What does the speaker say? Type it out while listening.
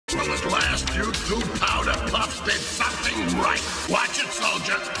At last, you two powder puffs did something right. Watch it,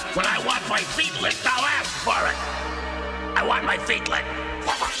 soldier. When I want my feet licked, I'll ask for it. I want my feet licked.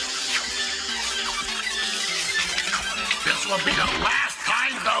 This will be the last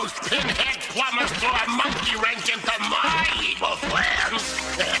time those pinhead plumbers throw a monkey wrench into my evil plans.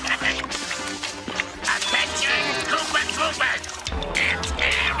 Attention, Koopa Troopers! It's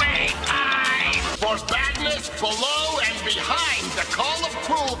airing time! For badness below and behind the call of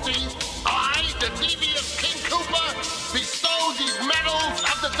cruelty, I, the devious King Koopa, bestow these medals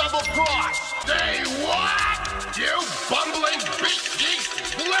of the double cross. Say what? You bumbling beat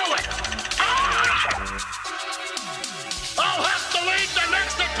geeks blew it! Ah! I'll have to lead the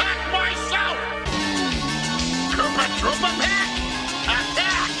next attack myself! Koopa Troopa Pack!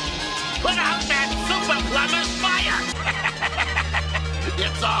 Attack! Put out that super plumber's fire!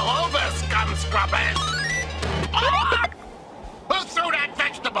 It's all over, scum scrubbers! Ah! Who threw that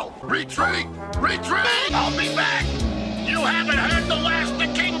vegetable? Retreat! Retreat! I'll be back! You haven't heard the last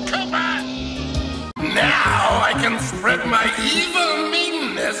of King Koopa! Now I can spread my evil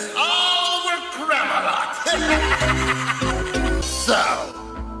meanness all over Camelot! So,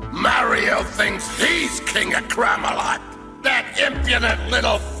 Mario thinks he's king of Camelot. That impudent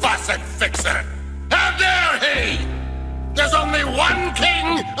little faucet fixer. How dare he! There's only one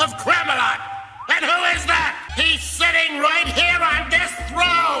king of Camelot. And who is that? He's sitting right here on this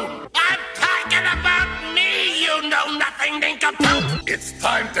throne. I'm talking about me, you know-nothing nincompoop. It's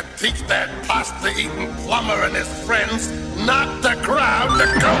time to teach that pasta-eating plumber and his friends not to crown the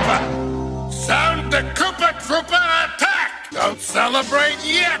Koopa. Sound the Koopa Troopa attack! Don't celebrate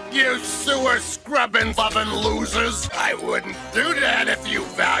yet, you sewer-scrubbing loving losers. I wouldn't do that if you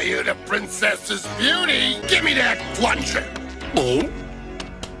valued a princess's beauty. Give me that plunger. Oh?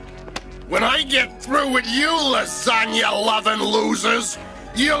 When I get through with you lasagna-loving losers,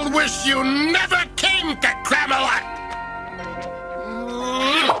 you'll wish you never came to Camelot.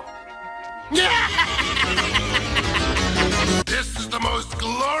 This is the most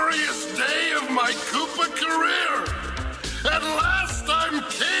glorious day of my Koopa career. At last I'm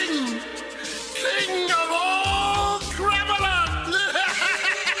king! King of all Camelot!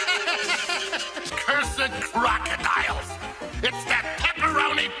 Cursed crocodiles! It's that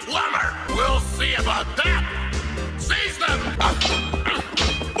pepperoni plumber! We'll see about that! Seize them!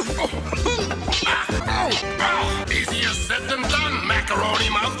 Easier said than done, macaroni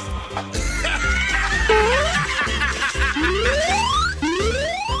mouth!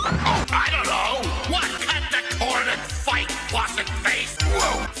 I don't know! What cut the cord and fight, faucet face?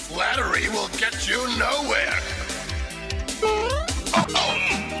 Whoa! Flattery will get you nowhere!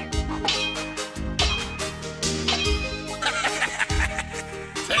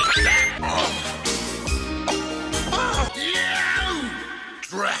 Take that!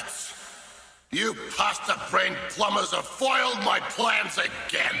 Drats! You pasta-brained plumbers have foiled my plans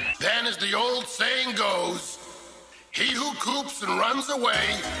again! Then, as the old saying goes, he who coops and runs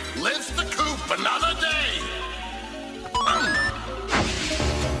away lives to coop another day.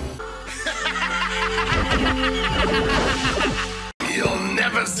 You'll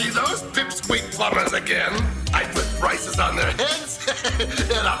never see those pipsqueak plumbers again. I put prices on their heads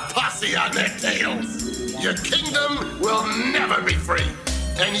and a posse on their tails. Your kingdom will never be free,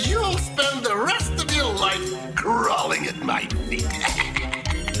 and you'll spend the rest of your life crawling at my feet.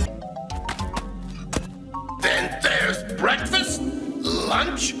 Then there's breakfast,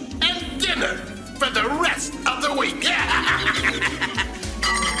 lunch, and dinner for the rest of the week.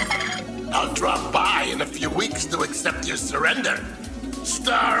 I'll drop by in a few weeks to accept your surrender.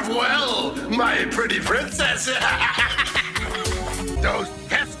 Starve well, my pretty princess. Those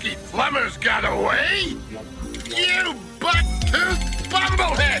pesky plumbers got away? You butt-toothed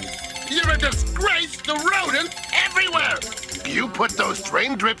bumblehead! You're a disgrace to rodents everywhere! You put those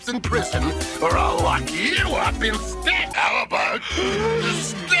train drips in prison, or I'll lock you up instead. How about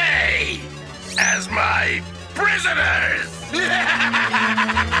stay as my prisoners?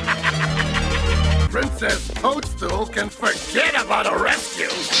 Princess Toadstool can forget about a rescue.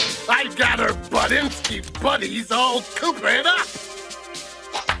 I got her Budinsky buddies all cooped up.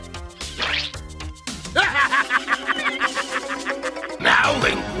 Now,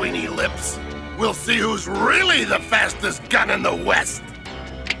 linguini lips, we'll see who's really the fastest gun in the West.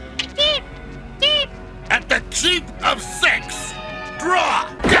 Beep, beep. At the cheap of 6. Draw.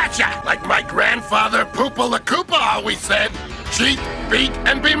 Gotcha. Like my grandfather Poopa La Koopa always said, cheat, beat,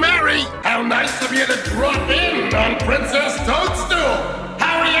 and be merry. How nice of you to drop in on Princess Toadstool.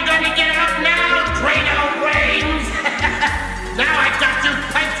 How are you going to get out now, Drano Brains? Now I got you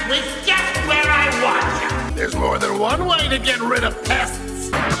punched with just where I want you. There's more than one way to get rid of pests.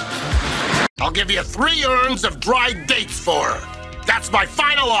 I'll give you 3 urns of dried dates for her. That's my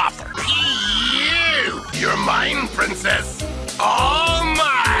final offer. You're mine, princess. All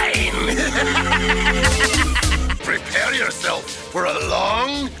mine. Prepare yourself for a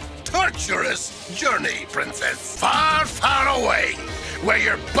long, torturous journey, princess. Far, far away, where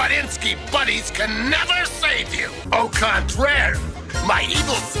your Budinsky buddies can never save you. Au contraire, my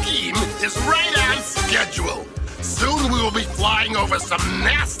evil scheme is right on schedule. Soon we will be flying over some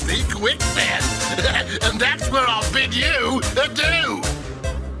nasty quicksand. And that's where I'll bid you adieu.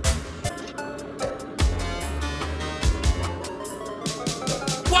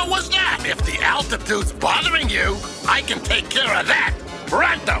 What was that? If the altitude's bothering you, I can take care of that.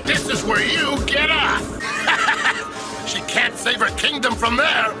 Pronto, this is where you get off. She can't save her kingdom from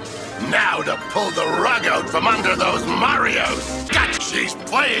there. Now to pull the rug out from under those Marios. Gotcha. She's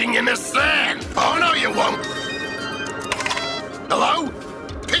playing in the sand. Oh, no, you won't. Hello?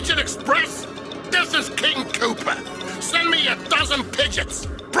 Pigeon Express? This is King Koopa. Send me 12 pigeons.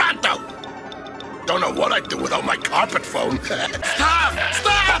 Pronto. Don't know what I'd do without my carpet phone. Stop!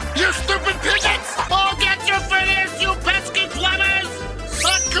 Stop! You stupid pigeons! I'll get you for this, you pesky plumbers!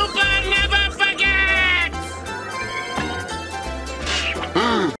 A Koopa never forgets!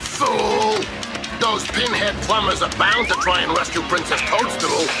 Fool! Those pinhead plumbers are bound to try and rescue Princess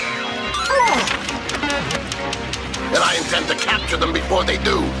Toadstool. And I intend to capture them before they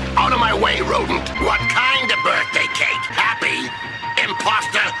do. Out of my way, rodent. What kind of birthday cake? Happy?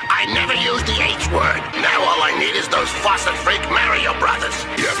 Imposter, I never used the H word. Now all I need is those faucet freak Mario brothers.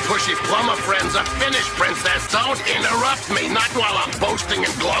 Your pushy plumber friends are finished, princess. Don't interrupt me, not while I'm boasting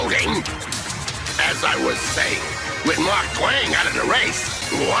and gloating. As I was saying, with Mark Twain out of the race.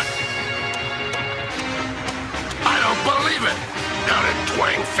 What? I don't believe it. How did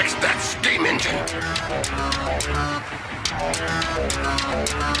Twain fix that steam engine?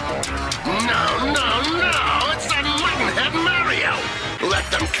 No, it's that muttonhead Mario. Let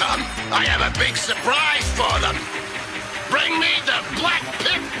them come. I have a big surprise for them. Bring me the black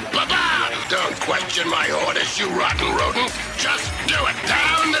pit, baba! Don't question my orders, you rotten rodent. Just do it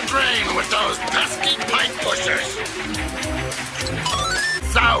down the drain with those pesky pipe pushers.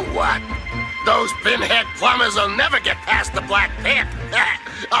 So what? Those pinhead plumbers will never get past the black pit.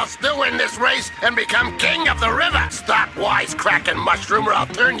 I'll still win this race and become king of the river. Stop wisecracking, mushroom, or I'll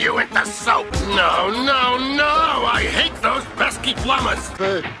turn you into soap. No. I hate those pesky plumbers.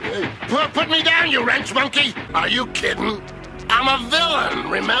 Put me down, you wrench monkey. Are you kidding? I'm a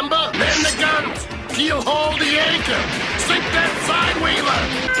villain, remember? Man the guns. Keel hold the anchor. Sink that side wheeler.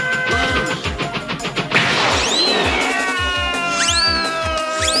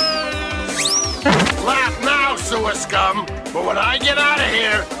 Laugh now, sewer scum. But when I get out of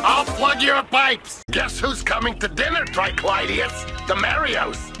here, I'll plug your pipes. Guess who's coming to dinner, Triclydius? The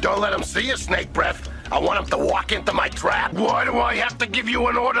Marios. Don't let them see you, snake breath. I want them to walk into my trap. Why do I have to give you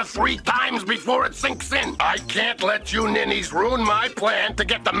an order 3 times before it sinks in? I can't let you ninnies ruin my plan to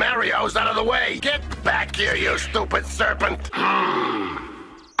get the Marios out of the way. Get back here, you stupid serpent.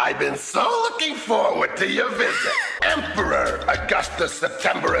 I've been so looking forward to your visit. Emperor Augustus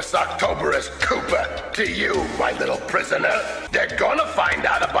Septemberus Octoberus Koopa, to you, my little prisoner. They're gonna find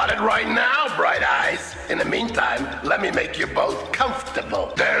out about it right now, Bright Eyes. In the meantime, let me make you both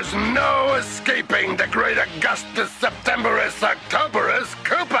comfortable. There's no escaping the great Augustus Septemberus Octoberus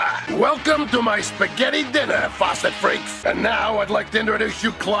Koopa. Welcome to my spaghetti dinner, faucet freaks. And now I'd like to introduce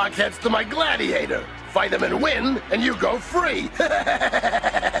you clogheads to my gladiator. Fight him and win, and you go free.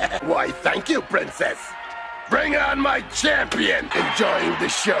 Why, thank you, princess. Bring on my champion. Enjoying the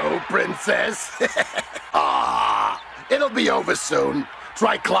show, princess? It'll be over soon.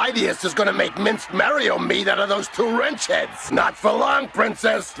 Triclydius is gonna make minced Mario meat out of those 2 wrench heads. Not for long,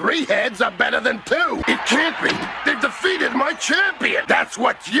 princess. 3 heads are better than 2. It can't be. They've defeated my champion. That's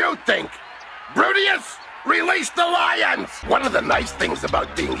what you think. Brutus, release the lions. One of the nice things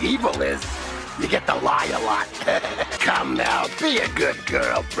about being evil is you get to lie a lot. Come now, be a good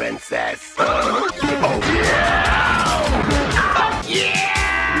girl, princess. Oh, yeah! Oh, yeah!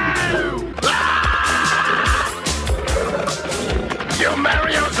 You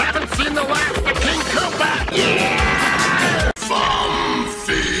Marios haven't seen the last of King Koopa! Yeah! Fum,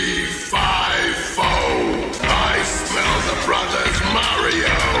 fee, fi, fo. I smell the brothers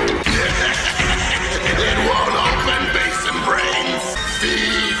Mario. It won't open basin brains.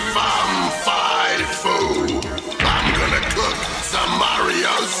 Fee, fum, fi, foo. I'm gonna cook some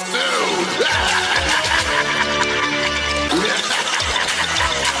Mario stew.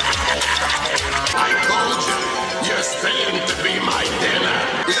 I told you, you're staying to be my dinner.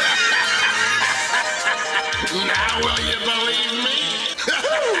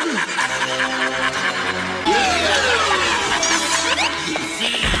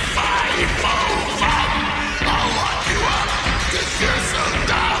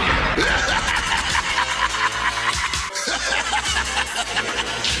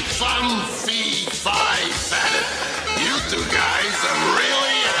 fun fee five at it. You two guys have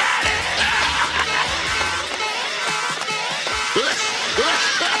really had it.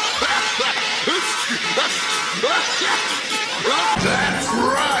 That's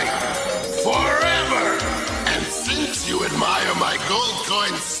right. Forever. And since you admire my gold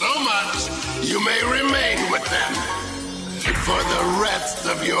coins so much, you may remain with them for the rest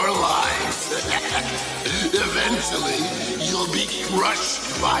of your lives. Eventually, you'll be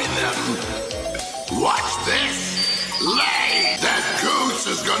crushed by them. Watch this. Lay! That goose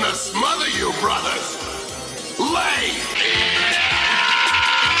is gonna smother you, brothers. Lay!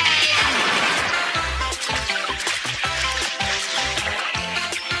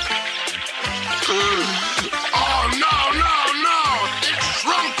 Oh, no! It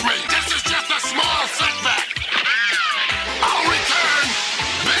shrunk me! This is just a small setback! I'll return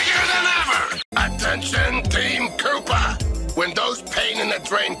bigger than ever! Attention, Team Koopa! When those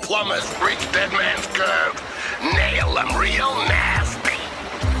pain-in-the-drain plumbers reach Dead Man's Curve, nail them real nasty!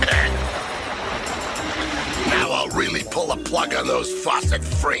 Now I'll really pull a plug on those faucet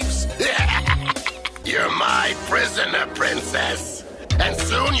freaks! You're my prisoner, princess! And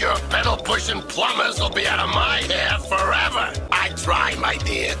soon your pedal-pushing plumbers will be out of my hair forever. I try, my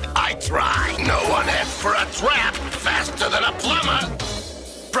dear. I try. No one heads for a trap faster than a plumber.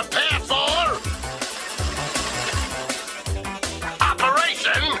 Prepare for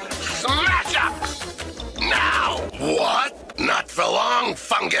Operation Smash Up. Now, what? Not for long,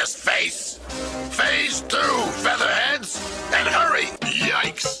 fungus face. Phase 2, featherheads. And hurry.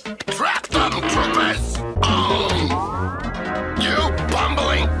 Yikes. Trap them, troopers. You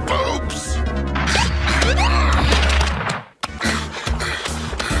bumbling boobs!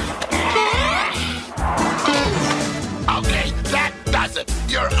 Okay, that does it.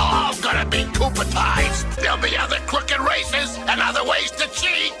 You're all gonna be Koopatized. There'll be other crooked races and other ways to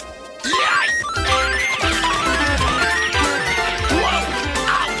cheat. Yikes! Whoa!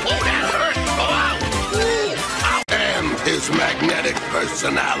 Ow! Oh, that hurt! Oh, ow! Ow! And his magnetic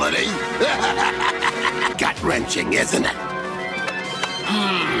personality. Gut-wrenching, isn't it?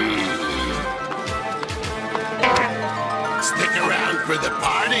 Stick around for the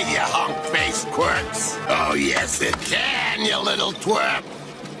party, you hunk-faced quirks. Oh, yes, it can, you little twerp.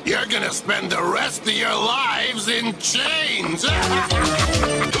 You're gonna spend the rest of your lives in chains. They'll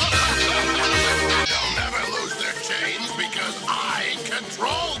never lose their chains because I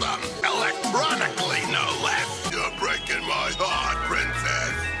control them. Electronically, no less. You're breaking my heart,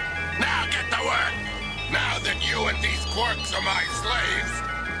 princess. Now get to work. Now that you and these quirks are my slaves,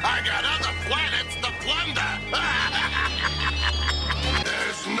 I got other planets to plunder.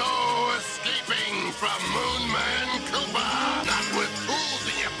 There's no escaping from Moonman Koopa. Not with tools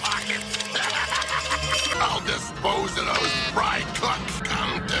in your pockets. I'll dispose of those fried cooks.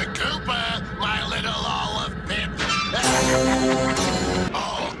 Come to Koopa, my little olive pit.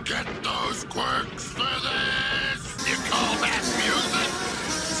 I'll get those quirks for this. You call that music?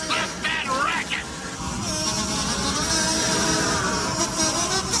 Stop that racket.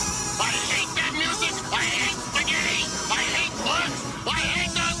 I hate that music. I hate spaghetti. I hate quirks. I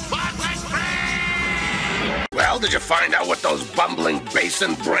hate those spotless brains. Well, did you find out what those bumbling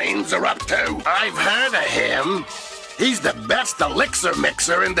basin brains are up to? I've heard of him. He's the best elixir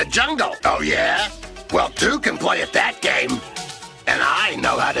mixer in the jungle. Oh, yeah? Well, two can play at that game. And I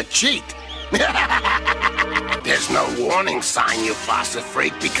know how to cheat. There's no warning sign, you faucet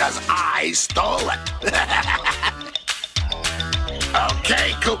freak, because I stole it.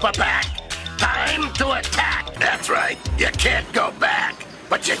 Okay, Koopa Pack. Time to attack. That's right. You can't go back,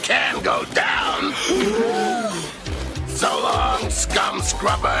 but you can go down. So long, scum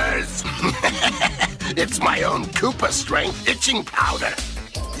scrubbers. It's my own Koopa strength itching powder.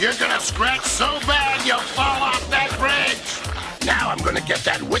 You're gonna scratch so bad you'll fall off that bridge. Now I'm gonna get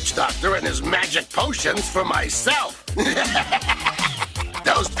that witch doctor and his magic potions for myself.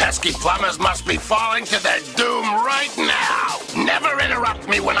 Those pesky plumbers must be falling to their doom right now. Never interrupt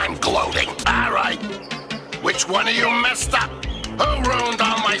me when I'm gloating. All right. Which one of you messed up? Who ruined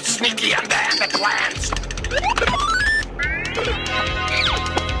all my sneaky underhanded plans?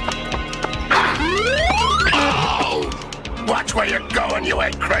 Oh! Watch where you're going, you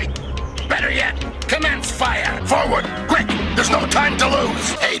egg crate. Better yet, commence fire. Forward, quick. There's no time to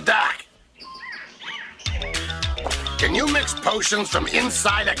lose. Hey, Doc. Can you mix potions from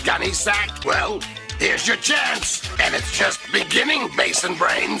inside a gunny sack? Well, here's your chance. And it's just beginning, basin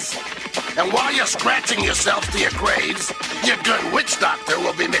brains. And while you're scratching yourself to your graves, your good witch doctor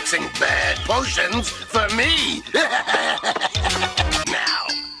will be mixing bad potions for me. Now,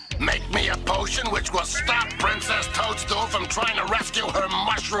 make me me a potion which will stop Princess Toadstool from trying to rescue her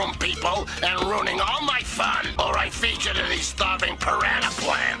mushroom people and ruining all my fun, or I feed you to these starving piranha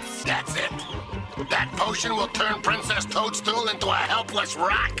plants. That's it. That potion will turn Princess Toadstool into a helpless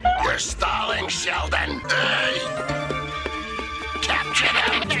rock. You're stalling, Sheldon. Hey! Capture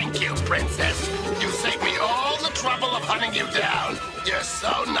them! Thank you, Princess. You saved me all the trouble of hunting you down. You're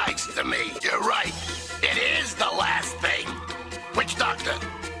so nice to me. You're right. It is the last thing. Witch Doctor,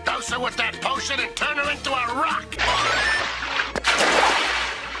 dose her with that potion and turn her into a rock.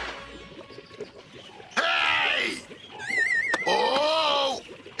 Hey! Oh!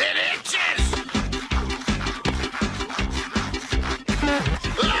 It itches!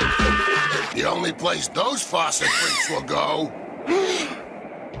 Ah! The only place those faucet freaks will go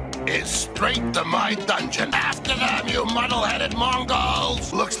is straight to my dungeon. After them, you muddle-headed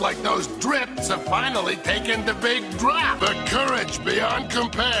Mongols! Looks like those drips have finally taken the big drop. For courage beyond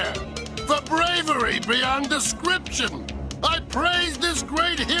compare. For bravery beyond description. I praise this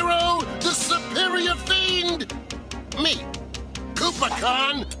great hero, the superior fiend. Me, Koopa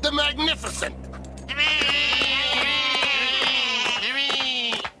Khan the Magnificent.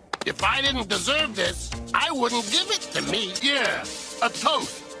 If I didn't deserve this, I wouldn't give it to me. Yeah, a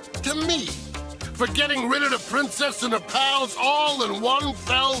toast. To me, for getting rid of the princess and her pals all in one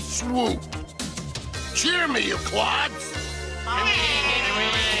fell swoop. Cheer me, you quads!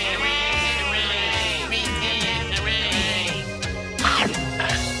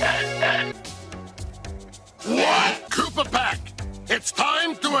 What? Koopa Pack, it's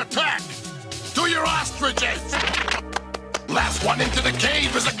time to attack! To your ostriches! Last one into the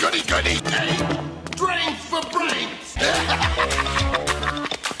cave is a goody-goody. Hey, drain for brains!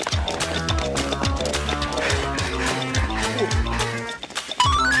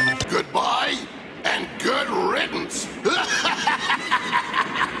 Goodbye, and good riddance.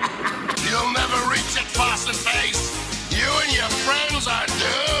 You'll never reach it, Faucet Face. You and your friends are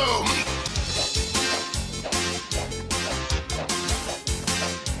doomed.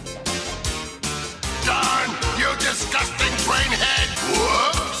 Darn, you disgusting brainhead.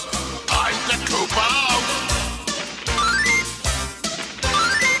 Whoops, I'm the Koopa.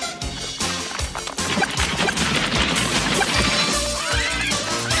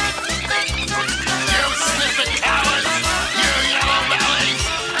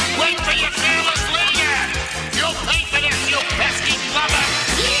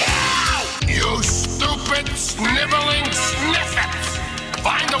 Sniveling sniffets!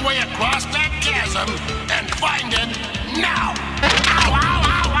 Find a way across that chasm and find it now! Ow, ow,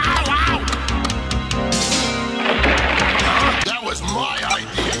 ow, ow, ow! That was my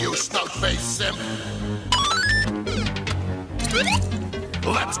idea, you snout-faced simp!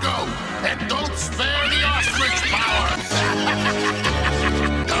 Let's go, and don't spare the ostrich power!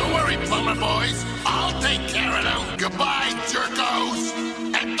 Don't worry, plumber boys, I'll take care of them! Goodbye, jerkos!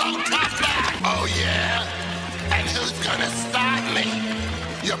 And don't come back! Oh yeah? And who's gonna stop me?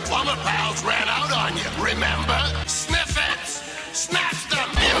 Your plumber pals ran out on you, remember? Sniffets! Snatch them,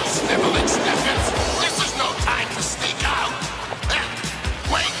 you sniveling sniffets! This is no time to sneak out!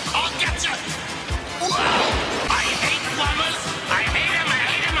 Wait, I'll get you! Whoa! I hate plumbers! I hate them, I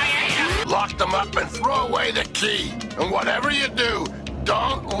hate them, I hate them! Lock them up and throw away the key. And whatever you do,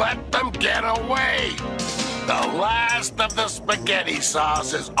 don't let them get away! The last of the spaghetti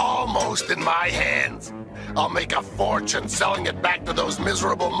sauce is almost in my hands. I'll make a fortune selling it back to those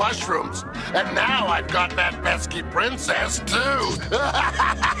miserable mushrooms. And now I've got that pesky princess, too.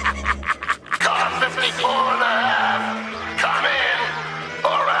 Car 54 and a half. Come in,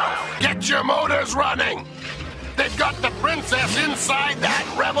 or else get your motors running. They've got the princess inside that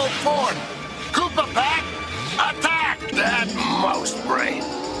rebel fort. Koopa Pack, attack! That mouse brain.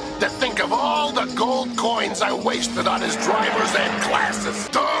 To think of all the gold coins I wasted on his driver's ed classes.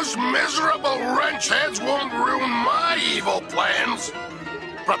 Those miserable wrench heads won't ruin my evil plans.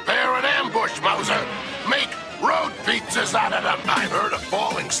 Prepare an ambush, Mauser. Make road pizzas out of them. I've heard of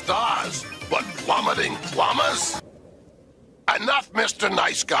falling stars, but plummeting plumbers? Enough, Mr.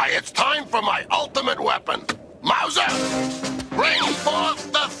 Nice Guy. It's time for my ultimate weapon. Mauser, bring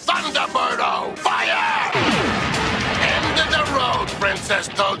forth the Thunderbirdo. Fire! End of the road, Princess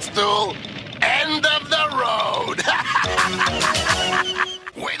Toadstool. End of the road.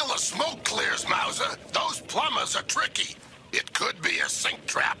 Wait till the smoke clears, Mauser. Those plumbers are tricky. It could be a sink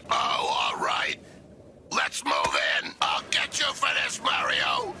trap. Oh, all right. Let's move in. I'll get you for this,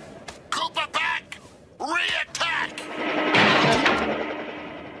 Mario. Koopa Pack, re-attack.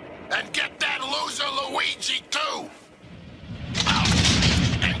 And get that loser Luigi, too.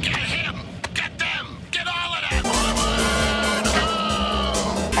 Oh, and get him. Get them. Get all of them.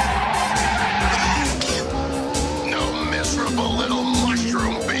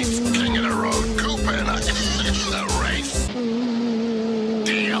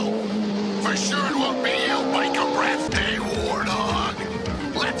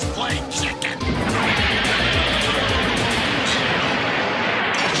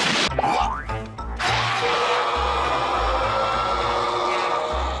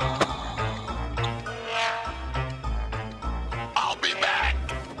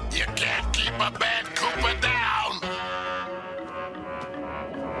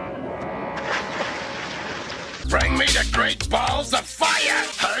 bring me the great balls of fire,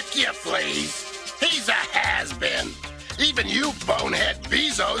 Hercules. He's a has-been. Even you bonehead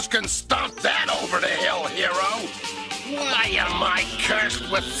Bezos can stomp that over the hill, hero. Why am I cursed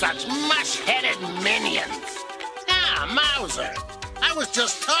with such mush-headed minions? Ah, Mauser. I was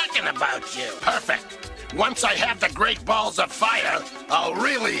just talking about you. Perfect. Once I have the great balls of fire, I'll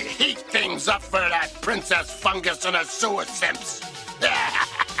really heat things up for that Princess Fungus and her sewer simps.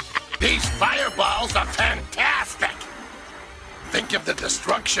 These fireballs are fantastic. Think of the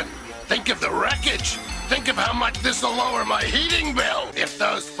destruction. Think of the wreckage. Think of how much this will lower my heating bill. If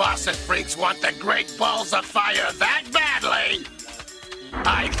those faucet freaks want the great balls of fire that badly,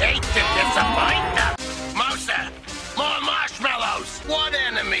 I'd hate to disappoint them. Mouser, more marshmallows. What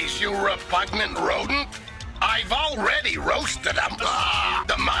enemies, you repugnant rodent? I've already roasted them.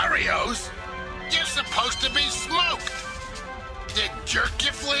 The Marios. You're supposed to be smoked. Did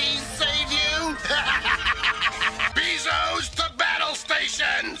Jerkifleas save you? Bezos to battle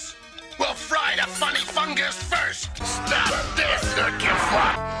stations! We'll fry the funny fungus first. Stop this,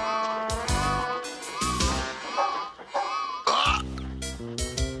 Jerkifleas!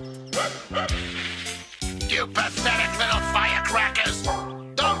 You pathetic little firecrackers!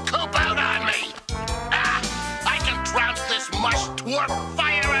 Don't coop out on me! I can trounce this mush twerp,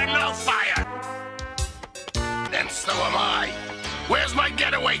 fire or no fire! And so am I. Where's my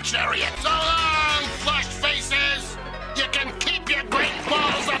getaway chariot? So long, flushed faces! You can keep your great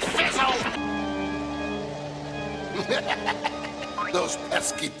balls of fizzle! Those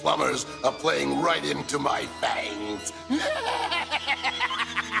pesky plumbers are playing right into my fangs.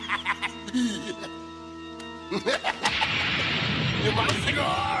 My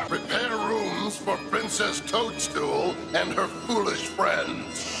cigar! Prepare rooms for Princess Toadstool and her foolish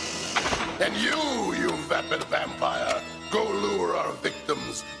friends. And you vapid vampire, go lure our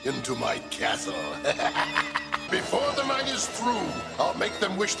victims into my castle. Before the night is through, I'll make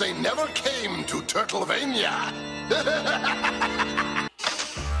them wish they never came to Turtlevania.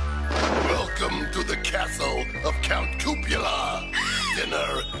 Welcome to the castle of Count Koopula.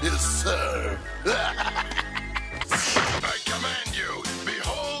 Dinner is served. I command you,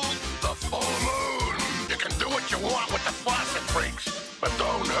 behold the full moon. You can do what you want with the faucet freaks, but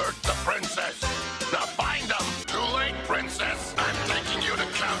don't hurt the princess. Now find them. Too late, princess. I'm taking you to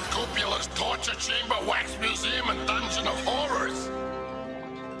Count Koopula's torture chamber, wax museum, and dungeon of horrors.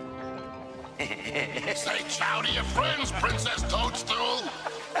 Say ciao to your friends, Princess Toadstool.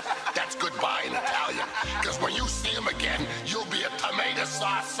 That's goodbye in Italian, because when you see him again, you'll be a tomato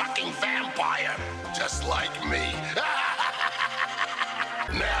sauce-sucking vampire, just like me.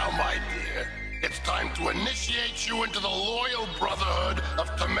 Now, my dear, it's time to initiate you into the loyal brotherhood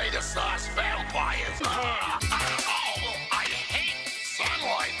of tomato sauce vampires. Oh, I hate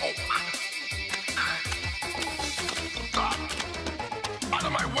sunlight. Out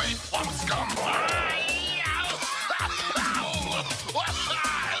of my way, plum scum.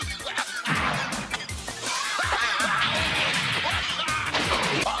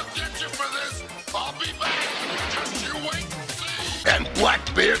 I'll get you for this. I'll be back. Just you wait and see. And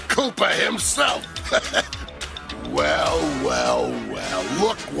Blackbeard Koopa himself. Well,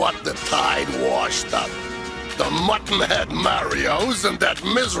 look what the tide washed up. The mutton-head Marios and that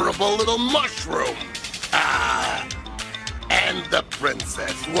miserable little mushroom. And the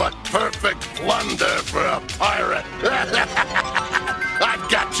princess. What perfect plunder for a pirate. I've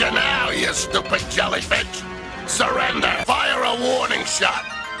got you now, you stupid jellyfish. Surrender. Fire a warning shot.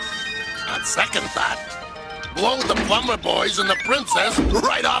 On second thought, blow the plumber boys and the princess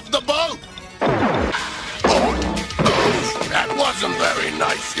right off the boat. Oh, that wasn't very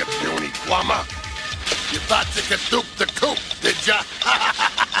nice, you puny plumber. You thought you could dupe the coop, did ya?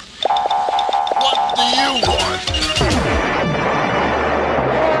 What do you want?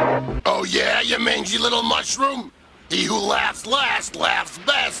 Oh yeah, you mangy little mushroom? He who laughs last laughs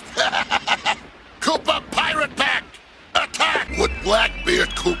best. Koopa Pirate Pack! Attack! Would Blackbeard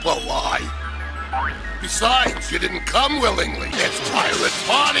Koopa lie? Besides, you didn't come willingly. It's pirate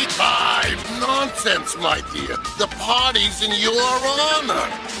party time! Nonsense, my dear. The party's in your honor.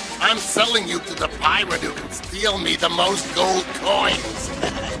 I'm selling you to the pirate who can steal me the most gold coins.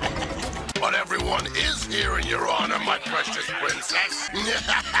 But everyone is here in your honor, my precious princess.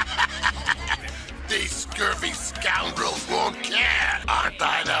 These scurvy scoundrels won't care, aren't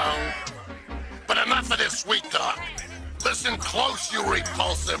I, though? But enough of this sweet talk. Listen close, you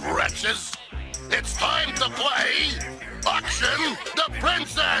repulsive wretches. It's time to play Auction the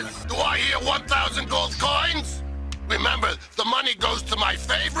Princess. Do I hear 1,000 gold coins? Remember, the money goes to my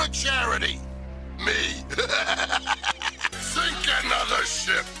favorite charity, me. Sink another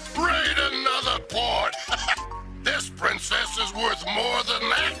ship, raid another port.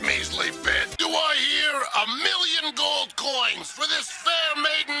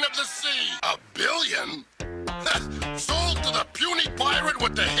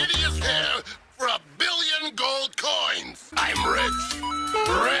 hideous hair for 1 billion gold coins. I'm rich.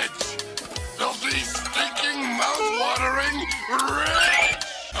 Rich. Filthy, stinking, mouth-watering rich.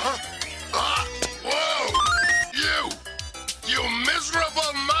 Whoa. You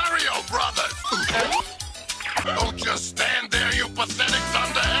miserable Mario Brothers. Don't just stand there, you pathetic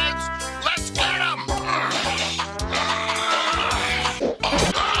thunderheads. Let's get 'em.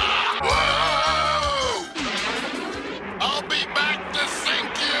 Whoa! I'll be back to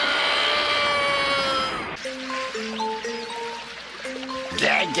sink you.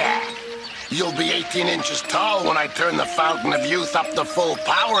 Gaga. You'll be 18 inches tall when I turn the fountain of youth up to full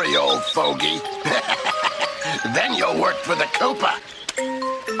power, you old fogey. Then you'll work for the Koopa.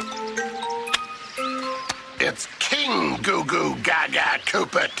 It's King Goo Goo Gaga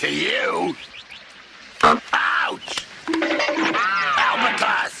Koopa to you. Ouch!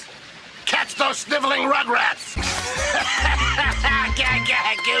 Albatross! Catch those sniveling rugrats!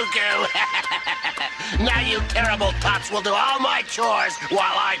 Gaga Goo Goo! Now you terrible tots will do all my chores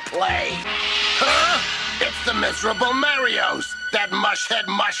while I play. Huh? It's the miserable Marios, that mushhead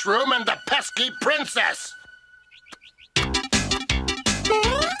mushroom and the pesky princess.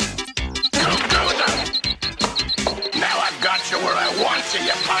 Now I've got you where I want you,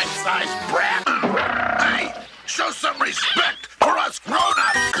 you pint-sized brat. Hey, show some respect for us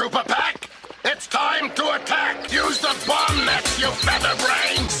grown-ups, Koopa Pack. It's time to attack. Use the bomb nets, you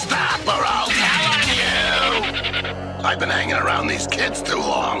featherbrain. Stop or I'll tell on you. I've been hanging around these kids too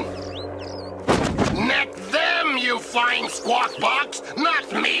long. Neck them, you fine squawk box,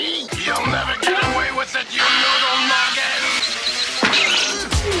 not me. You'll never get away with it, you noodle noggin.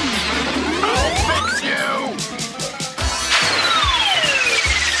 I'll fix you.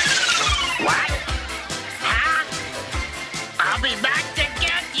 What? Huh? I'll be back to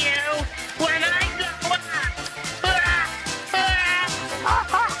get you when I go up.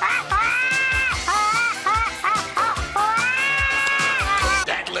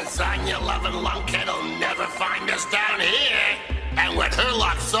 That lasagna-loving lunkhead'll never find us down here. And with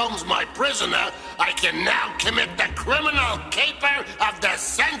Herlock Soames my prisoner, I can now commit the criminal caper of the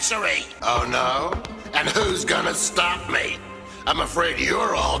century. Oh, no? And who's gonna stop me? I'm afraid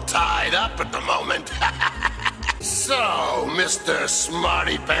you're all tied up at the moment. So, Mr.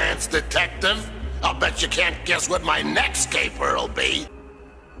 Smarty Pants Detective, I'll bet you can't guess what my next caper'll be.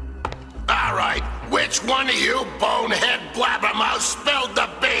 All right, which one of you bonehead blabbermouths spilled the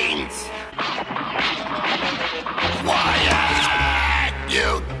beans? Quiet,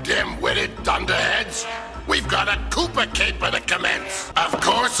 you dim-witted dunderheads. We've got a Koopa caper to commence. Of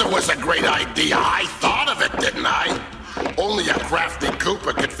course it was a great idea. I thought of it, didn't I? Only a crafty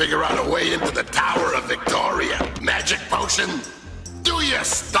Koopa could figure out a way into the Tower of Victoria. Magic potion? Do you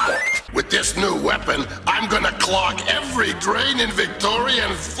stop? With this new weapon, I'm gonna clog every drain in Victoria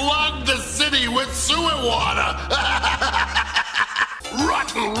and flood the city with sewer water.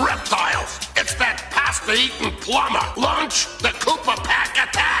 Rotten reptiles! It's that pasta-eating plumber. Launch the Koopa Pack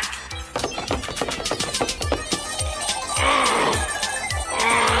attack!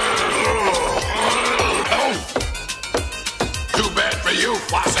 Too bad for you,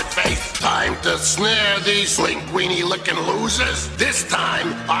 faucet face. Time to snare these linguini-licking losers. This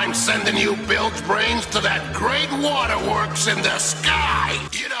time, I'm sending you bilge brains to that great waterworks in the sky.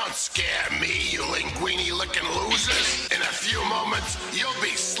 You don't scare me, you linguini-licking losers. In a few moments, you'll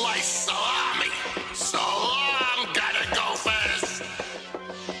be sliced salami. So long, gotta go fast.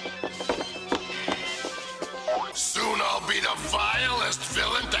 Soon I'll be the vilest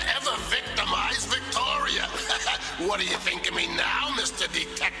villain to ever victimize Victoria. What do you think of me now, Mr.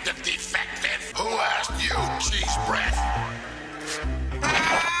 Detective Defective? Who asked you, cheese breath?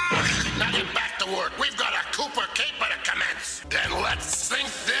 Now get back to work. We've got a Koopa caper to commence. Then let's sink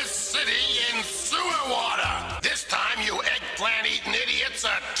this city in sewer water. This time, you eggplant-eating idiots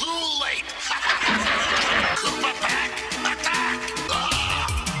are too late. Koopa Pack, attack!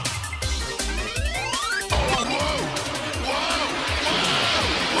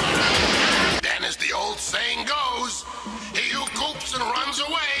 The old saying goes, he who coops and runs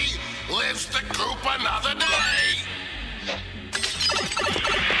away lives to coop another day.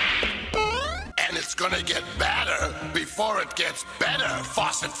 And it's gonna get better before it gets better,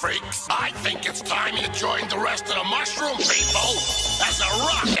 faucet freaks. I think it's time you joined the rest of the mushroom people as a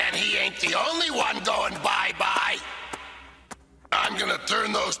rock, and he ain't the only one going bye-bye. I'm gonna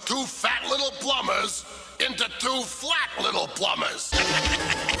turn those two fat little plumbers into two flat little plumbers.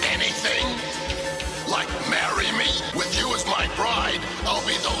 Anything? Like marry me? With you as my bride, I'll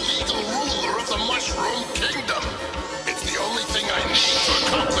be the legal ruler of the Mushroom Kingdom. It's the only thing I need to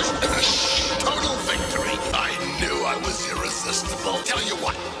accomplish total victory. I knew I was irresistible. irresistible. Tell you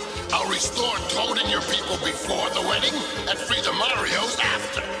what, I'll restore Toad and your people before the wedding and free the Marios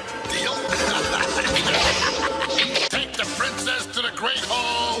after. Deal? Take the princess to the Great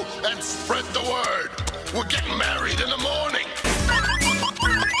Hall and spread the word. We're getting married in the morning.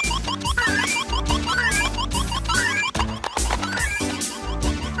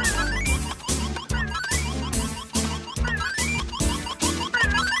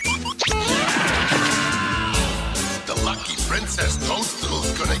 Princess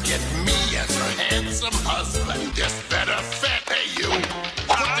Toadstool's gonna get me as her handsome husband. This better fit. Hey, you.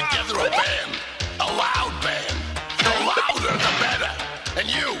 Put together a band. A loud band. The louder, the better. And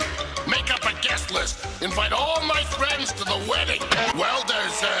you, make up a guest list. Invite all my friends to the wedding. Well,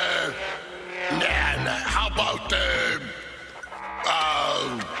 there's, how about,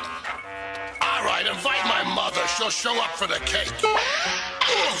 all right, invite my mother. She'll show up for the cake.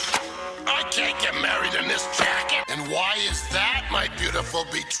 I can't get married in this jacket. And why is that, my beautiful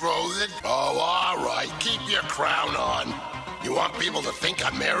betrothed? Oh, all right. Keep your crown on. You want people to think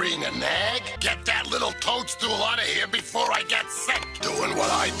I'm marrying a nag? Get that little toadstool out of here before I get sick. Doing what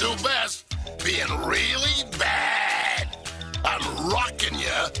I do best. Being really bad. I'm rocking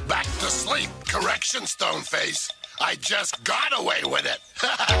you back to sleep. Correction, Stoneface. I just got away with it.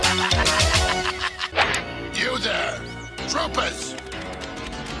 You there. Troopers.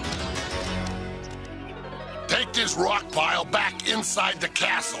 Take this rock pile back inside the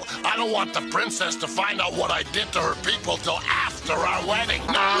castle. I don't want the princess to find out what I did to her people till after our wedding.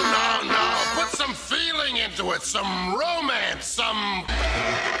 No. Put some feeling into it, some romance, some...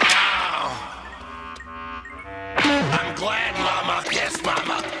 I'm glad, Mama. Yes,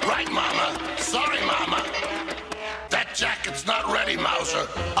 Mama. Right, Mama. Sorry, Mama. That jacket's not ready, Mouser.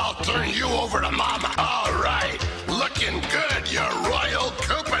 I'll turn you over to Mama. All right. Looking good, your royal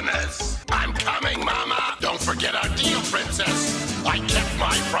Koopaness. I'm coming, Mama. Don't forget our deal, Princess. I kept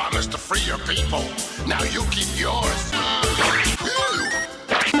my promise to free your people. Now you keep yours.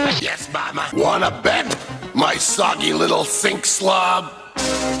 Yes, Mama. Wanna bet? My soggy little sink slob.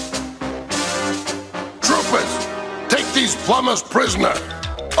 Troopers, take these plumbers prisoner.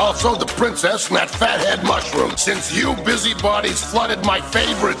 Also the princess and that fathead mushroom. Since you busybodies flooded my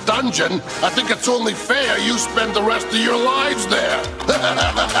favorite dungeon, I think it's only fair you spend the rest of your lives there.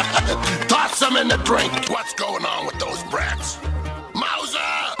 Toss them in the drink. What's going on with those brats? Mouser!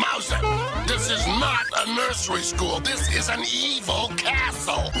 This is not a nursery school. This is an evil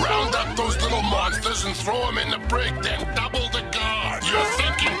castle. Round up those little monsters and throw them in the brig, then double the guard. You're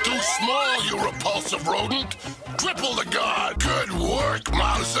thinking too small, you repulsive rodent. Triple the guard. Good work,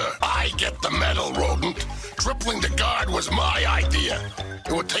 Mouser. I get the medal, rodent. Tripling the guard was my idea.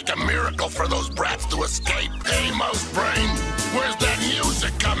 It would take a miracle for those brats to escape. Hey, Mouse Brain, where's that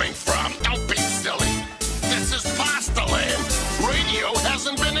music coming from? Don't be silly. This is pasta land. Radio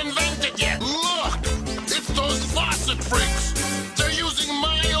hasn't been invented yet. Look, it's those faucet freaks. They're using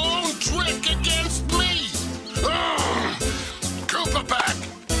my own trick against me. Koopa back.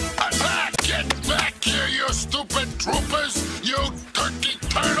 Attack! Get back here, you stupid troopers! You turkey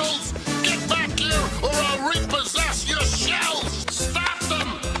turtles! Get back here or I'll repossess your shells! Stop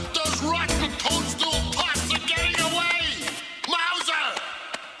them! Those rotten toadstool pots are getting away!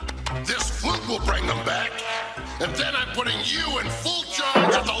 Mouser! This flute will bring them back. And then I'm putting you in full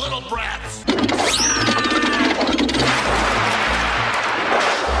charge of the little brats.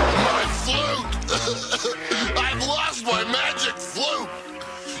 My flute! I've lost my magic flute!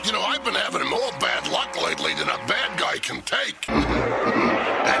 You know, I've been having more bad luck lately than a bad guy can take.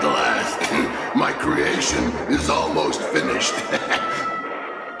 At last, my creation is almost finished.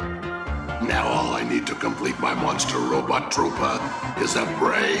 Now all I need to complete my monster robot trooper is a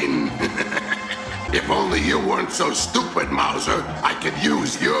brain. If only you weren't so stupid, Mouser, I could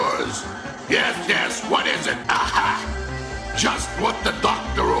use yours. Yes, what is it? Aha! Just what the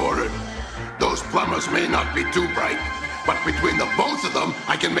doctor ordered. Those plumbers may not be too bright, but between the both of them,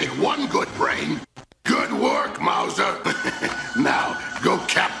 I can make one good brain. Good work, Mouser. Now, go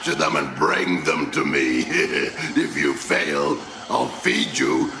capture them and bring them to me. If you fail, I'll feed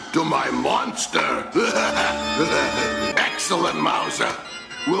you to my monster. Excellent, Mouser.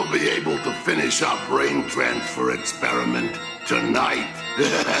 We'll be able to finish our brain transfer experiment tonight.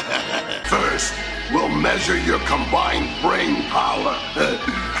 First, we'll measure your combined brain power.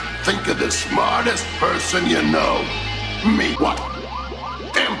 Think of the smartest person you know. Me. What?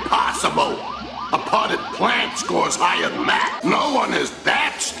 Impossible! A potted plant scores higher than that. No one is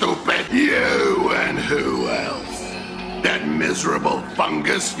that stupid. You and who else? That miserable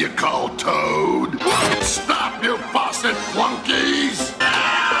fungus you call Toad? Stop, you faucet flunkies!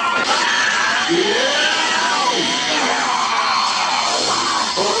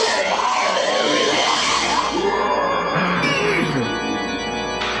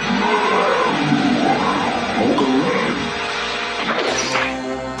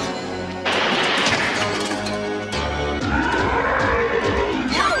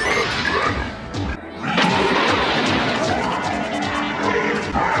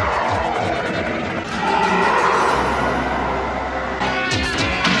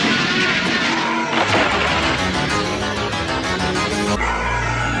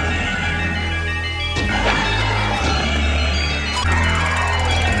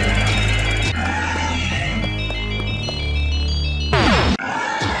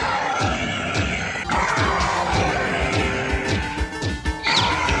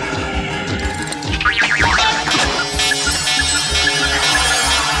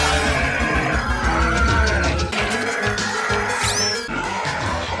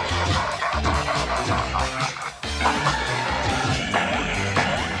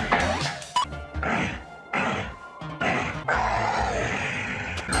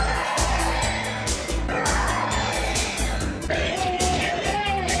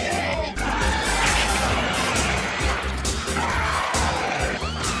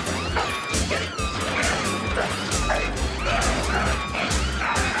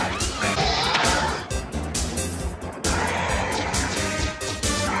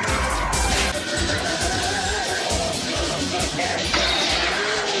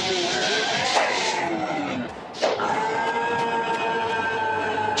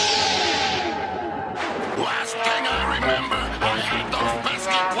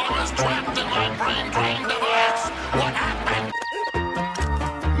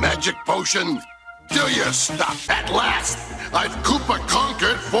 magic potion? Do your stuff. At last, I've Koopa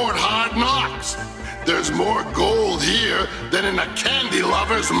conquered Fort Hard Knocks. There's more gold here than in a candy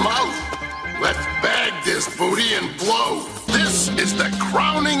lover's mouth. Let's bag this booty and blow. This is the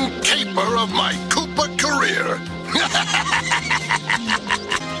crowning caper of my Koopa career.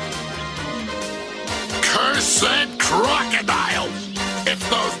 Cursed crocodiles! It's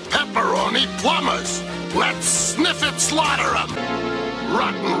those pepperoni plumbers. Let's sniff it, slaughter them.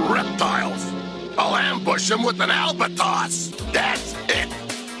 Rotten reptiles. I'll ambush them with an albatross. That's it.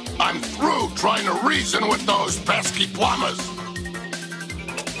 I'm through trying to reason with those pesky plumbers.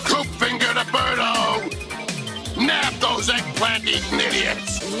 Coop finger to Birdo. Nab those eggplant-eating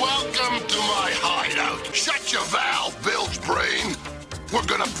idiots. Welcome to my hideout. Shut your valve, bilge brain. We're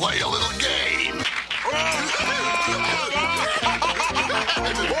gonna play a little game.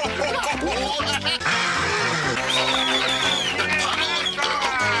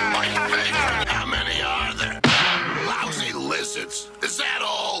 How many are there? Lousy lizards. Is that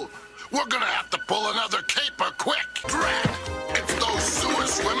all? We're gonna have to pull another caper quick. Drat! It's those sewer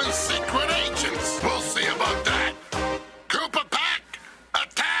swimming secret agents. We'll see about that. Koopa Pack,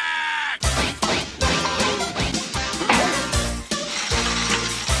 attack!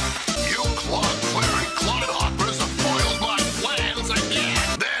 You clod-clearing clodhoppers have foiled my plans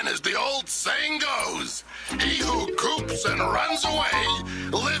again. Then, as the old saying goes, he who coops and runs away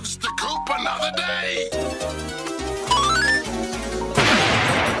lives to coop another day.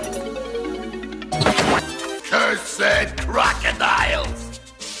 Cursed crocodiles!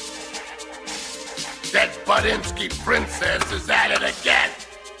 That Budinsky princess is at it again.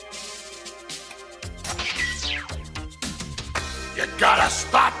 You gotta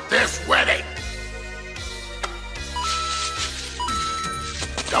stop this wedding.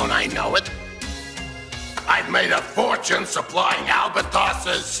 Don't I know it? I've made a fortune supplying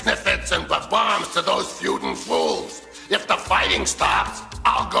albatrosses, sniffets, and bombs to those feuding fools. If the fighting stops,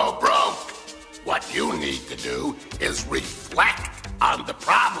 I'll go broke. What you need to do is reflect on the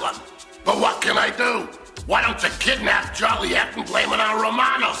problem. But what can I do? Why don't you kidnap Joliet and blame it on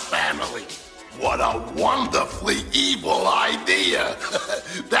Romano's family? What a wonderfully evil idea.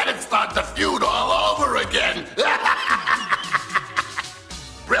 That'd start the feud all over again.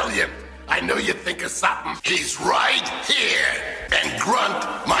 Brilliant. I knew you'd think of something. He's right here. And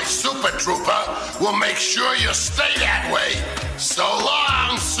Grunt, my super trooper, will make sure you stay that way. So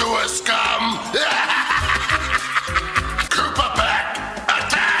long, sewer scum. Koopa Pack,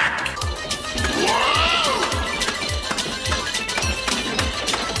 attack! Whoa!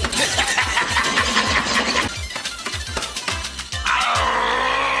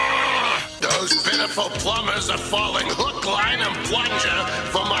 Those pitiful plumbers are falling hook, line, and plunger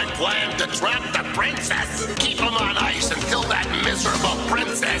for my plan to trap the princess. Keep them on ice until that miserable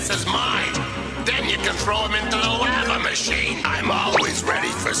princess is mine. Then you can throw him into the lava machine. I'm always ready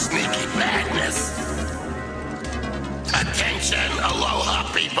for sneaky badness. Attention, aloha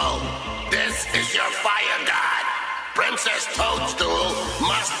people. This is your fire god. Princess Toadstool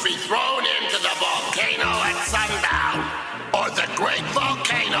must be thrown into the volcano at sundown, or the great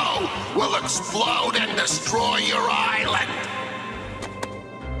volcano will explode and destroy your island.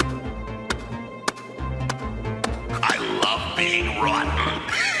 I love being rotten.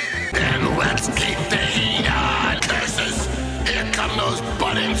 And let's keep the heat on. Curses! Here come those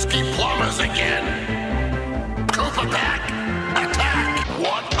Budinsky plumbers again. Koopa Pack, attack!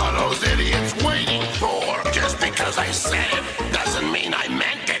 What are those idiots waiting for? Just because I said it doesn't mean I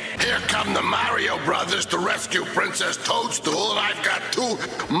meant it. Here come the Mario Brothers to rescue Princess Toadstool, and I've got two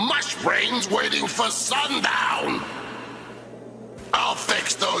mush brains waiting for sundown. I'll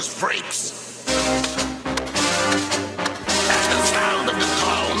fix those freaks. At the sound of the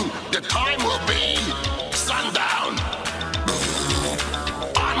tone, the time will be sundown.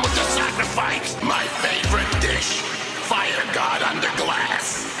 On with the sacrifice, my favorite dish, fire god under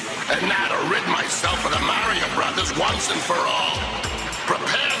glass. And now to rid myself of the Mario Brothers once and for all.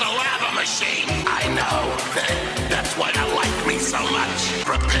 Prepare the lava machine. I know. That's why you like me so much.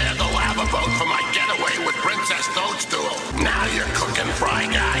 Prepare the lava boat for my getaway with Princess Toadstool. Now you're cooking, Fry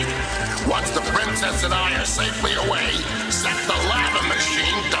Guy. Once the princess and I are safely away, set the lava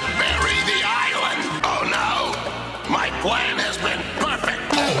machine to bury the island. Oh no, my plan has been perfect.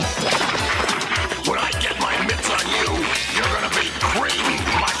 When I get my mitts on you, you're gonna be creamed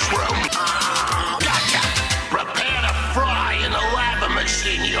mushroom. Gotcha. Prepare to fry in the lava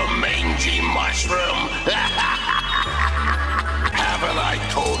machine, you mangy mushroom. Haven't I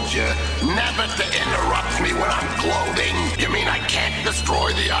told you never to interrupt me when I'm gloating? You mean I can't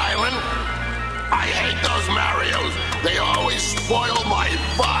destroy the island? I hate those Marios. They always spoil my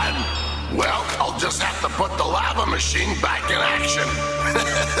fun. Well, I'll just have to put the lava machine back in action.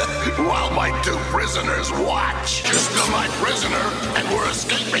 While my two prisoners watch. You're still my prisoner, and we're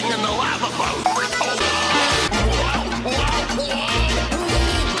escaping in the lava boat.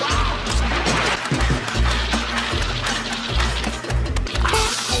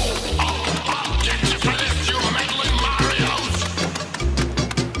 I'll get you for this, you meddling Marios.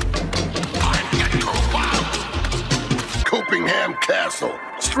 I'm King Koopa. Coopingham Castle.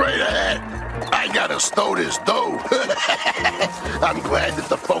 Straight ahead. I gotta stow this dough. I'm glad that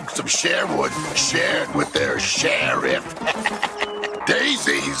the folks of Sherwood shared with their sheriff.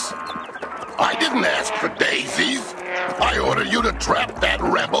 Daisies? I didn't ask for daisies. I ordered you to trap that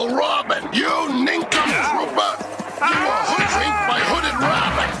rebel Robin. You nincomtrooper! You were hoodwinked by Hooded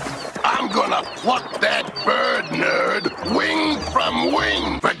Robin. I'm gonna pluck that bird nerd wing from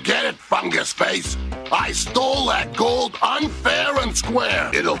wing. Forget it, fungus face. I stole that gold unfair and square.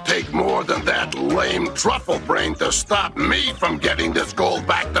 It'll take more than that lame truffle brain to stop me from getting this gold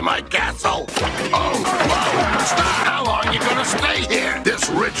back to my castle. Oh, whoa, stop! How long are you gonna stay here? This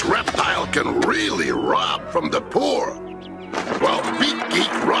rich reptile can really rob from the poor. Well, Beat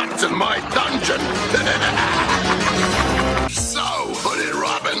Geek rots in my dungeon. So, Hooded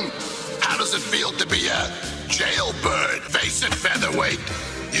Robin, how does it feel to be a jailbird? Face it, featherweight,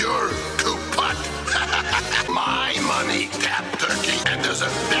 you're Kooput. My money, tap turkey, and there's a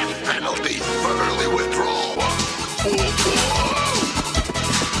death penalty for early withdrawal.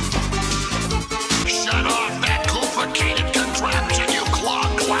 Shut off that complicated contraption, you claw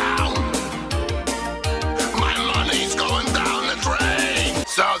clown. My money's going down the drain.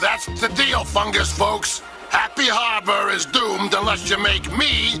 So that's the deal, fungus folks. Happy Harbor is doomed unless you make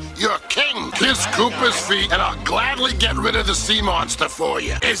me your king. Kiss Koopa's feet, and I'll gladly get rid of the sea monster for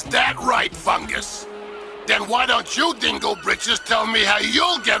you. Is that right, fungus? Then why don't you, Dingle Britches, tell me how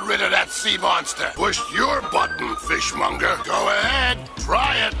you'll get rid of that sea monster? Push your button, fishmonger. Go ahead,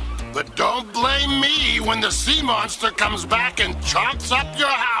 try it. But don't blame me when the sea monster comes back and chomps up your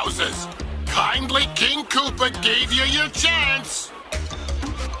houses. Kindly King Koopa gave you your chance.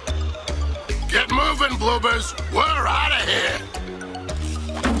 Get moving, bloopers. We're out of here.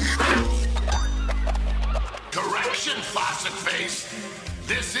 Correction, faucet face.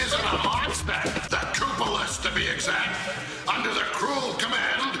 This isn't a monster. The Koopalus, to be exact. Under the cruel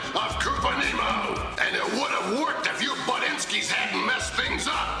command of Koopa Nemo. And it would have worked if you Budinskis hadn't messed things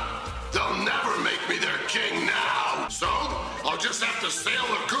up. They'll never make me their king now. So, I'll just have to sail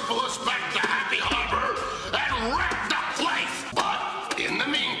the Koopalus back to Happy Harbor and wreck the place. But, in the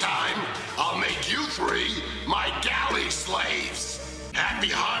meantime, I'll make you three my galley slaves. Happy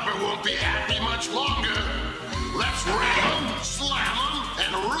Harbor won't be happy much longer. Let's ram them, slam them,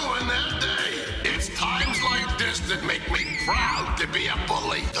 and ruin their day. It's times like this that make me proud to be a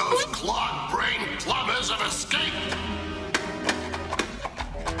bully. Those clog-brained plumbers have escaped.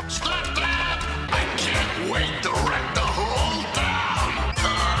 Stop that! I can't wait to wreck the whole town.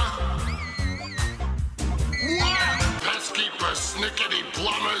 What? Pesky persnickety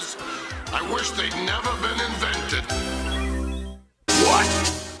plumbers. I wish they'd never been invented. What?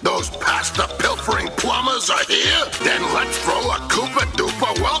 Those pasta-pilfering plumbers are here? Then let's throw a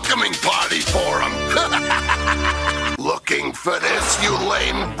Koopa-Doopa welcoming party for them. Looking for this, you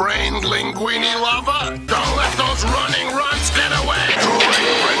lame-brained linguini lover? Don't let those running runts get away!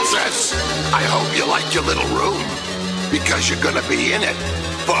 Great, princess! I hope you like your little room, because you're gonna be in it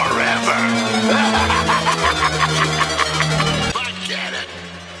forever. Forget it!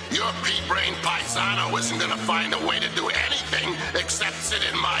 Your pea-brained paisano isn't gonna find a way to do anything except sit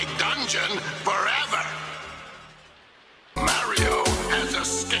in my dungeon forever. Mario has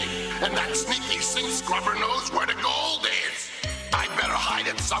escaped, and that sneaky sink scrubber knows where the gold is. I better hide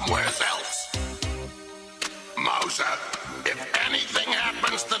it somewhere else. Mouser, if anything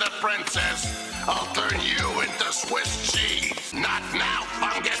happens to the princess, I'll turn you into Swiss cheese. Not now,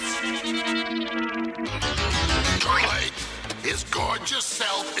 fungus. Too late. His gorgeous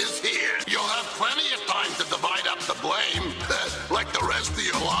self is here. You'll have plenty of time to divide up the blame, like the rest of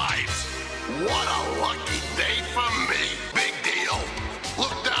your lives. What a lucky day for me. Big deal.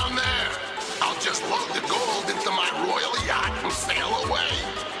 Look down there. I'll just load the gold into my royal yacht and sail away.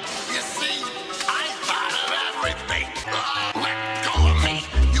 You see, I thought of everything. Let go of me,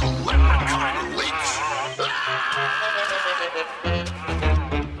 you leprechaun leech.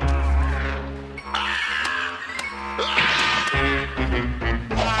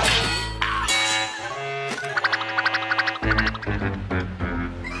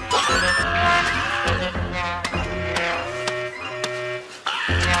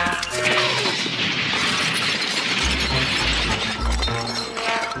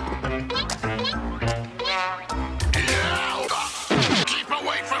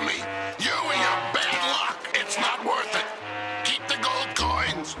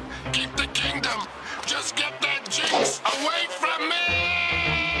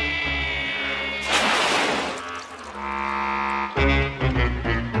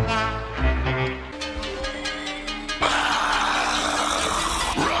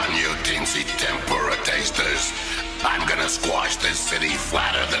 gonna squash this city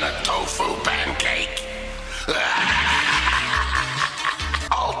flatter than a tofu pancake.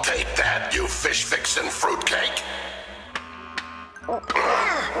 I'll take that, you fish-fixin' fruitcake.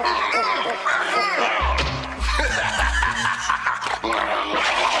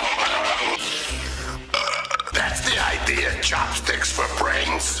 That's the idea, chopsticks for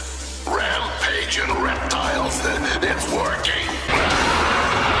brains. Rampaging reptiles, it's working.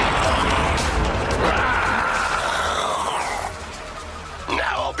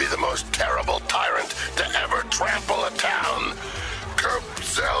 Now I'll be the most terrible tyrant to ever trample a town.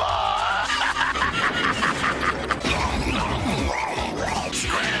 Koopzilla!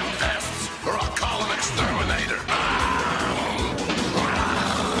 Scram pests, or I'll call an exterminator.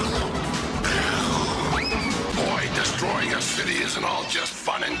 Boy, destroying a city isn't all just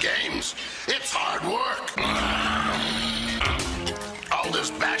fun and games. It's hard work. All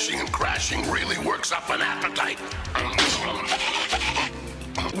this bashing and crashing really works up an appetite.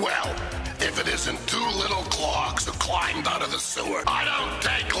 Well, if it isn't two little clogs who climbed out of the sewer. I don't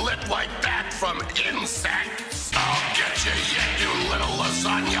take lip like that from insects. I'll get you yet, you little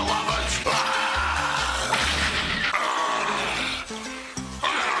lasagna lovers.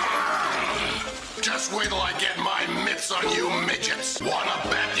 Just wait till I get my mitts on you midgets. Wanna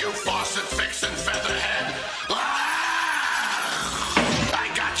bet, you faucet-fixin' featherhead?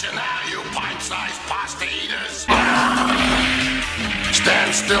 I got you now, you pint-sized pasta eaters.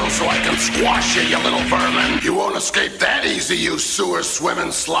 Stand still so I can squash you, you little vermin. You won't escape that easy, you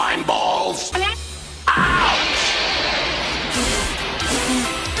sewer-swimming slime balls. Ouch!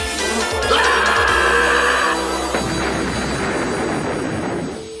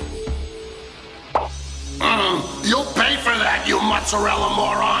 You'll pay for that, you mozzarella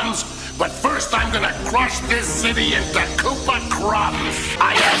morons. But first I'm gonna crush this city into Koopa crumbs.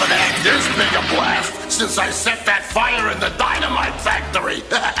 I haven't had this big a blast since I set that fire in the dynamite factory.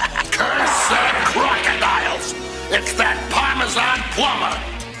 Cursed crocodiles! It's that Parmesan plumber,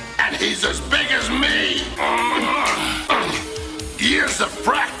 and he's as big as me. Years of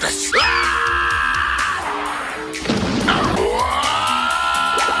practice.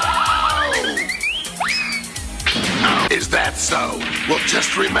 Is that so? Well,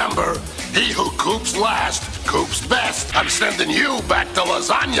 just remember, he who coops last, coops best. I'm sending you back to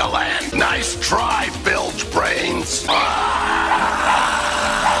lasagna land. Nice try, bilge brains.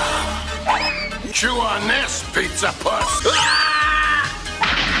 Chew on this, pizza puss.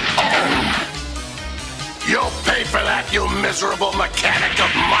 You'll pay for that, you miserable mechanic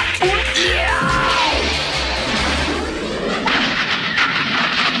of muck. Yeah!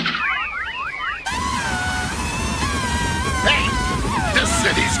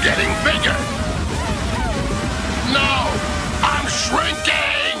 City's getting bigger. No, I'm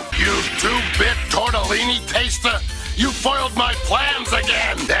shrinking. You two-bit tortellini taster. You foiled my plans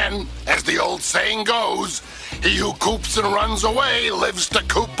again. Then, as the old saying goes, he who coops and runs away lives to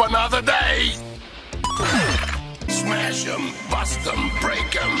coop another day. Smash 'em, bust 'em,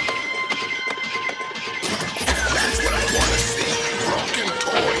 break 'em. That's what I want to see. Broken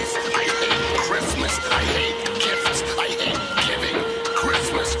toys. I hate Christmas. I hate gifts. I hate giving.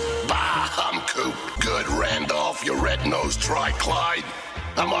 Christmas. Bah, I'm Coop. Good Randolph, you red-nosed tri-Clyde.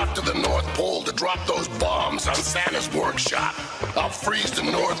 I'm off to the North Pole to drop those bombs on Santa's workshop. I'll freeze the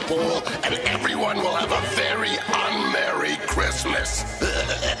North Pole, and everyone will have a very unmerry Christmas.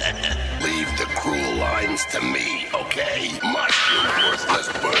 Leave the cruel lines to me, okay? Mush you worthless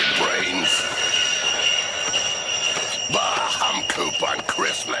bird brains. Bah, I'm Coop on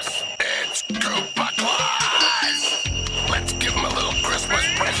Christmas. It's Koopa Claus! Let's give them a little Christmas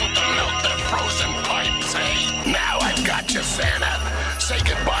present to melt their frozen pipes, eh? Now I've got you, Santa. Say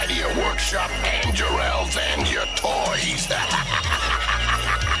goodbye to your workshop and your elves and your toys.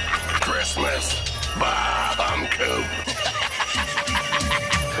 Christmas. Bah, I'm Coop.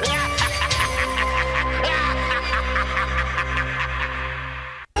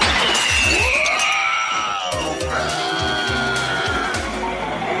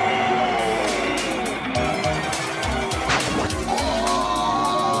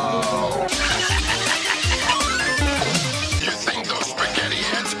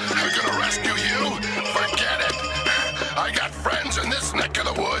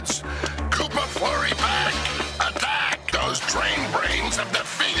 Have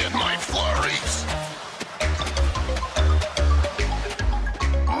defeated my flurries.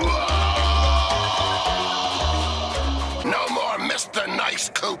 Whoa! No more Mr. Nice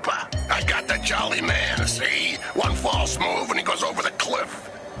Koopa. I got the jolly man, see? One false move and he goes over the cliff.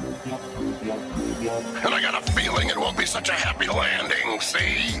 And I got a feeling it won't be such a happy landing,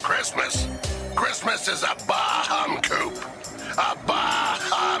 see? Christmas is a bah-hum coop. A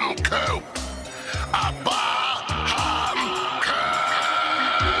bah-hum coop. A bah-hum coop.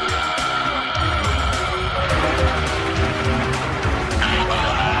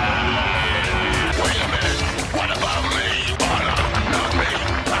 Wait a minute. What about me? Oh, no, not me.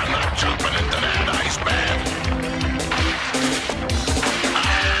 I'm not jumping into that ice bag.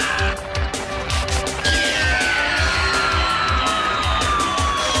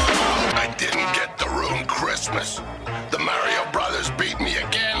 Christmas. The Mario Brothers beat me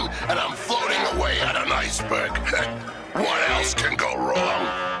again, and I'm floating away at an iceberg. What else can go wrong?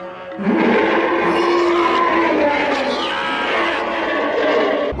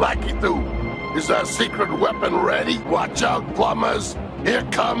 Lucky Two, is our secret weapon ready? Watch out, plumbers. Here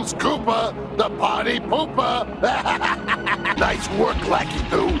comes Koopa, the party pooper. Nice work, Lucky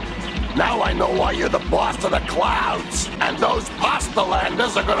Two. Now I know why you're the boss of the clouds. And those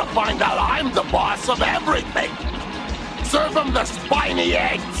Pastalanders are gonna find out I'm the boss of everything. Serve them the spiny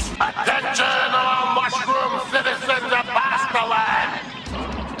eggs. Attention all mushroom citizens of Pastaland.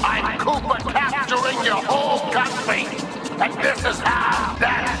 I'm Koopa capturing your whole country. And this is how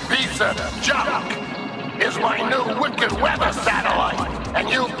that piece of junk is my new wicked weather satellite. And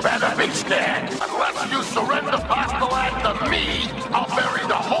you better be scared. Unless you surrender Pastaland to me, I'll bury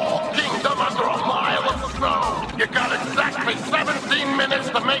the whole kingdom under a mile of snow. You got exactly 17 minutes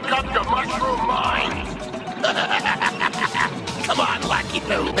to make up your mushroom mind. Come on, Lucky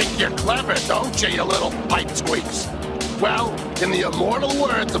Two. Think you're clever, don't you, you little pipe squeaks? Well, in the immortal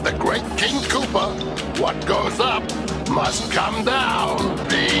words of the great King Koopa, what goes up must come down.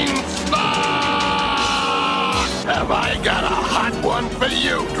 Beanstalk! Have I got a hot one for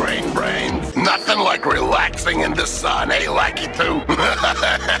you, Drain Brains? Nothing like relaxing in the sun, eh, Lucky Two?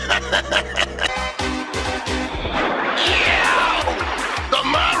 Yeah! The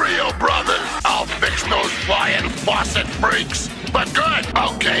Mario Brothers! I'll fix those flying faucet freaks. But good!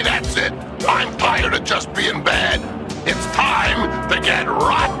 Okay, that's it. I'm tired of just being bad. It's time to get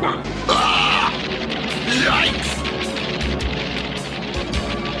rotten! Ah! Yikes!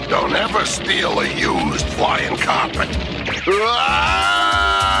 Don't ever steal a used flying carpet. Ah!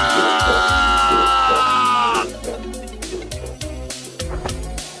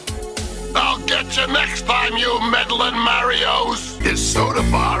 I'll get you next time, you meddling Marios. His soda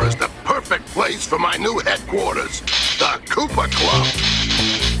bar is the perfect place for my new headquarters, the Koopa Club.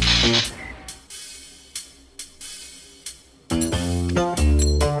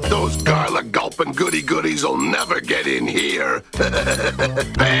 Those garlic-gulping goody-goodies will never get in here.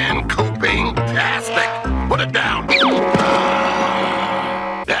 Pan-cooping-tastic. Put it down.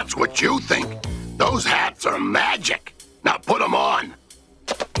 That's what you think. Those hats are magic. Now put them on.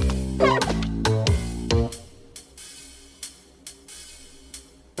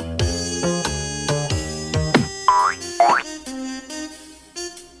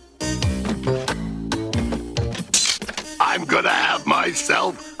 I'm gonna have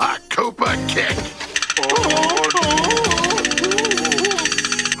myself a Koopa kick.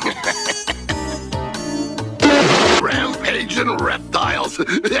 Rampaging reptiles.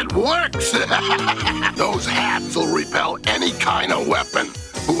 It works. Those hats will repel any kind of weapon.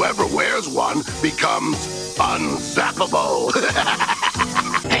 Whoever wears one becomes unzappable.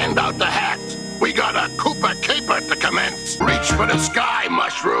 Hand out the hats. We got a Koopa caper to commence. Reach for the sky,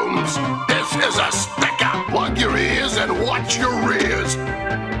 mushrooms. This is a sticker. Plug your ears and watch your rears.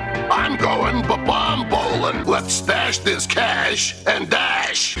 I'm going ba-bomb bowling. Let's stash this cash and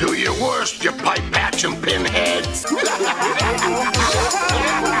dash. Do your worst, you pipe patching pinheads.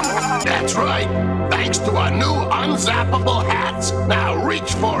 That's right. Thanks to our new unzappable hats. Now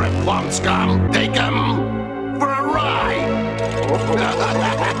reach for it, plum scum. Take 'em for a ride.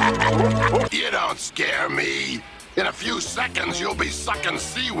 You don't scare me. In a few seconds, you'll be sucking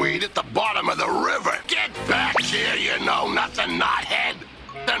seaweed at the bottom of the river. Get back here, you know nothing, knothead.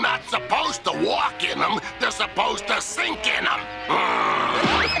 They're not supposed to walk in them. They're supposed to sink in them.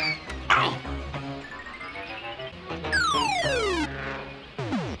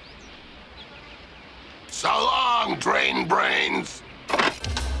 So long, Drain Brains.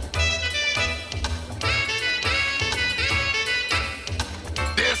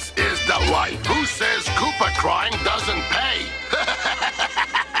 This is the life. Who says Koopa crime doesn't pay?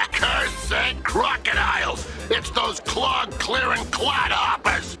 Cursed crocodiles! It's those clog-clearing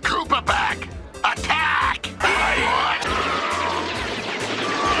clodhoppers! Koopa back! Attack! Yikes!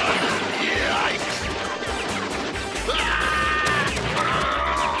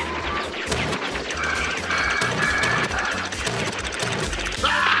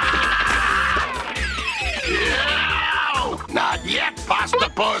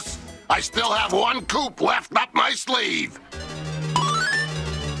 I still have one coop left up my sleeve.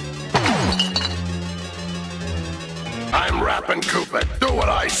 I'm rapping Koopa. Do what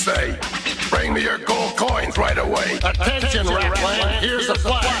I say. Bring me your gold coins right away. Attention, Rapland. Here's a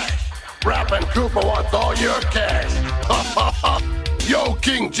flash. Rapping Koopa wants all your cash. Yo,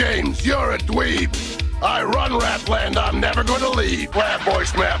 King James, you're a dweeb. I run Rapland. I'm never gonna leave. Slap boy,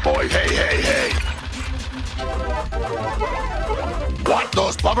 snap boy. Hey, hey, hey. What?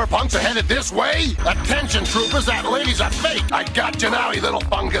 Those blubber punks are headed this way? Attention, troopers. That lady's a fake. I got you now, you little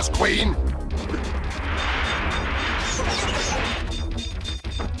fungus queen.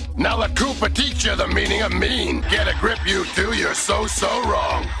 Now let Koopa teach you the meaning of mean. Get a grip, you two, you're so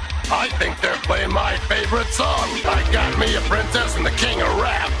wrong. I think they're playing my favorite song. I got me a princess and the king of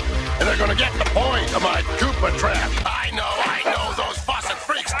rap. And they're gonna get the point of my Koopa trap. I know, those faucet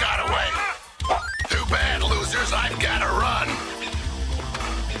freaks got away. Too bad, losers, I've gotta run.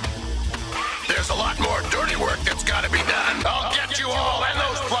 There's a lot more dirty work that's gotta be done. I'll get you all and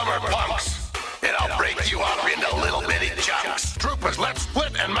those plumber punks. And I'll break you up into little bitty chunks. Troopers, let's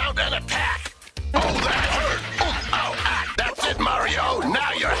split and mount an attack. Oh, that hurt. Oh, that's it, Mario.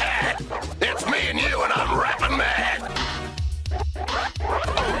 Now you're had. It's me and you, and I'm rapping mad.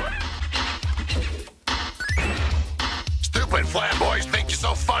 Stupid flamboys think you're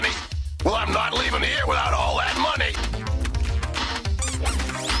so funny. Well, I'm not leaving here without all that money.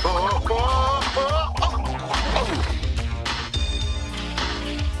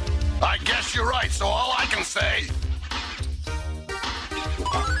 I guess you're right, so all I can say...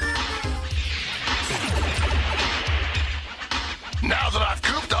 Now that I've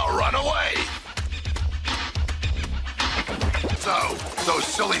cooped, I'll run away. So, those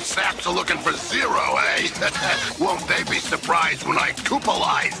silly saps are looking for zero, eh? Won't they be surprised when I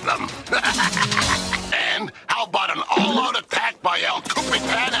Koopalize them? And how about an all-out attack by El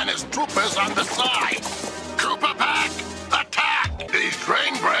Koopitan and his troopers on the side? Koopa Pack, attack! These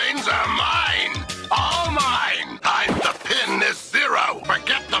train brains are mine! All mine! Time to pin this zero!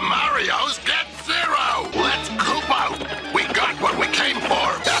 Forget the Marios, get zero! Let's coop out! We got what we came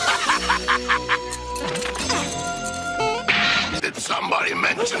for! Did somebody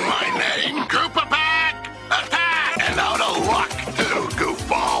mention my name? Koopa Pack, attack! And out of luck, too,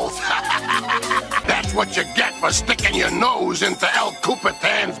 goofballs! That's what you get for sticking your nose into El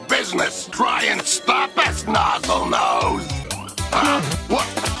Koopitan's business! Try and stop us, nozzle nose! What?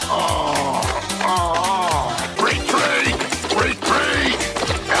 Retreat! Retreat!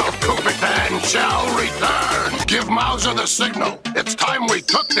 El Koopitan shall return! Give Mauser the signal. It's time we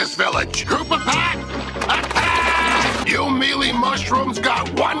took this village. Koopa Pack, attack! You mealy mushrooms got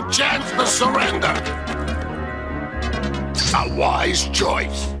one chance to surrender. A wise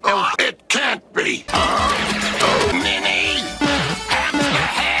choice. It can't be. Oh, Minnie! Hamster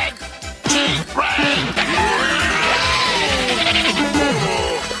head! Cheese brain!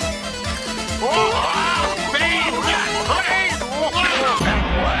 At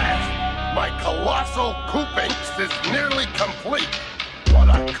last, my colossal Koopinks is nearly complete. What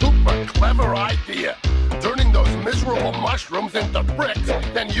a Koopa clever idea. Turning those miserable mushrooms into bricks,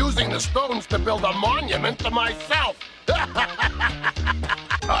 then using the stones to build a monument to myself.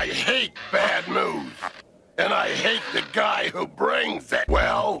 I hate bad news. And I hate the guy who brings it.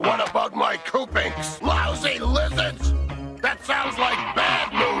 Well, what about my Koopinks? Lousy lizards? That sounds like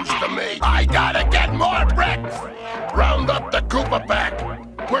bad news to me. I gotta get more bricks. Round up the Koopa Pack.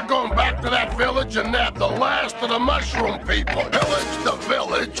 We're going back to that village and nab the last of the mushroom people. Pillage the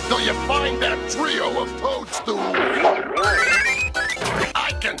village till you find that trio of toadstools.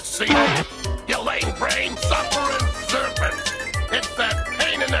 I can see it. You lame brain, suffering serpent. It's that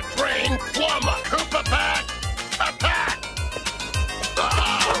pain in the train, plumber. Koopa Pack, attack!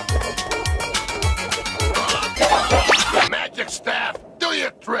 Magic staff, do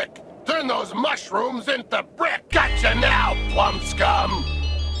your trick. Turn those mushrooms into brick. Gotcha now, plum scum.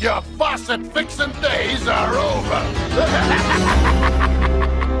 Your faucet-fixing days are over.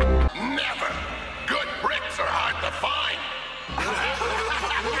 Never. Good bricks are hard to find.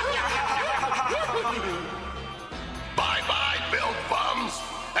 Bye-bye, build bums.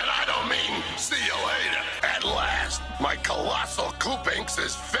 And I don't mean see you later. At last, my colossal Koopinks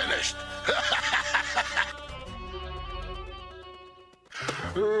is finished.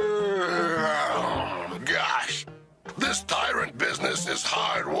 Gosh, this tyrant business is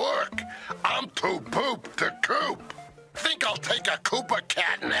hard work. I'm too poop to coop. Think I'll take a Koopa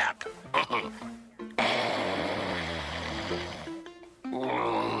cat nap.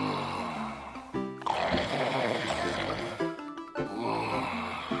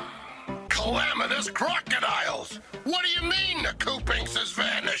 calamitous crocodiles. What do you mean the Koopinks has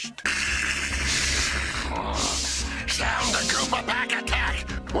vanished? Sound the Koopa pack attack.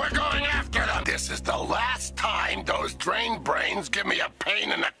 We're going after them. This is the last time those drained brains give me a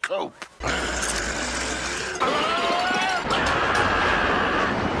pain in the coop.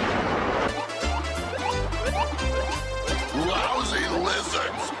 Lousy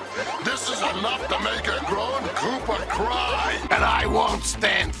lizards. This is enough to make a grown Koopa cry. And I won't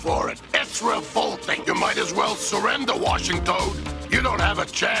stand for it. It's revolting. You might as well surrender, Washing Toad. You don't have a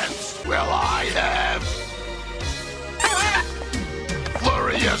chance. Well, I have.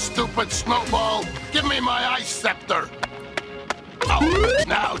 Flurry, you stupid snowball. Give me my ice scepter. Oh,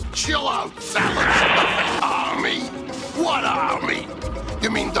 now chill out, salad-stuffing army. What army?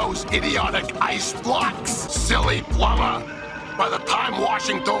 You mean those idiotic ice blocks? Silly plumber. By the time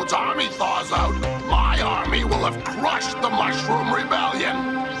Washing Toad's army thaws out, my army will have crushed the Mushroom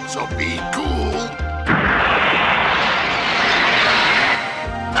Rebellion. So be cool.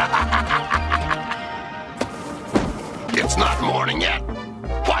 It's not morning yet.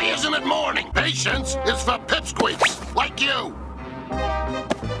 Why isn't it morning? Patience is for pipsqueaks like you.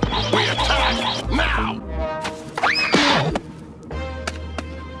 We attack now.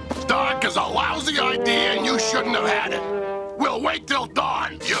 Dark is a lousy idea and you shouldn't have had it. We'll wait till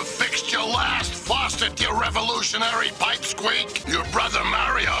dawn. You fixed your last faucet, you revolutionary pipsqueak. Your brother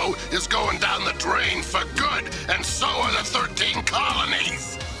Mario is going down the drain for good, and so are the 13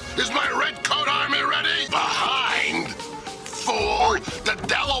 colonies. Is my red coat army ready? Behind? Fool! The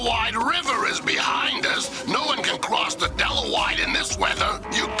Delawide River is behind us. No one can cross the Delawide in this weather.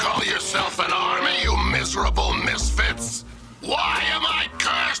 You call yourself an army, you miserable misfits? Why am I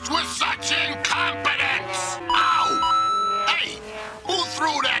cursed with such incompetence? Ow! Hey, who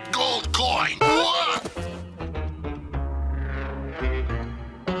threw that gold coin? What?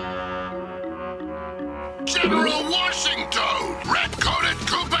 General Washing Toad! Red-coated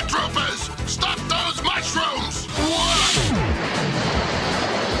Koopa Troopers! Stop those mushrooms! What?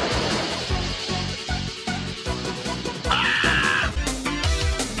 Ah!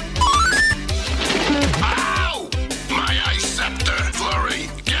 Ow! My ice scepter! Flurry,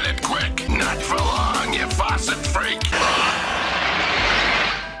 get it quick! Not for long, you faucet freak!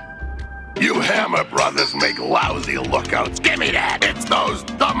 You Hammer Brothers make lousy lookouts. Give me that! It's those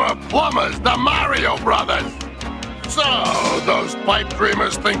dumber plumbers, the Mario Brothers! So, those pipe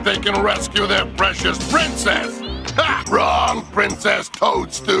dreamers think they can rescue their precious princess? Ha! Wrong, Princess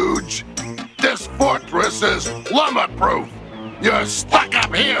Toad Stooge. This fortress is plumber-proof. You're stuck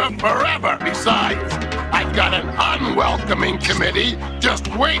up here forever. Besides, I've got an unwelcoming committee just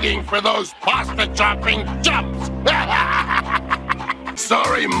waiting for those pasta-chopping chumps.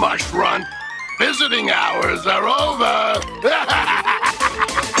 Sorry, Mushrunt. Visiting hours are over.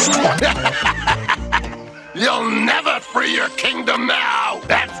 You'll never free your kingdom now.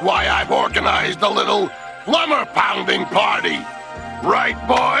 That's why I've organized a little plumber-pounding party. Right,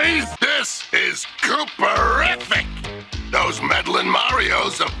 boys? This is Kooperific. Those meddling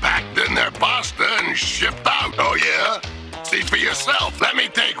Marios have packed in their pasta and shipped out. Oh, yeah? See for yourself. Let me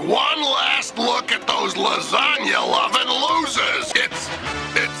take one last look at those lasagna-loving losers.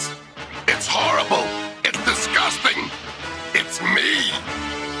 It's horrible. It's disgusting. It's me.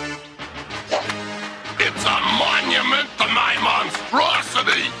 It's a monument to my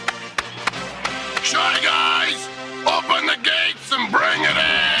monstrosity. Shy guys, open the gates and bring it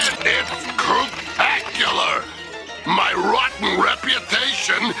in. It's Kooptacular. My rotten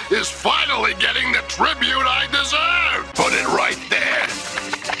reputation is finally getting the tribute I deserve. Put it right there.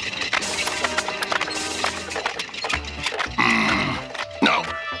 No,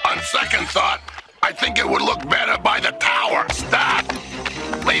 on second thought, I think it would look better by the tower. Stop.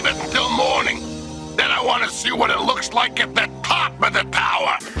 Leave it until morning. Then I want to see what it looks like at the top of the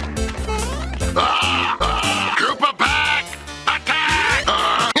tower. Koopa pack, attack!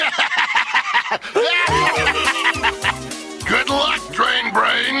 Good luck, Drain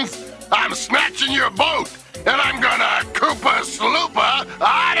Brains. I'm snatching your boat, and I'm gonna Koopa Sloopa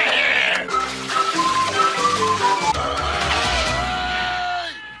out of here.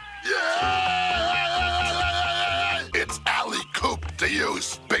 It's Alley Coop to you,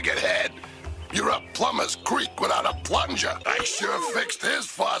 spigot head. You're a plumber's creek without a plunger. I sure fixed his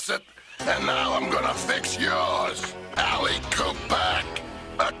faucet, and now I'm gonna fix yours. Alley Coop back.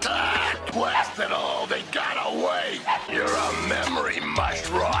 Attack! Blast it all, they got away. You're a memory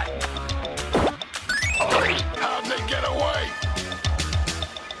mushroom. Oh, how'd they get away?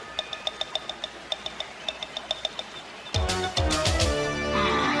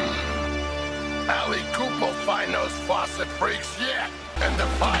 Alley Coop will find those faucet freaks yet. And the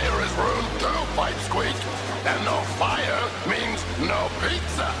fire is this room too, Pipesqueak. And no fire means no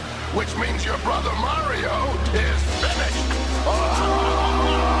pizza, which means your brother Mario is finished.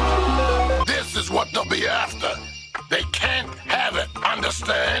 This is what they'll be after. They can't have it,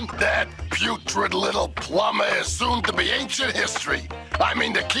 understand? That putrid little plumber is soon to be ancient history. I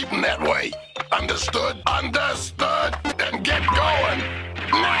mean to keep him that way. Understood? Understood? Then get going.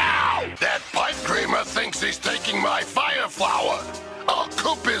 Now! That pipe dreamer thinks he's taking my fire flower. I'll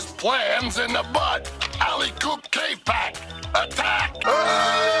coop his plans in the bud. Alley Coop Cave Pack. Attack!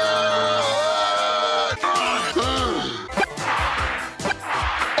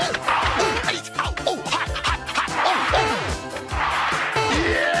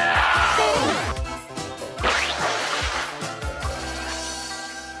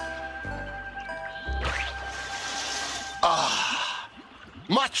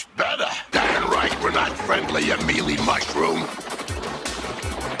 Much better. Darn right we're not friendly, you mealy mushroom.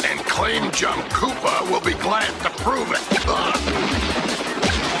 And Claim Jump Koopa will be glad to prove it.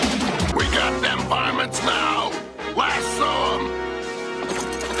 We got them varmints now. Lasso 'em.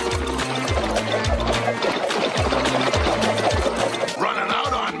 Running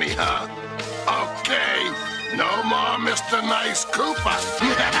out on me, huh? Okay. No more Mr. Nice Koopa.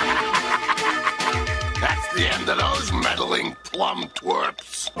 That's the end of those meddling plum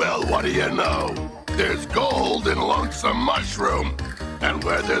twerps. Well, what do you know? There's gold in Lonesome Mushroom. And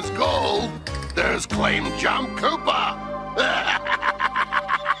where there's gold, there's Claim Jump Koopa.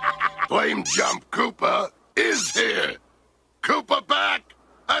 Claim Jump Koopa is here. Koopa back,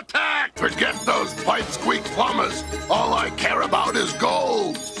 attack! Forget those Pipesqueak plumbers. All I care about is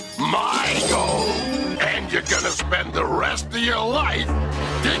gold. My gold. And you're gonna spend the rest of your life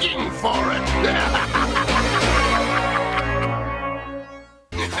digging for it.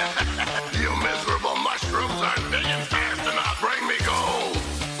 You miserable mushrooms aren't digging fast enough. Bring me gold.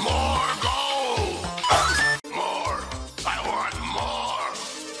 More gold. More. I want more.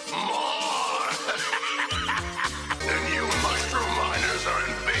 More. And you mushroom miners are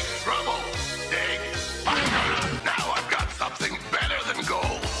in big trouble. Dig. Now I've got something better than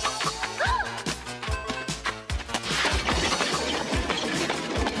gold.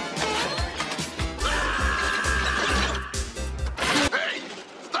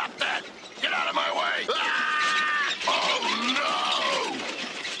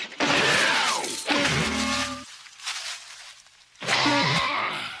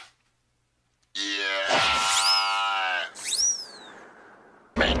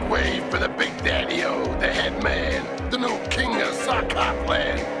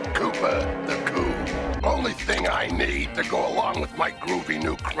 To go along with my groovy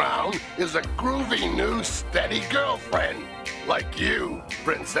new crown is a groovy new steady girlfriend. Like you,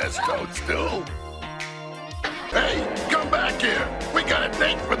 Princess Toadstool. Hey, come back here. We got a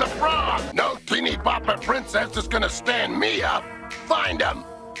date for the frog. No teeny bopper princess is gonna stand me up. Find him.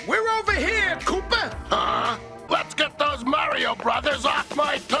 We're over here, Koopa. Huh? Let's get those Mario brothers off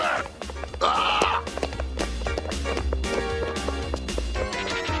my turf. Ah!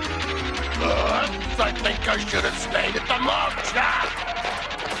 I think I should have stayed at the malt shop.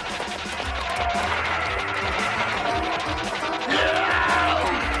 Yeah!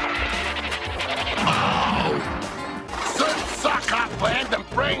 Oh! Sit sock up land and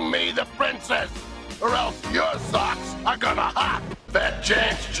bring me the princess, or else your socks are gonna hop. Bad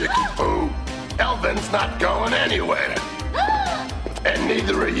chance, Chicky Poo. Elvin's not going anywhere. And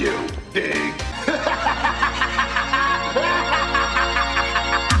neither are you, dig.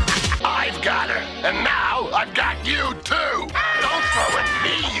 I've got her, and now I've got you too. Don't throw at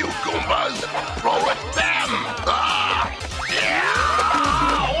me, you Goombas. Throw at them. Ah! Yeah!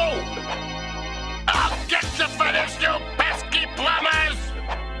 I'll get you for this, you pesky plumbers.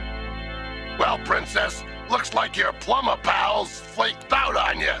 Well, Princess, looks like your plumber pals flaked out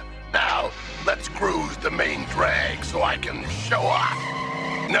on you. Now, let's cruise the main drag so I can show off.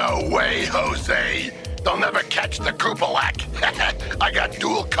 No way, Jose. They'll never catch the Koopalak. I got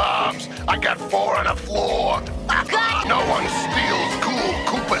dual cobs. I got 4 on the floor. No one steals cool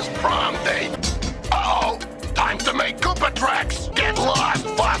Koopa's prom date. Uh-oh. Time to make Koopa tracks. Get lost,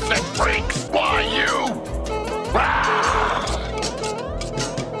 faucet freaks. Why, you? Ah!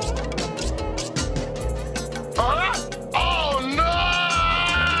 Huh? Oh, no!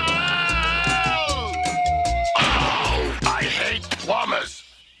 Oh, I hate plumbers.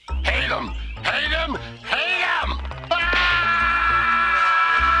 Hate them. Hate him! Hate him! Ah!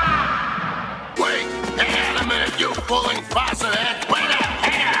 Wait, hang on a minute, you fooling faucet head! Wait a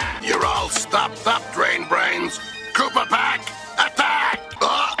minute! You're all stopped up, drain brains! Koopa pack, attack!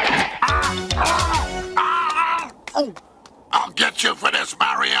 I'll get you for this,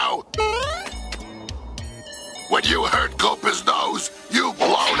 Mario! When you hurt Koopa's nose, you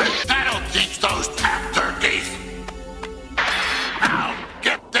blown it. That'll teach those tap turkeys. Now,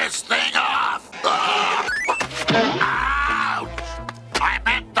 get this thing off. Ouch! I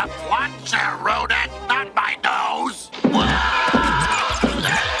meant the plunger, rodent, not my nose.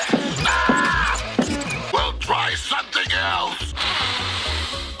 We'll try something else.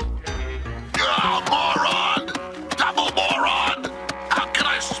 Oh, moron! Double moron! How can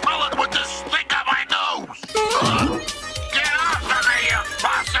I smell it with this stink on my nose? Get off of me, you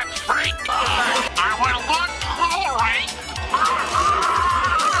faucet freak! I will not tolerate.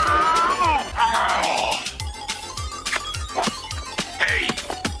 Hey,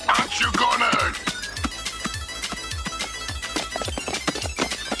 aren't you gonna...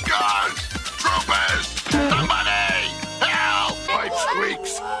 Guards! Troopers! Somebody! Help! Pipe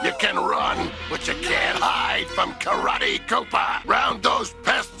squeaks. You can run, but you can't hide from Karate Koopa. Round those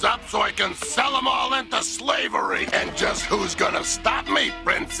pests up so I can sell them all into slavery. And just who's gonna stop me,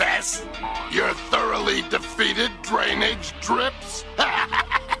 princess? Your thoroughly defeated drainage drips?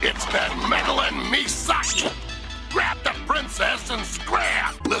 It's that meddling Misaki. Grab the princess and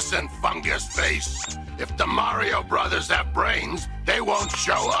scram. Listen, fungus face. If the Mario brothers have brains, they won't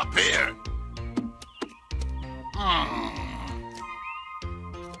show up here.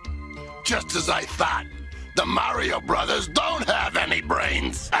 Just as I thought. The Mario brothers don't have any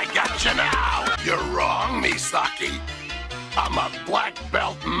brains. I got you now. You're wrong, Misaki. I'm a black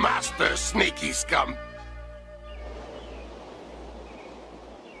belt master sneaky scum.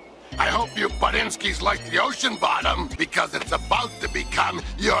 I hope you Buddinskis like the ocean bottom because it's about to become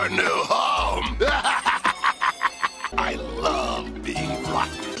your new home. I love being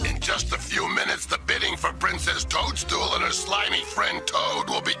rocked. In just a few minutes, the bidding for Princess Toadstool and her slimy friend Toad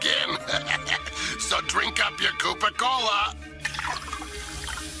will begin. So drink up your Koopa-Cola.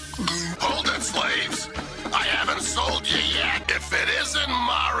 Hold it, slaves. I haven't sold you yet. If it isn't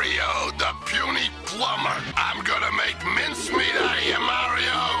Mario, the puny plumber, I'm gonna make mincemeat out of you,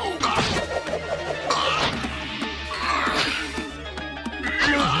 Mario.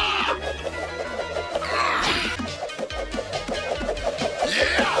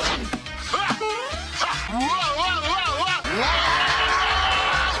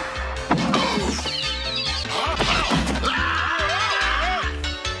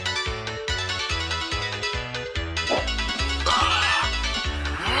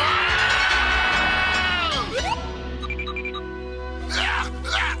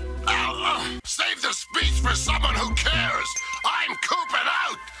 Save the speech for someone who cares. I'm Kooping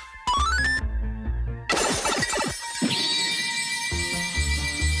out.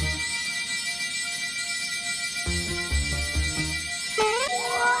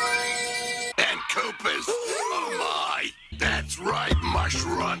 And Koopas. Oh my. That's right,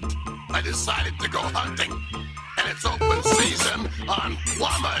 Mushrunt. I decided to go hunting. And it's open season on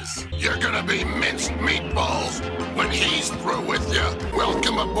plumbers. You're gonna be minced meatballs when he's through with you.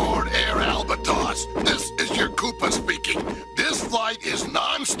 Welcome aboard Air Albatross. This is your Koopa speaking. This flight is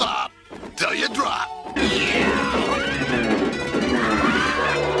non-stop till you drop. You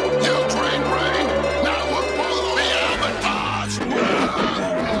train brain. Now we'll both be Albatross.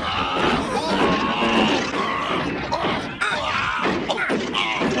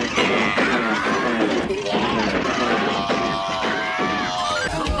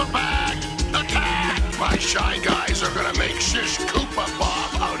 Shy guys are gonna make shish Koopa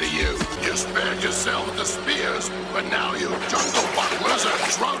Bob out of you. You spared yourself the spears, but now you jungle bucklers are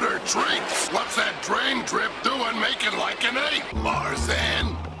Schroeder treats. What's that drain drip doing making like an ape?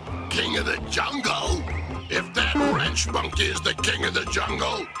 Marzan, king of the jungle? If that wrench monkey is the king of the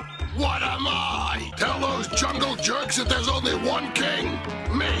jungle, what am I? Tell those jungle jerks that there's only one king,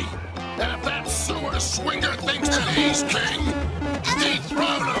 me. And if that sewer swinger thinks that he's king,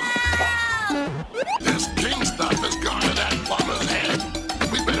 dethrone him. This king stuff has gone to that plumber's head.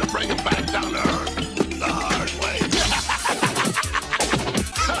 We better bring him back down to earth the hard way.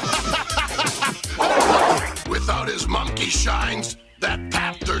 Without his monkey shines, that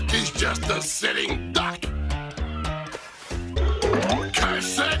tap turkey's just a sitting duck.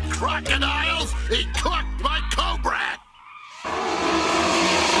 Cursed crocodiles, he cooked my cobra.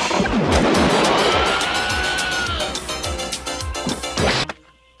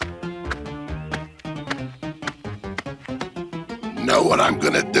 Know what I'm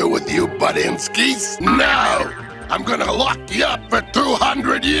gonna do with you, Buddinskis? No! I'm gonna lock you up for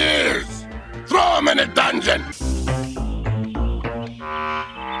 200 years! Throw him in a dungeon!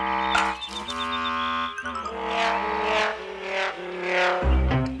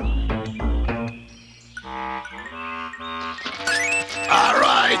 All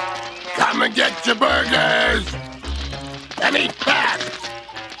right, come and get your burgers!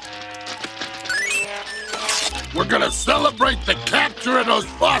 we're gonna celebrate the capture of those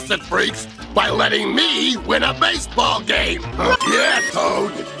faucet freaks by letting me win a baseball game. Yeah,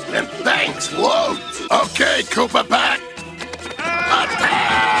 Toad. And thanks loads. Okay, Koopa Pack.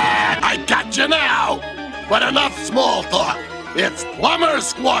 Attack! I got you now. But enough small talk. It's plumber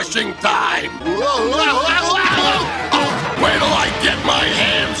squashing time. Whoa, whoa, whoa, whoa. Oh, wait till I get my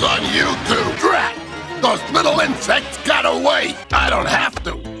hands on you two. Drat! Those little insects got away. I don't have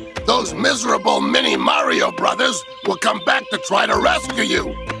to. Those miserable mini Mario brothers will come back to try to rescue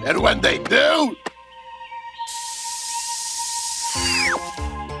you. And when they do...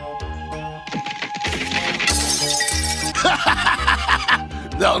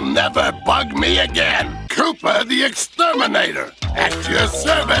 they'll never bug me again. Koopa the Exterminator, at your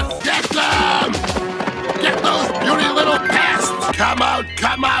service. Get them! Get those beauty little pests! Come out,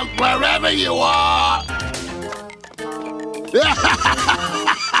 wherever you are!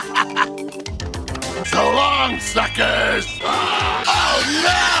 So long, suckers! Oh,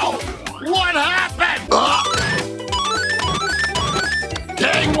 no! What happened?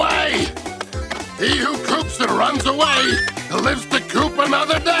 Gangway! He who coops and runs away lives to coop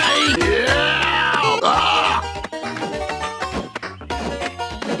another day! Yeah!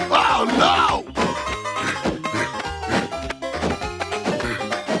 Oh, no!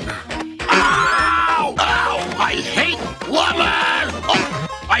 Ow! Ow! I hate plumbers! Oh,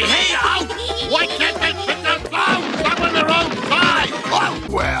 I hate out! Why can't they sit their phones up on their own side? Oh,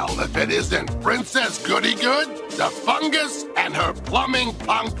 well, if it isn't Princess Goody-Good, the fungus, and her plumbing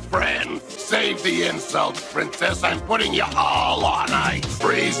punk friends. Save the insults, Princess. I'm putting you all on ice.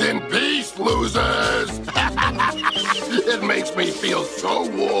 Freeze in peace, losers. It makes me feel so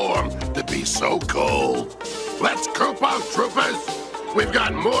warm to be so cold. Let's coop out, troopers. We've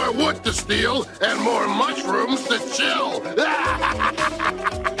got more wood to steal and more mushrooms to chill.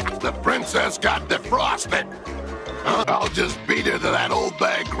 The princess got defrosted. I'll just beat her to that old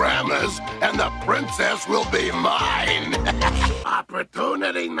bag grandma's, and the princess will be mine.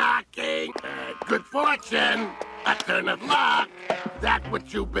 Opportunity knocking. Good fortune. A turn of luck. That's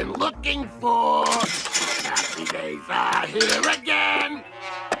what you've been looking for. Happy days are here again.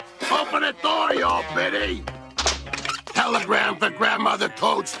 Open the door, you old biddy. Telegram for Grandmother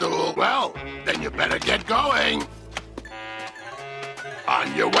Toadstool. Well, then you better get going.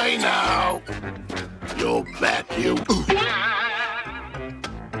 On your way now. You bet you.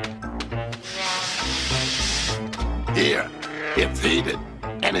 Here, it's heated,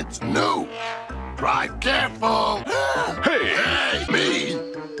 and it's new. Drive careful. Hey, me?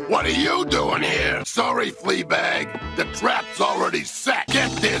 What are you doing here? Sorry, Fleabag. The trap's already set.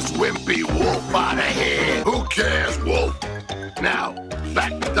 Get this wimpy wolf out of here. Who cares, wolf? Now,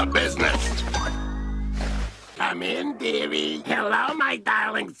 back to business. Come in, dearie. Hello, my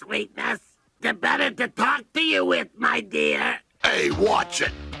darling sweetness. The better to talk to you with, my dear. Hey, watch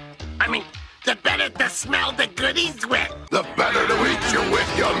it. I mean, the better to smell the goodies with. The better to eat you with,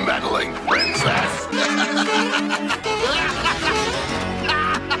 you meddling princess.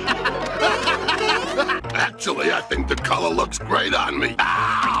 Actually, I think the color looks great on me.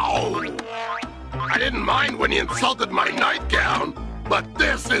 Ow! I didn't mind when you insulted my nightgown, but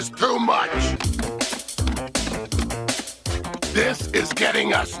this is too much. This is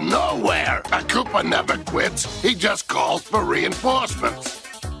getting us nowhere. A Koopa never quits. He just calls for reinforcements.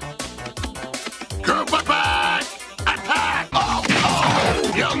 Koopa Pack! Attack! Oh,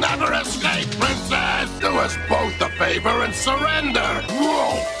 oh! You'll never escape, Princess! Do us both a favor and surrender!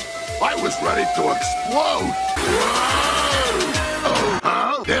 Whoa! I was ready to explode! Whoa! Oh,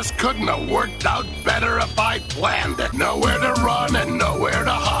 huh? This couldn't have worked out better if I planned it. Nowhere to run and nowhere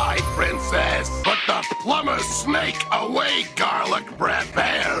to hide, Princess. Put the plumber snake away, garlic bread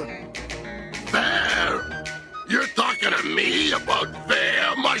bear. Bear? You're talking to me about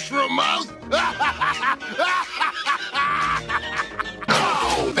bear, mushroom mouth?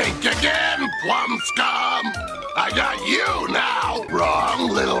 Oh, think again, plum scum. I got you now. Wrong,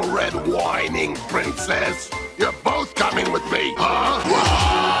 little red whining princess. You're both coming with me, huh?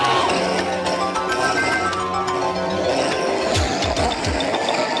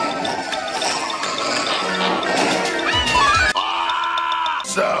 Ah!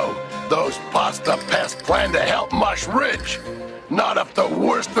 So, those pasta pests plan to help Mush Ridge. Not if the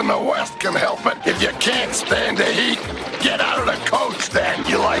worst in the West can help it. If you can't stand the heat, get out of the coach then.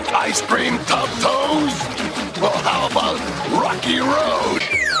 You like ice cream tub toes? Well, how about Rocky Road?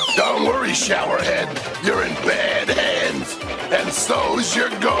 Don't worry, showerhead. You're in bad hands. And so's your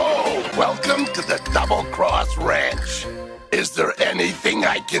goal. Welcome to the Double Cross Ranch. Is there anything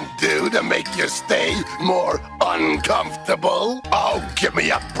I can do to make your stay more uncomfortable? Oh, give me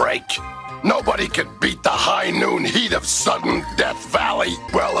a break. Nobody can beat the high noon heat of sudden Death Valley.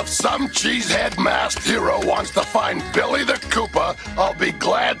 Well, if some cheesehead masked hero wants to find Billy the Koopa, I'll be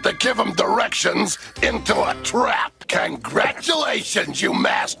glad to give him directions into a trap. Congratulations, you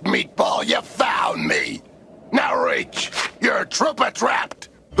masked meatball, you found me. Now reach, you're trooper trapped.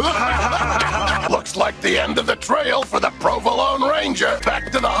 Looks like the end of the trail for the Provolone Ranger.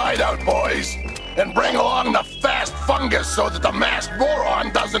 Back to the hideout, boys. And bring along the fast fungus so that the masked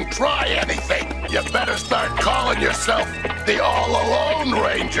moron doesn't try anything. You better start calling yourself the All-Alone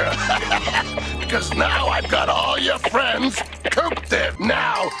Ranger. Because now I've got all your friends cooped in.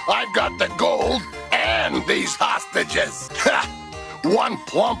 Now I've got the gold and these hostages. One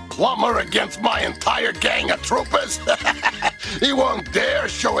plump plumber against my entire gang of troopers. He won't dare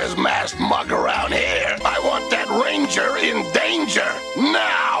show his masked mug around here. I want that ranger in danger.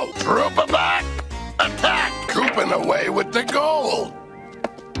 Now, trooper back, attack, cooping away with the gold.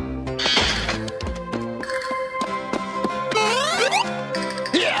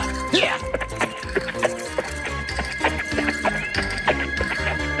 Yeah.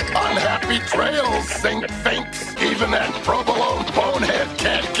 Unhappy trails, sink finks. Even that provolone bonehead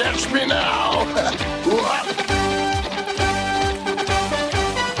can't catch me now.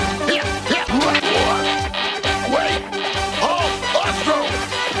 Wait! Halt! Ostro!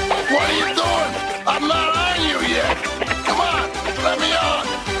 What are you doing? I'm not on you yet! Come on! Let me on!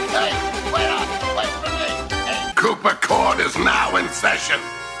 Hey! Wait up! Wait for me! Hey. Koopa Court is now in session.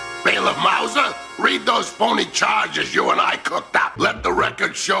 Bailiff Mauser, read those phony charges you and I cooked up. Let the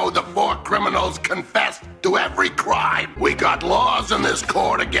record show the 4 criminals confessed to every crime. We got laws in this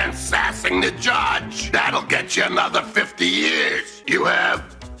court against sassing the judge. That'll get you another 50 years. You have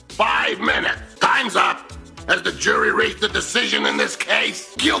 5 minutes. Time's up. Has the jury reached a decision in this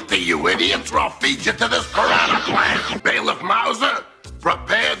case? Guilty, you idiots, or I'll feed you to this piranha plant. Bailiff Mauser,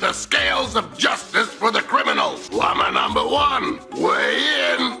 prepare the scales of justice for the criminals. Llama number 1,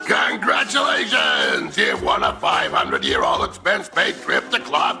 weigh in. Congratulations! You've won a 500-year-old expense-paid trip to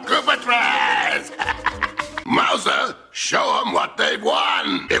Club Koopa. Mauser, show them what they've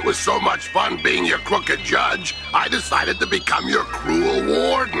won. It was so much fun being your crooked judge, I decided to become your cruel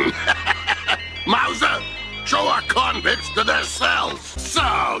warden. Mauser, show our convicts to their cells.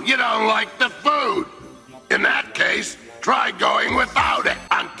 So, you don't like the food? In that case, try going without it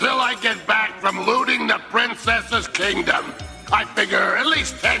until I get back from looting the princess's kingdom. I figure at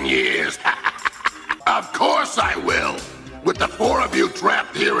least 10 years. Of course I will. With the 4 of you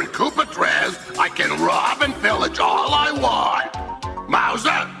trapped here in Koopa, I can rob and pillage all I want.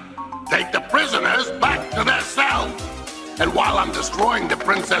 Mauser, take the prisoners back to their cells. And while I'm destroying the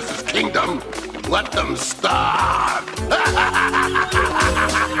princess's kingdom, let them starve.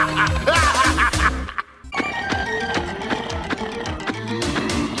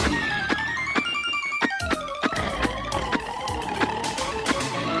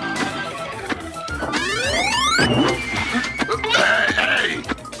 Hey,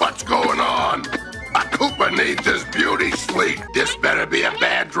 what's going on? A Koopa needs his beauty sleep. This better be a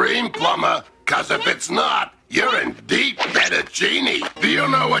bad dream, plumber, cause if it's not, you're in deep fettuccine. Do you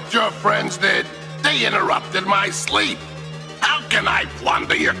know what your friends did? They interrupted my sleep. How can I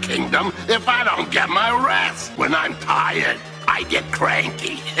plunder your kingdom if I don't get my rest? When I'm tired, I get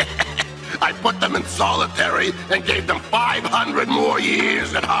cranky. I put them in solitary and gave them 500 more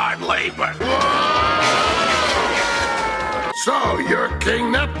years at hard labor. So, you're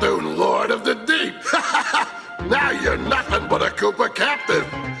King Neptune, Lord of the Deep. Now you're nothing but a Koopa captive.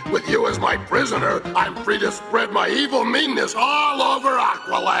 With you as my prisoner, I'm free to spread my evil meanness all over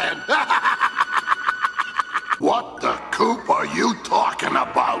Aqualand. What the Koop are you talking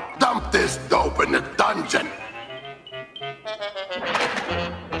about? Dump this dope in the dungeon.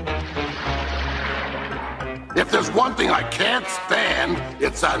 If there's one thing I can't stand,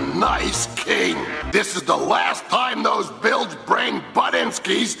 it's a nice king. This is the last time those bilge-brained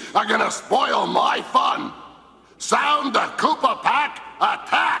Buddinskis are gonna spoil my fun. Sound the Koopa pack,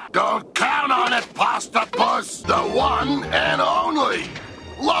 attack! Don't count on it, Pasta Puss. The one and only.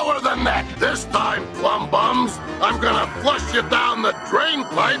 Lower the net. This time, plum bums, I'm gonna flush you down the drain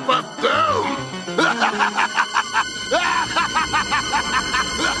pipe of doom.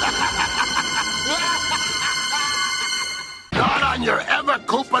 Not on your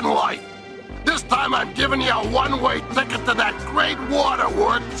ever-coopin' life. This time I'm giving you a one-way ticket to that great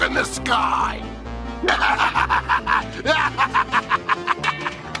waterworks in the sky.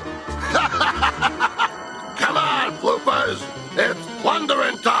 Come on, floopers. It's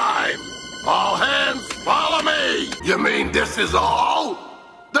plundering time. All hands, follow me. You mean this is all?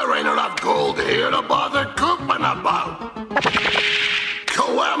 There ain't enough gold here to bother cooping about.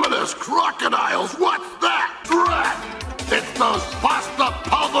 Calamitous crocodiles, what's that? Drat! It's those pasta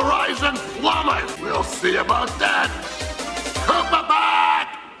pulverizing plumbers. We'll see about that. Koopa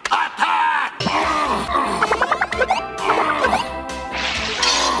back! Attack!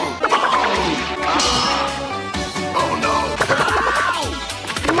 Oh no!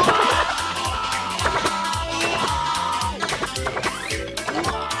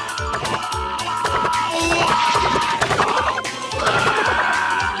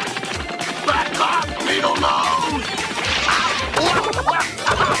 Back off, needle nose!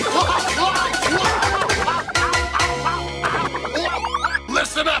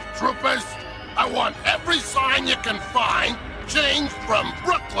 Listen up, troopers. I want every sign you can find changed from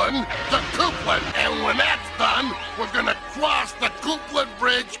Brooklyn to Coupland. And when that's done, we're gonna cross the Coupland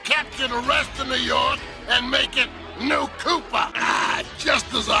Bridge, capture the rest of New York, and make it New Koopa.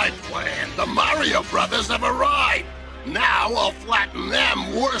 Just as I planned, the Mario Brothers have arrived. Now I'll flatten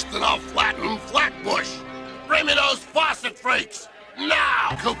them worse than I'll flatten Flatbush. Bring me those faucet freaks.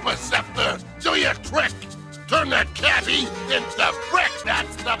 Now, Koopa Scepter, do your trick. Turn that caddy into brick.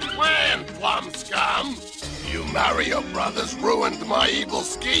 That's the plan, plum scum. You Mario Brothers ruined my evil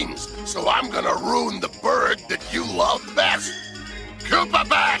schemes, so I'm gonna ruin the bird that you love best. Koopa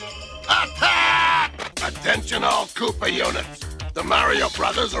back! Attack! Attention all Koopa units. The Mario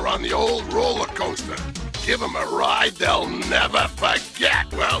Brothers are on the old roller coaster. Give them a ride they'll never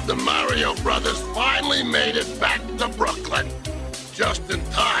forget. Well, the Mario Brothers finally made it back to Brooklyn. Just in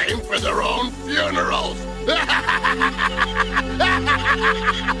time for their own funerals.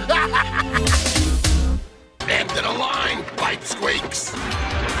 End of the line, pipe squeaks.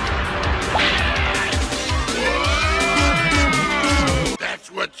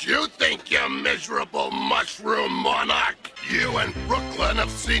 That's what you think, you miserable mushroom monarch. You and Brooklyn have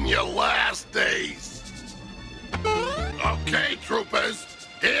seen your last days. Okay, troopers,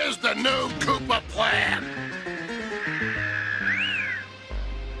 here's the new Koopa plan.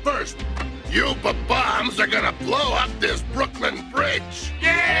 First, you bombs are gonna blow up this Brooklyn Bridge.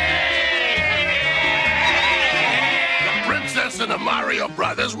 The princess and the Mario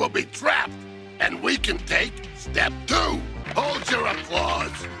Brothers will be trapped, and we can take step 2. Hold your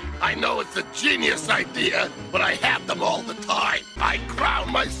applause. I know it's a genius idea, but I have them all the time. I crown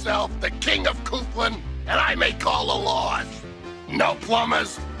myself the king of Coupland, and I make all the laws. No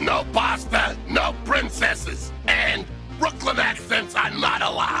plumbers, no pasta, no princesses, and Brooklyn accents are not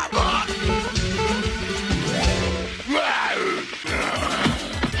allowed.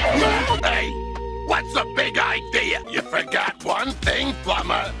 Hey, what's the big idea? You forgot one thing,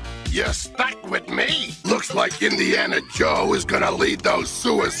 plumber. You're stuck with me. Looks like Indiana Joe is gonna lead those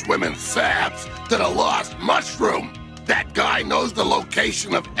sewer swimming saps to the lost mushroom. That guy knows the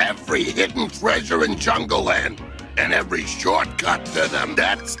location of every hidden treasure in Jungle Land and every shortcut to them.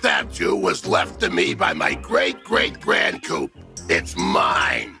 That statue was left to me by my great-great-grandcoop. It's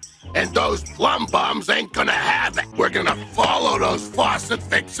mine. And those plum bombs ain't gonna have it. We're gonna follow those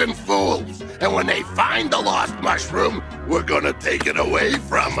faucet-fixing fools. And when they find the lost mushroom, we're gonna take it away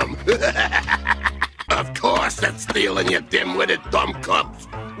from them. Of course it's stealing, you dim-witted dumb clumps.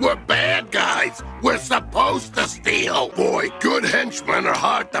 We're bad guys. We're supposed to steal. Boy, good henchmen are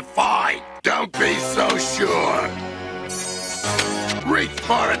hard to find. Don't be so sure. Reach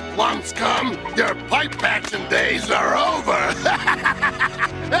for it, plum scum. Your pipe patching days are over.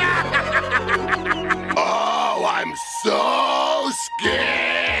 Oh, I'm so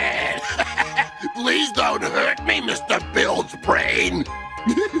scared. Please don't hurt me, Mr. Bill's brain.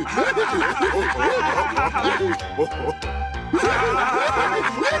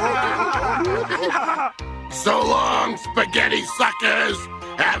 So long, spaghetti suckers.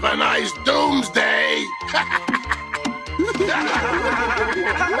 Have a nice doomsday.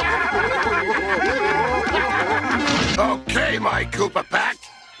 Okay, my Koopa Pack.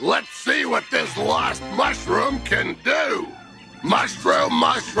 Let's see what this lost mushroom can do. Mushroom,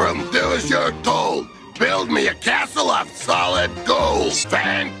 mushroom, do as you're told. Build me a castle of solid gold.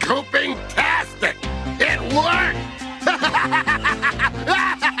 Fan-cooping-tastic. It worked!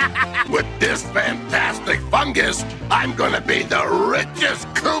 With this fantastic fungus, I'm gonna be the richest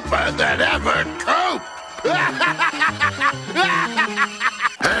Koopa that ever cooped!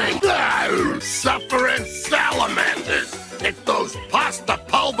 Hey, suffering salamanders! It's those pasta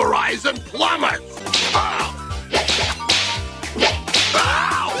pulverizing plumbers! Ow!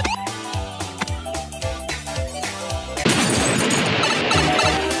 Ow!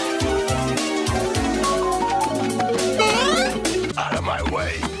 Out of my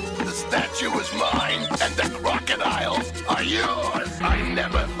way! The statue is mine, and the crocodiles are yours! I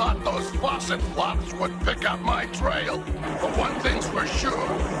never thought those faucet flops would pick up my trail. But one thing's for sure,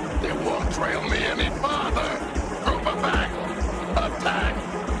 they won't trail me any farther. Koopa back, attack,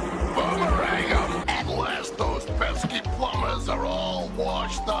 boomerang 'em. At last those pesky plumbers are all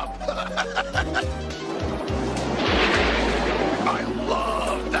washed up. I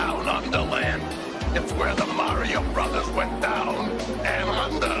love Down Underland. It's where the Mario Brothers went down and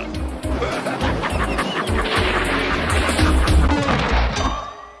under.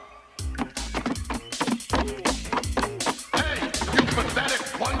 Hey, you pathetic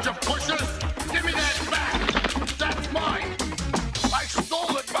bunch of pushers! Give me that back! That's mine! I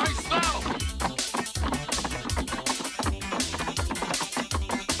stole it myself!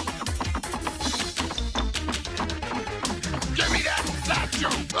 Give me that statue!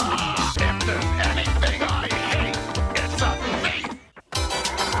 If there's anything I hate, it's a thief!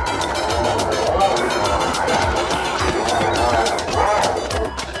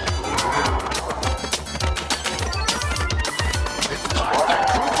 It's time to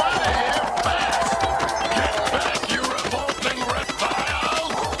Koopa out of here fast! Get back, you revolting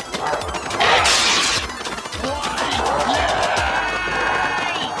reptiles! Why, yay!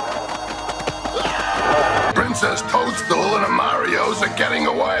 Princess Toadstool and the Marios are getting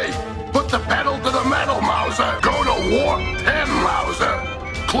away! Put the pedal to the metal, Mauser! Go to warp 10, Mauser!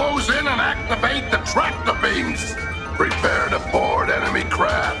 Close in and activate the tractor beams! Prepare to board enemy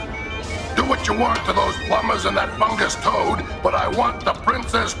craft! Do what you want to those plumbers and that fungus toad, but I want the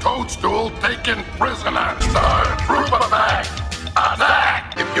Princess Toadstool taken prisoner! Star Trooper back!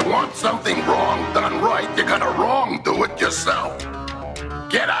 Attack! If you want something wrong done right, you gotta wrong do it yourself!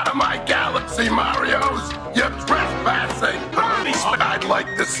 Get out of my galaxy, Marios! You're trespassing! I'd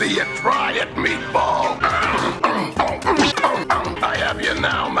like to see you try it, Meatball! I have you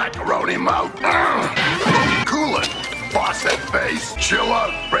now, Macaroni Mouth! Cool it, faucet face! Chill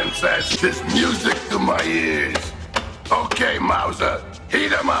out, Princess! This music to my ears! Okay, Mauser,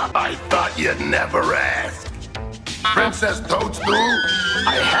 heat 'em up! I thought you'd never ask! Princess Toadstool,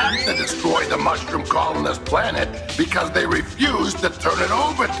 I have to destroy the mushroom colonist planet because they refuse to turn it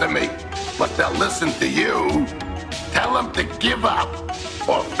over to me. But they'll listen to you. Tell them to give up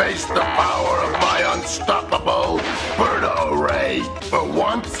or face the power of my unstoppable Birdo Ray. For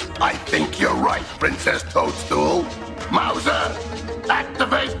once, I think you're right, Princess Toadstool. Mauser,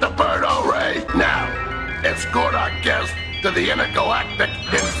 activate the Birdo Ray. Now, escort our guest to the intergalactic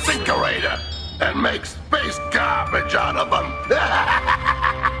incinerator and make space garbage out of them.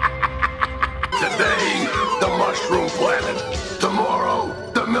 Today, the Mushroom Planet. Tomorrow,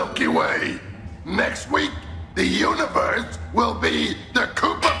 the Milky Way. Next week, the universe will be the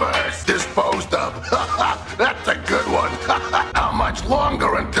Koopaverse disposed of. That's a good one. How much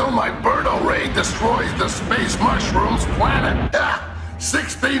longer until my Birdo Ray destroys the Space Mushrooms planet?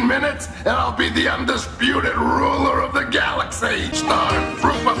 16 minutes, and I'll be the undisputed ruler of the galaxy. Star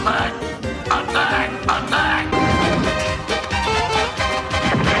Trooper back. Attack! Attack!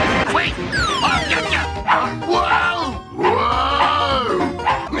 Wait! I'll get you! Whoa! Whoa!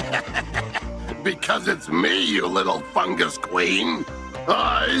 Because it's me, you little fungus queen.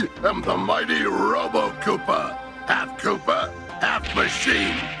 I am the mighty Robo Koopa. Half Koopa, half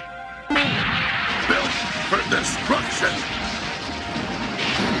machine. Built for destruction.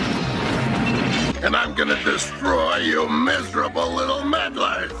 And I'm gonna destroy you miserable little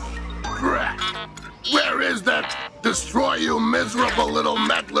meddlers. Crap. Where is that destroy you miserable little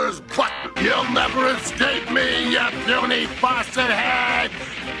meddlers button? You'll never escape me, you puny faucet head!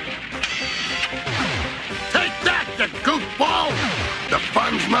 Take that, you goofball! The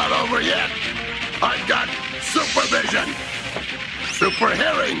fun's not over yet. I've got supervision, super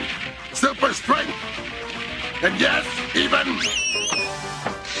hearing, super strength, and yes, even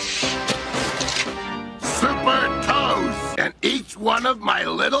super toes. And each one of my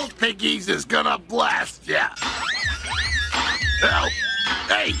little piggies is gonna blast ya. Help!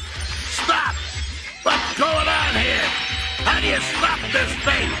 Hey, stop! What's going on here? How do you stop this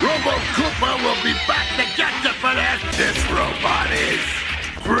thing? Robo Koopa will be back to get you for this. This robot is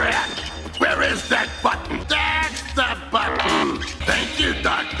crap. Where is that button? That's the button. Thank you,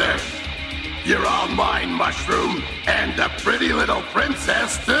 Doctor. You're all mine, Mushroom, and the pretty little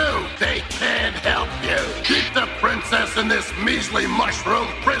princess, too. They can't help you. Keep the princess and this measly mushroom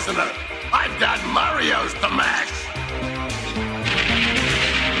prisoner. I've got Marios to mash.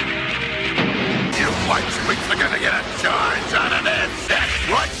 You white squeaks are gonna get a charge out of this. That's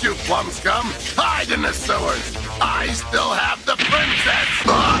right, you plum scum. Hide in the sewers. I still have the princess.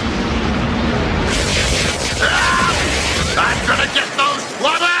 I'm gonna get those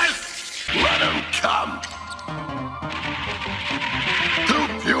plumbers! Let him come!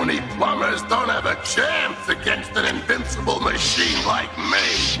 chance against an invincible machine like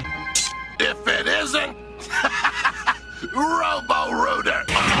me. If it isn't, Robo-Rooter.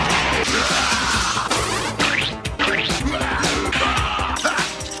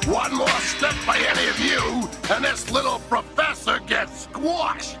 One more step by any of you, and this little professor gets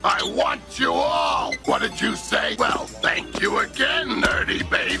squashed. I want you all. What did you say? Well, thank you again, nerdy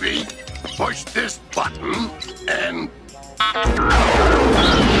baby. Push this button, and...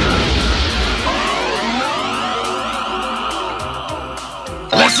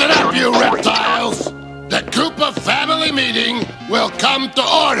 Listen up, you reptiles! The Koopa family meeting will come to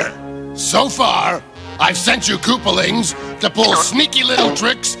order. So far, I've sent you Koopalings to pull sneaky little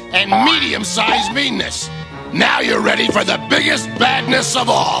tricks and medium-sized meanness. Now you're ready for the biggest badness of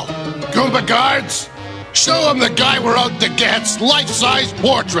all. Goomba guards, show them the guy we're out to get's life-size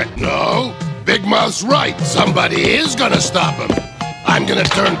portrait. No, Big Mouth's right. Somebody is gonna stop him. I'm gonna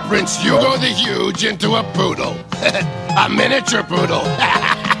turn Prince Hugo the Huge into a poodle. A miniature poodle.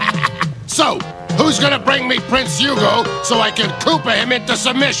 So, who's gonna bring me Prince Hugo so I can Koopa him into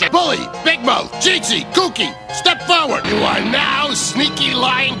submission? Bully, Big Mouth, Jeetsy, Kooky, step forward. You are now sneaky,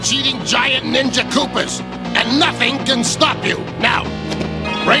 lying, cheating, giant ninja Koopas, and nothing can stop you. Now,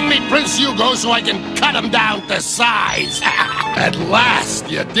 bring me Prince Hugo so I can cut him down to size. At last,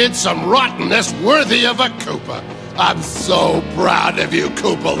 you did some rottenness worthy of a Koopa. I'm so proud of you,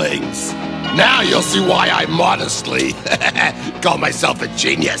 Koopalings. Now you'll see why I modestly call myself a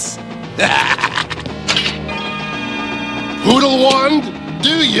genius. Poodle Wand,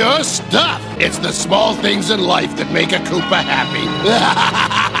 do your stuff. It's the small things in life that make a Koopa happy.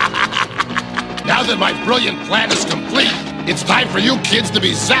 Now that my brilliant plan is complete, it's time for you kids to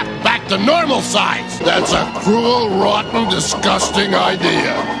be zapped back to normal size. That's a cruel, rotten, disgusting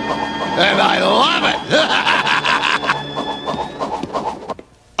idea. And I love it.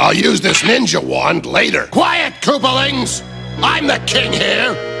 I'll use this ninja wand later. Quiet, Koopalings! I'm the king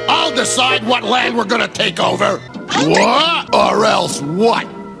here. I'll decide what land we're gonna take over. What? Or else what?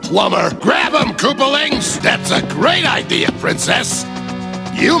 Plumber, grab him, Koopalings! That's a great idea, Princess.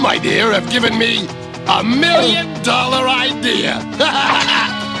 You, my dear, have given me $1 million idea.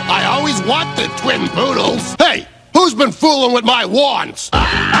 I always wanted twin poodles. Hey, who's been fooling with my wands?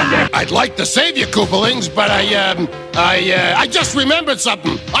 I'd like to save you, Koopalings, but I just remembered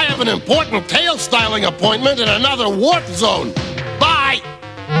something. I have an important tail styling appointment in another warp zone. Bye!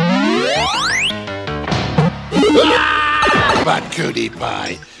 But, Cootie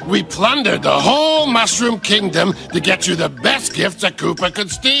Pie, we plundered the whole Mushroom Kingdom to get you the best gifts a Koopa could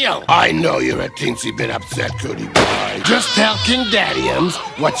steal. I know you're a teensy bit upset, Cootie Pie. Just tell King Daddyums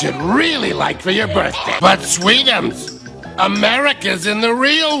what you'd really like for your birthday. But, Sweetums, America's in the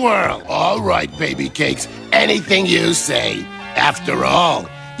real world. All right, baby cakes, anything you say. After all,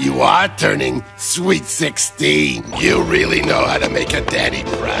 you are turning sweet 16. You really know how to make a daddy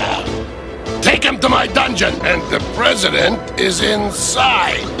proud. Take him to my dungeon, and the president is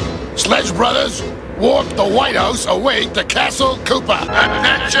inside. Sledge Brothers, warp the White House away to Castle Koopa.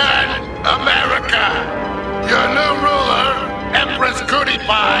 Attention, America! Your new ruler, Empress Cootie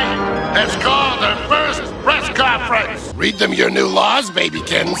Pie, has called her first press conference. Read them your new laws,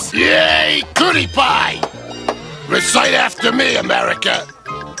 babykins. Yay, Cootie Pie! Recite after me, America.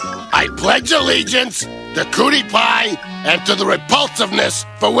 I pledge allegiance to Cootie Pie and to the repulsiveness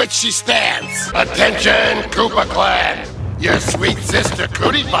for which she stands. Attention, Koopa Clan. Your sweet sister,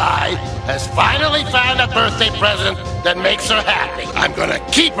 Cootie Pie, has finally found a birthday present that makes her happy. I'm gonna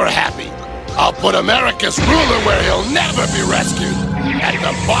keep her happy. I'll put America's ruler where he'll never be rescued. At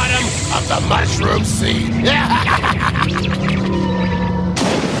the bottom of the Mushroom Sea.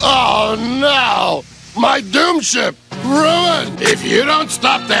 Oh, no! My doom ship! Ruined! If you don't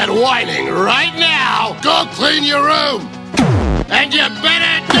stop that whining right now, go clean your room! And you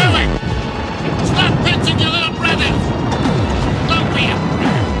better do it! Stop pinching your little brothers! Don't be a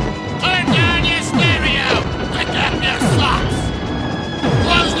brat! Turn down your stereo! Pick up your socks!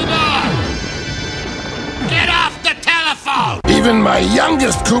 Close the door! Get off the telephone! Even my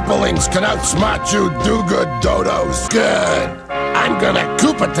youngest Koopalings can outsmart you do-good dodos. Good. I'm gonna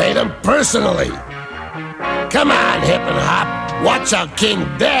Koopatate them personally. Come on, Hip and Hop. Watch how King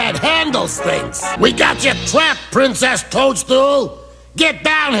Dad handles things. We got you trapped, Princess Toadstool. Get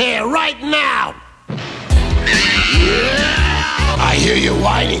down here right now. I hear you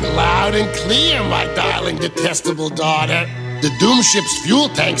whining loud and clear, my darling, detestable daughter. The Doom Ship's fuel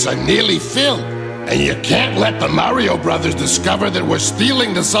tanks are nearly filled, and you can't let the Mario Brothers discover that we're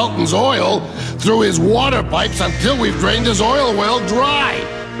stealing the Sultan's oil through his water pipes until we've drained his oil well dry.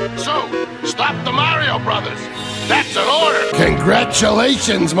 So, stop the Mario Brothers. That's an order.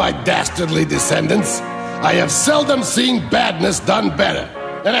 Congratulations, my dastardly descendants. I have seldom seen badness done better.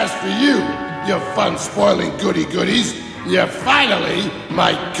 And as for you, you fun-spoiling goody-goodies, you're finally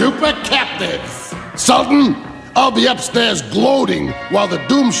my Koopa captives. Sultan, I'll be upstairs gloating while the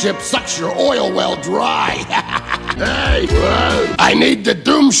doom ship sucks your oil well dry. Hey, I need the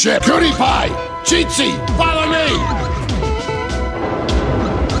doom ship. Cutie Pie, Cheatsy, follow me.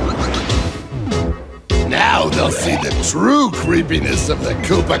 Now they'll see the true creepiness of the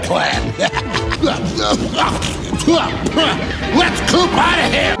Koopa clan. Let's Koop out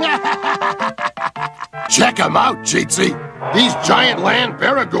of here! Check them out, Cheatsy. These giant land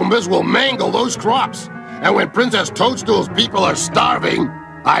paragoombas will mangle those crops. And when Princess Toadstool's people are starving,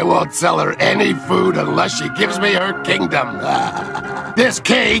 I won't sell her any food unless she gives me her kingdom. This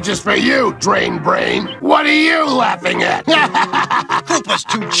cage is for you, Drain Brain. What are you laughing at? Koopa's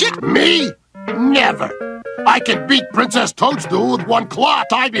too chick. Me? Never. I can beat Princess Toadstool with one claw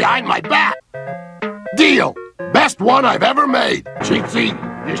tied behind my back. Deal. Best one I've ever made. Cheatsy,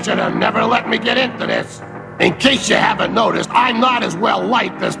 you should have never let me get into this. In case you haven't noticed, I'm not as well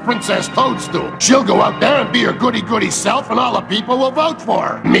liked as Princess Toadstool. She'll go out there and be her goody-goody self, and all the people will vote for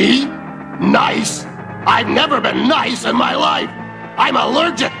her. Me? Nice? I've never been nice in my life. I'm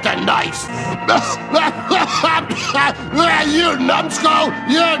allergic to nice. You numbskull!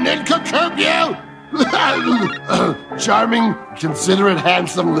 You nincompoop, you! Charming, considerate,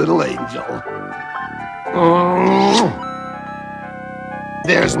 handsome little angel.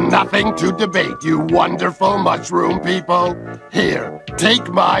 There's nothing to debate, you wonderful mushroom people. Here, take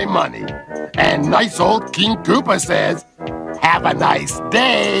my money. And nice old King Koopa says, have a nice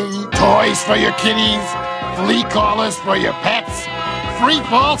day. Toys for your kitties, flea collars for your pets, free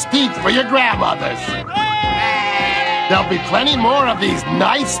false teeth for your grandmothers. There'll be plenty more of these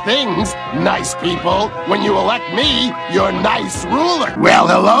nice things, nice people, when you elect me your nice ruler. Well,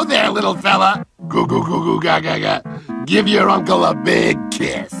 hello there, little fella. Goo goo goo goo ga ga ga. Give your uncle a big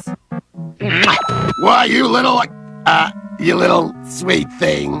kiss. Why, you little sweet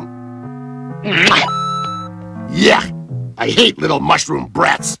thing. Yeah, I hate little mushroom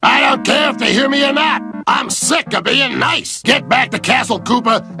brats. I don't care if they hear me or not. I'm sick of being nice. Get back to Castle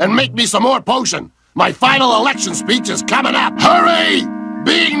Koopa and make me some more potion. My final election speech is coming up. Hurry!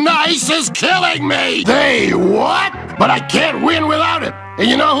 Being nice is killing me! They what? But I can't win without it. And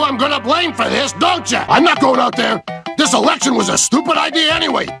you know who I'm gonna blame for this, don't you? I'm not going out there. This election was a stupid idea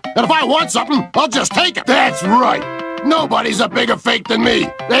anyway. And if I want something, I'll just take it. That's right. Nobody's a bigger fake than me.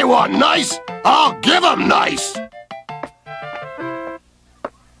 They want nice, I'll give them nice.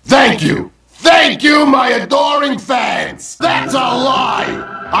 Thank you. Thank you, my adoring fans. That's a lie.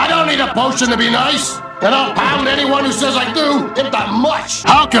 I don't need a potion to be nice. And I'll pound anyone who says I do into mush.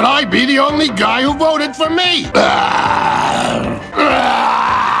 How could I be the only guy who voted for me?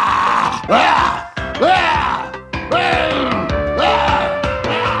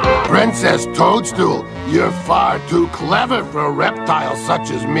 Princess Toadstool, you're far too clever for a reptile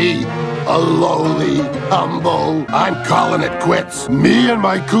such as me. A lowly, humble. I'm calling it quits. Me and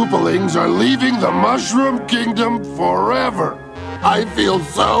my Koopalings are leaving the Mushroom Kingdom forever. I feel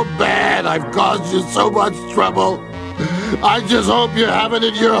so bad I've caused you so much trouble. I just hope you have it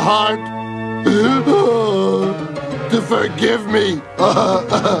in your heart to forgive me.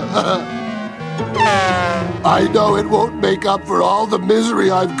 I know it won't make up for all the misery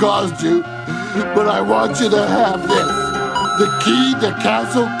I've caused you, but I want you to have this. The key to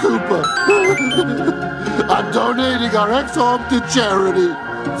Castle Koopa. I'm donating our ex-home to charity.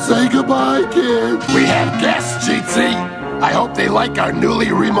 Say goodbye, kids. We have guests, Cheatsy. I hope they like our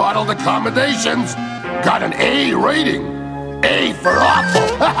newly remodeled accommodations. Got an A rating. A for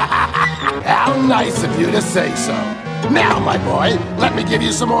awful. How nice of you to say so. Now, my boy, let me give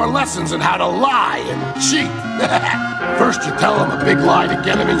you some more lessons on how to lie and cheat. First, you tell them a big lie to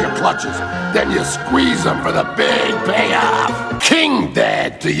get them in your clutches. Then you squeeze them for the big payoff. King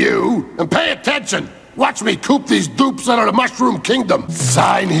Dad to you. And pay attention. Watch me coop these dupes out of the Mushroom Kingdom.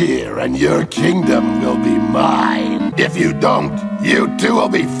 Sign here and your kingdom will be mine. If you don't, you two will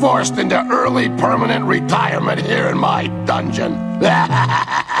be forced into early permanent retirement here in my dungeon.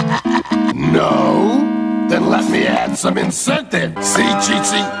 No? Then let me add some incentive. See,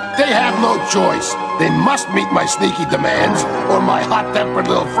 Cheatsy? They have no choice. They must meet my sneaky demands, or my hot-tempered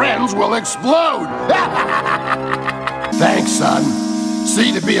little friends will explode. Thanks, son.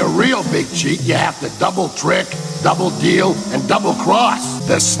 See, to be a real big cheat, you have to double trick, double deal, and double cross.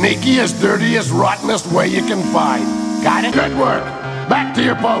 The sneakiest, dirtiest, rottenest way you can find. Got it? Good work. Back to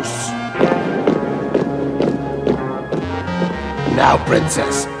your posts. Now,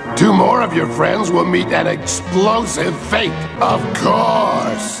 Princess, 2 more of your friends will meet an explosive fate. Of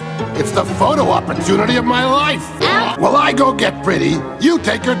course. It's the photo opportunity of my life. While I go get pretty, you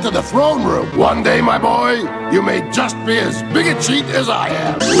take her to the throne room. One day, my boy, you may just be as big a cheat as I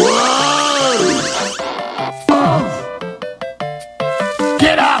am. Whoa!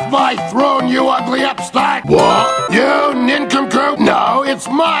 Get off my throne, you ugly upstart! What? You nincompoop? No, it's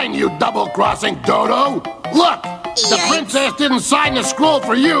mine, you double-crossing dodo! Look! The princess didn't sign the scroll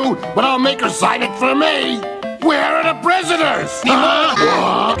for you, but I'll make her sign it for me! Where are the prisoners?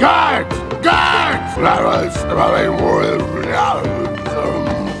 Guards! Guards!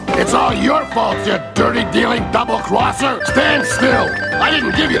 It's all your fault, you dirty-dealing double-crosser! Stand still! I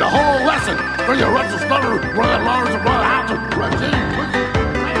didn't give you the whole lesson!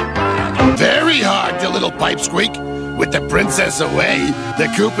 Very hard, you little pipsqueak. With the princess away, the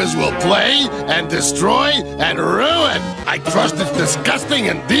Koopas will play and destroy and ruin. I trust it's disgusting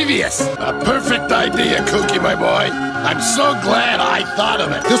and devious. A perfect idea, Kooky, my boy. I'm so glad I thought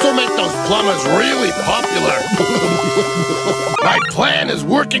of it. This will make those plumbers really popular. My plan is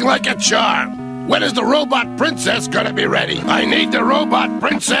working like a charm. When is the robot princess gonna be ready? I need the robot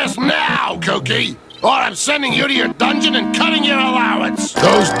princess now, Kooky. Or I'm sending you to your dungeon and cutting your allowance.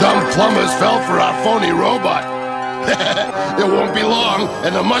 Those dumb plumbers fell for our phony robot. It won't be long,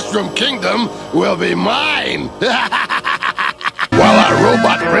 and the Mushroom Kingdom will be mine. While our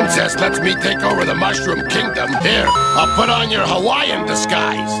robot princess lets me take over the Mushroom Kingdom, here, I'll put on your Hawaiian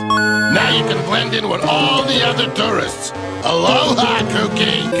disguise. Now you can blend in with all the other tourists. Aloha,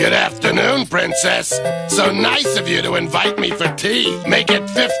 Kooky. Good afternoon, princess. So nice of you to invite me for tea. Make it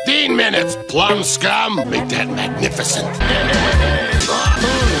 15 minutes, plum scum. Make that magnificent.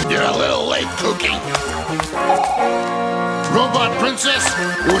 You're a little late, Kooky. Robot princess,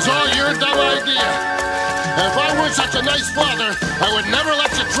 it was all your dumb idea. And if I weren't such a nice father, I would never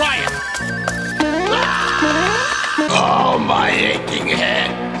let you try it. Oh, my aching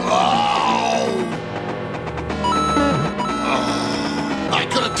head. I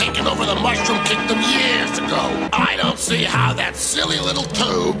could have taken over the Mushroom Kingdom years ago. I don't see how that silly little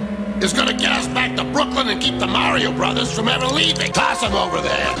tube is gonna get us back to Brooklyn and keep the Mario Brothers from ever leaving. Toss them over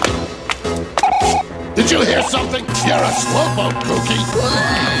there. Did you hear something? You're a slowpoke, Kooky.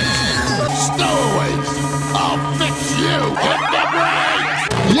 Stowaways. I'll fix you. Get the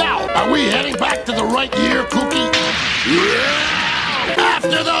break. Yow, are we heading back to the right year, Kooky? Yeah.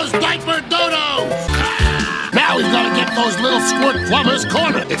 After those diaper dodos. Now we've got to get those little squirt plumbers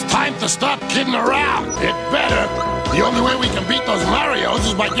cornered. It's time to stop kidding around. It better. The only way we can beat those Marios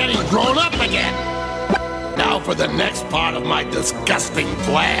is by getting grown up again. Now for the next part of my disgusting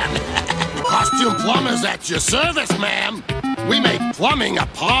plan. Costume plumbers at your service, ma'am. We make plumbing a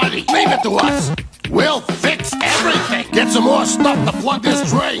party. Leave it to us. We'll fix everything. Get some more stuff to plug this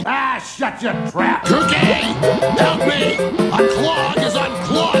drain. Ah, shut your trap. Kooky, help me. A clog is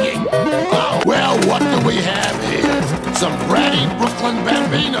unclogging. Oh, well, what do we have here? Some bratty Brooklyn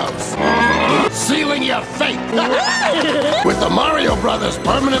Bambinos. Sealing your fate. With the Mario Brothers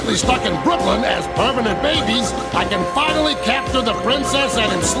permanently stuck in Brooklyn as permanent babies, I can finally capture the princess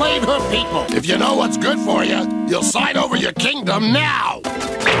and enslave her people. If you know what's good for you, you'll sign over your kingdom now.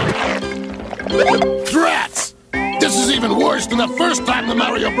 Drats! This is even worse than the first time the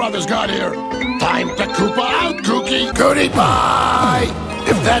Mario Brothers got here. Time to Koopa out, Kooky. Goodie bye!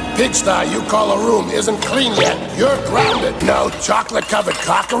 If that pigsty you call a room isn't clean yet, you're grounded. No chocolate-covered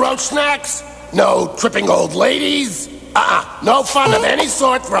cockroach snacks? No tripping old ladies? No fun of any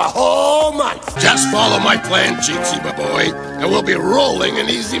sort for a whole month. Just follow my plan, Cheatsy, my boy, and we'll be rolling in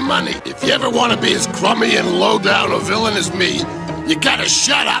easy money. If you ever want to be as crummy and low-down a villain as me, you gotta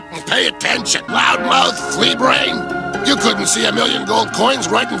shut up and pay attention. Loudmouth, flea brain. You couldn't see a million gold coins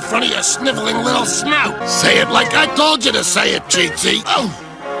right in front of your sniveling little snout. Say it like I told you to say it, Cheatsy. Oh,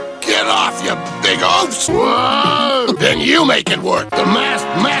 get off, you big oafs. Whoa! Then you make it work. The masked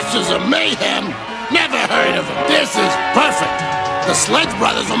masters of mayhem. Never heard of them. This is perfect. The Sledge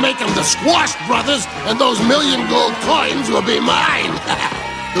Brothers will make them the Squash Brothers, and those million gold coins will be mine.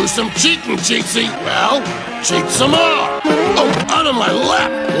 Do some cheating, Cheatsy. Well, cheat some more. Oh, out of my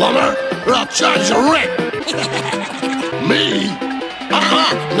lap, plumber, or I'll charge you rent. Me?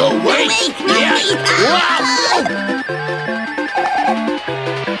 No way. Yeah. Wow.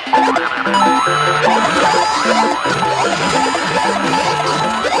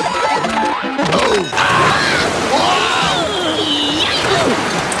 Oh.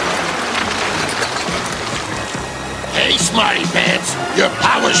 Hey, Smarty Pants, your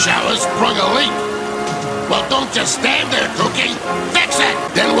power shower sprung a leak. Well, don't just stand there, Kooky. Fix it!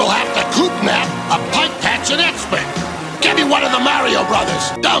 Then we'll have to Koop Nap, a pipe patching expert. Get Give me one of the Mario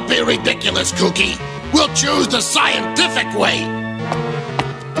Brothers. Don't be ridiculous, Kooky. We'll choose the scientific way.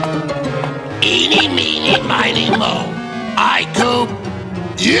 Eeny, meeny, miny, mo. I Coop.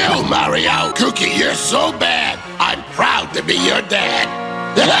 You, Mario. Kooky, you're so bad. I'm proud to be your dad.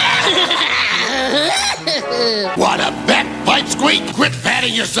 Wanna bet, Pipesqueak? Quit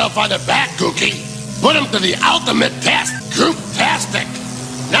patting yourself on the back, Kooky. Put him to the ultimate test, Coop-tastic.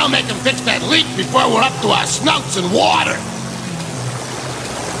 Now make him fix that leak before we're up to our snouts in water.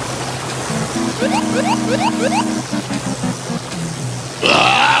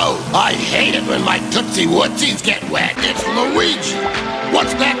 Oh, I hate it when my Tootsie Wootsies get wet. It's Luigi.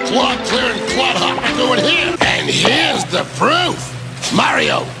 What's that claw-clearing club doing here? And here's the proof.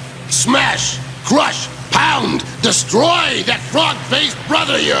 Mario, smash, crush, pound, destroy that frog-faced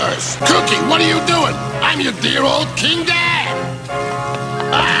brother of yours. Kooky, what are you doing? I'm your dear old King Dad.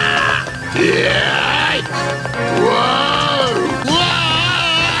 Ah! Yeah! Whoa! Whoa!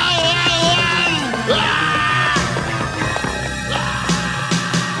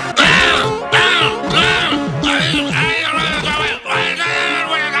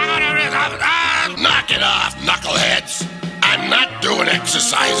 Knock it off, knuckleheads. I'm not doing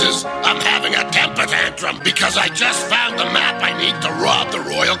exercises. I'm having a temper tantrum because I just found the map I need to rob the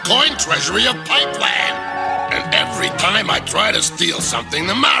royal coin treasury of Pipeland. And every time I try to steal something,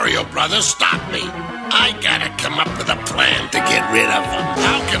 the Mario Brothers stop me. I gotta come up with a plan to get rid of them.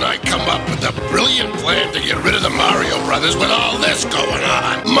 How can I come up with a brilliant plan to get rid of the Mario Brothers with all this going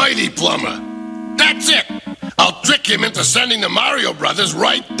on? Mighty Plumber. That's it. I'll trick him into sending the Mario Brothers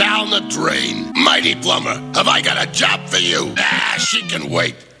right down the drain. Mighty Plumber, have I got a job for you? Ah, she can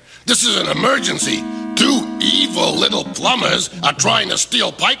wait. This is an emergency. 2 evil little plumbers are trying to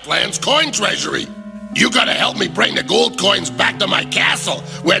steal Pipeland's coin treasury. You gotta help me bring the gold coins back to my castle,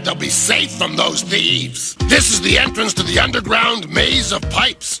 where they'll be safe from those thieves. This is the entrance to the underground maze of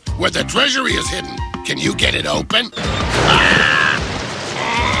pipes, where the treasury is hidden. Can you get it open?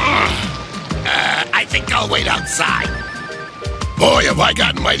 I think I'll wait outside. Boy, have I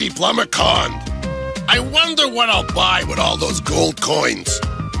got Mighty Plumber conned. I wonder what I'll buy with all those gold coins.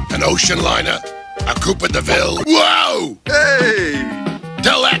 An ocean liner, a Koopa DeVille. Whoa! Hey!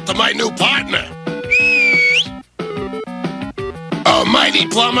 Tell that to my new partner. Oh, Mighty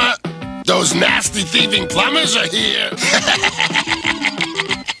Plumber, those nasty thieving plumbers are here.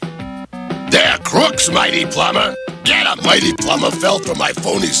 They're crooks, Mighty Plumber. Get 'em! Mighty Plumber fell for my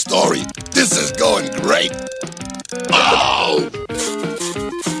phony story. This is going great. Oh!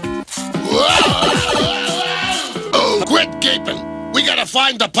 Whoa! Oh, quit gaping. We gotta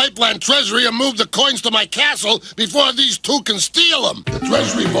find the Pipeland treasury and move the coins to my castle before these 2 can steal them. The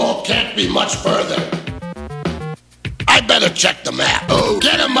treasury vault can't be much further. I better check the map. Oh,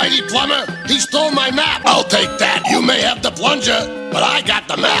 get him, Mighty Plumber. He stole my map. I'll take that. You may have the plunger, but I got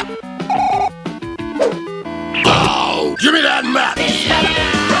the map. Oh, give me that map.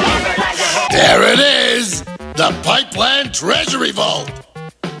 There it is. The Pipeland treasury vault.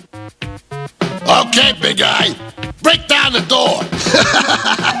 Okay, big guy. Break down the door.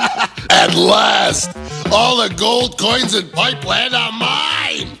 At last, all the gold coins in Pipeland are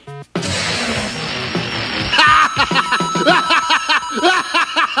mine.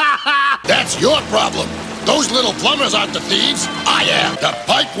 That's your problem. Those little plumbers aren't the thieves. I am. The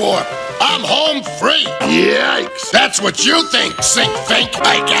pipe warp. I'm home free. Yikes. That's what you think, sink fink.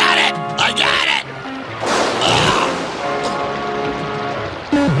 I got it. I got it.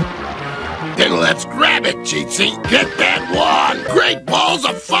 Then let's grab it, Cheatsy. Get that wand. Great balls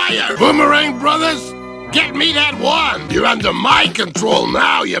of fire. Boomerang Brothers, get me that wand. You're under my control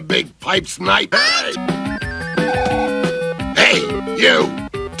now, you big pipe snipe. Hey. Hey, you,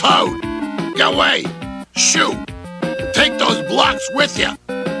 Toad, go away, shoo, take those blocks with you.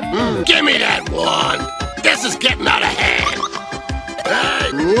 Give me that wand. This is getting out of hand.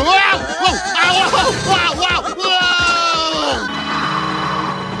 Hey. Whoa, whoa, whoa, whoa, whoa.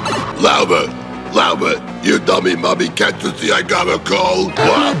 Louder, you dummy mummy, can't you see I got a cold?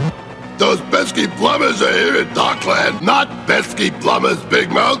 What? Those pesky plumbers are here in Darkland. Not pesky plumbers, Big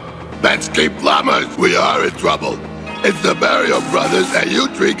Mouth. Pesky plumbers. We are in trouble. It's the Mario Brothers, and you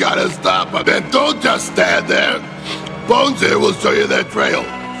 3 gotta stop them. And don't just stand there. Bones here will show you their trail.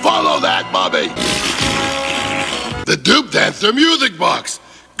 Follow that, Bobby. The Dupe Dancer music box.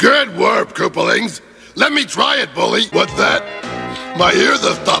 Good work, Koopalings. Let me try it, bully. What's that? My ears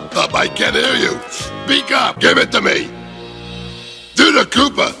are stopped up. I can't hear you. Speak up. Give it to me. Do the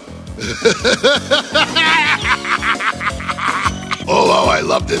Koopa. Oh, how I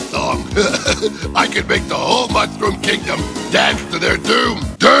love this song. I could make the whole Mushroom Kingdom dance to their doom.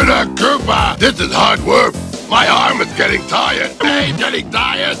 Do the Koopa. This is hard work. My arm is getting tired. Hey, getting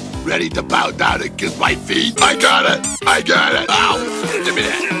tired? Ready to bow down and kiss my feet? I got it. I got it. Ow. Give me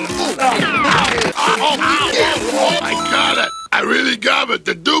that. I got it. I really got it.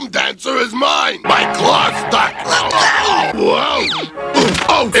 The Doom Dancer is mine. My claw's stuck. Whoa.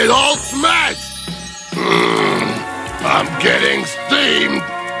 Oh, it all smashed. I'm getting steamed.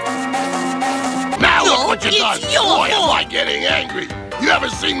 Now look what you done. Boy, am I getting angry. You ever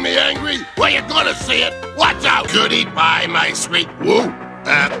seen me angry? Well, you're gonna see it. Watch out. Goodie pie, my sweet. Whoa.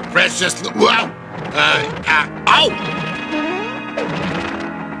 Precious. Whoa. Oh.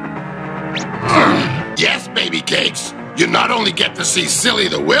 Yes, baby cakes. You not only get to see Silly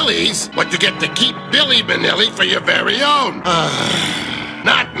the Willies, but you get to keep Billy Manilli for your very own.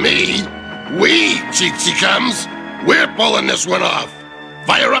 Not me. We, Cheeksy-Cums. We're pulling this one off.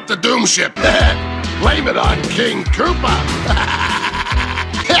 Fire up the Doom Ship. Blame it on King Koopa.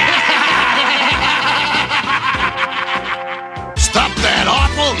 Stop that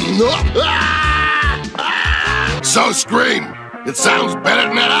awful... So scream. It sounds better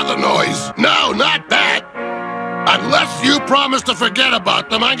than that other noise. No, not that. Unless you promise to forget about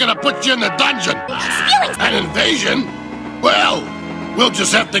them, I'm gonna put you in the dungeon. An invasion? Well, we'll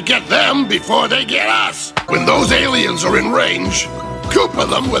just have to get them before they get us. When those aliens are in range, Koopa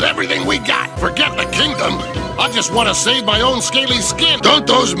them with everything we got. Forget the kingdom. I just want to save my own scaly skin. Don't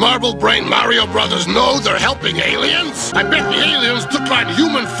those marble-brained Mario brothers know they're helping aliens? I bet the aliens took on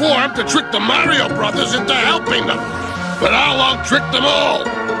human form to trick the Mario brothers into helping them. But I'll trick them all.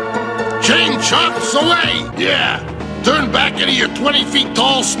 Chain chomps away. Yeah. Turn back into your 20 feet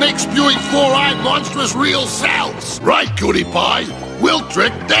tall, snake-spewing, four-eyed, monstrous real selves. Right, Cootie Pie. We'll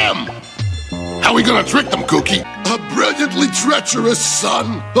trick them. How we gonna trick them, Cookie? A brilliantly treacherous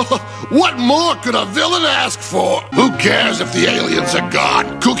son. What more could a villain ask for? Who cares if the aliens are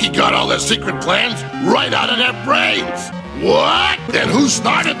gone? Cookie got all their secret plans right out of their brains. What? Then who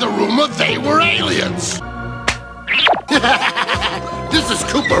started the rumor they were aliens? This is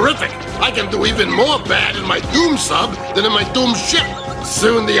Kooperific. I can do even more bad in my Doom sub than in my Doom ship.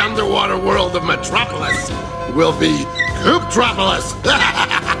 Soon the underwater world of Metropolis will be Kooptropolis.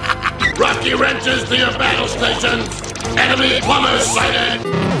 Rocky wrenches to your battle stations. Enemy plumbers sighted.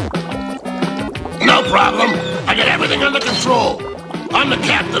 No problem. I got everything under control. I'm the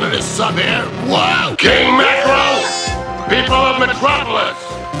captain of this sub here. Whoa! King Macro! People of Metropolis,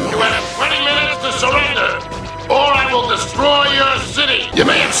 you have 20 minutes to surrender, or I will destroy your city. You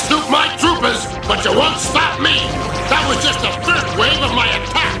may have stooped my troopers, but you won't stop me. That was just the first wave of my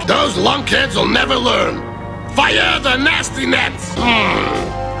attack. Those lunkheads will never learn. Fire the nasty nets.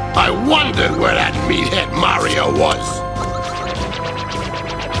 I wondered where that meathead Mario was.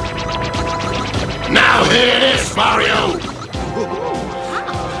 Now here it is, Mario.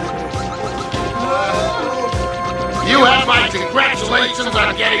 You have my congratulations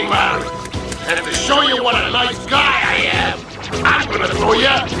on getting married. And to show you what a nice guy I am, I'm gonna throw you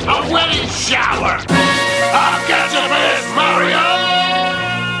a wedding shower. I'll get you for this, Mario!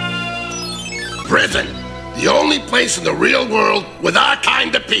 Prison. The only place in the real world with our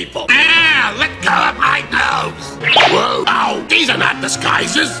kind of people. Let go of my nose. Whoa. Oh, these are not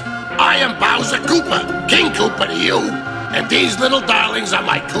disguises. I am Bowser Koopa, King Koopa to you. And these little darlings are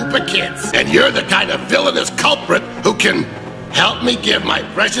my Koopa kids. And you're the kind of villainous culprit who can help me give my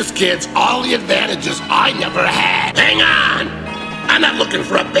precious kids all the advantages I never had. Hang on. I'm not looking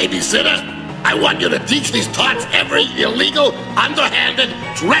for a babysitter. I want you to teach these tots every illegal, underhanded,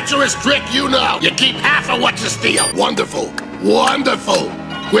 treacherous trick you know. You keep half of what you steal. Wonderful. Wonderful.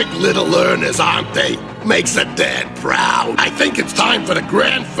 Quick little learners, aren't they? Makes a dad proud. I think it's time for the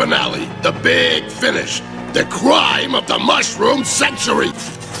grand finale. The big finish. The crime of the mushroom century.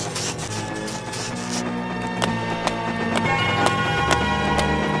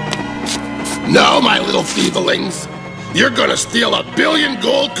 No, my little thievelings. You're gonna steal 1 billion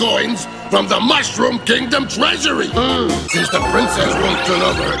gold coins from the Mushroom Kingdom treasury. Since the princess won't turn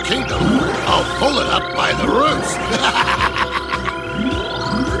over her kingdom, I'll pull it up by the roots.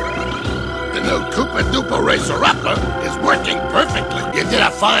 The new Koopa Doopa Razor-Upper is working perfectly. You did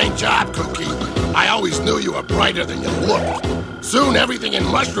a fine job, Cookie. I always knew you were brighter than you looked. Soon everything in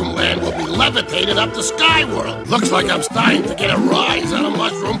Mushroom Land will be levitated up to Sky World. Looks like I'm starting to get a rise out of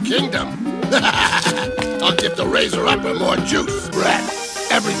Mushroom Kingdom. I'll give the Razor-Upper more juice. Brat,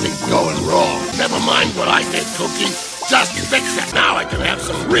 everything's going wrong. Never mind what I did, Cookie. Just fix it. Now I can have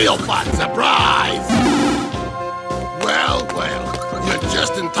some real fun. Surprise! Well, you're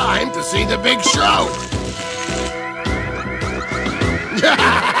just in time to see the big show.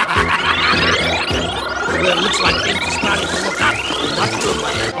 Well, it looks like things are starting to look up.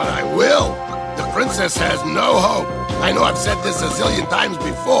 But I will. The princess has no hope. I know I've said this a zillion times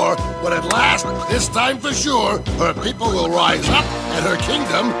before, but at last, this time for sure, her people will rise up and her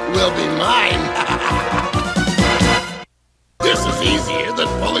kingdom will be mine. This is easier than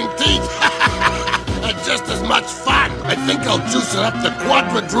pulling teeth. And just as much fun. I think I'll juice it up to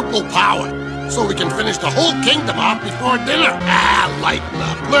quadruple power, so we can finish the whole kingdom off before dinner. Lighten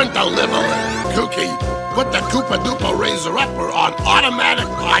up. Learn to live a little. Cookie, put the Koopa Doopa Razor Upper on automatic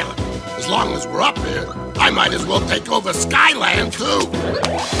pilot. As long as we're up here, I might as well take over Skyland, too.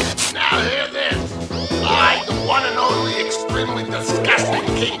 Now hear this. I'm the one and only extremely disgusting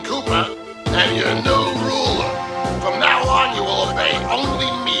King Koopa, and your new ruler. From now on, you will obey only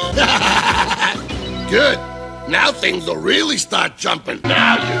me. Good. Now things will really start jumping.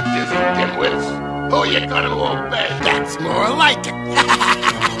 Now, you dizzy dimwits. Who you gonna obey? That's more like it.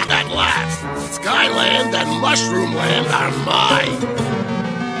 At last, Skyland and Mushroom Land are mine.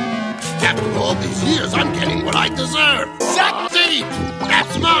 After all these years, I'm getting what I deserve. Suck deep!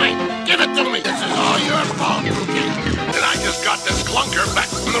 That's mine! Give it to me! This is all your fault, Cookie. And I just got this clunker back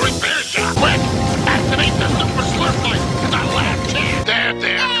from the repair shop. Quick! Activate the super slurp light! It's our last chance! There,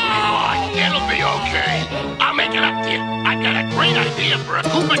 boy. It'll be okay. I'll make it up to you. I got a great idea for a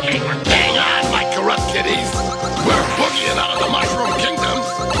Koopa gamer. Hang on, my corrupt kiddies. We're boogieing out of the Mushroom Kingdom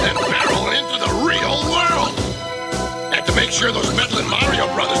and barreling into the real world. And to make sure those meddling Mario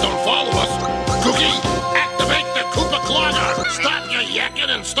brothers don't follow us, Cookie, activate the Koopa Clogger. Stop your yakking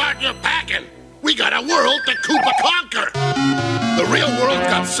and start your packing. We got a world to Koopa conquer. The real world's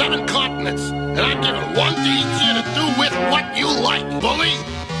got 7 continents, and I'm giving one to each of you to do with what you like. Bully,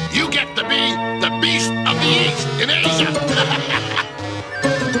 you get to be the beast of the East in Asia.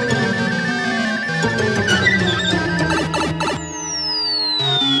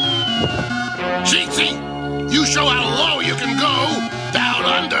 Cheatsy, you show how low you can go down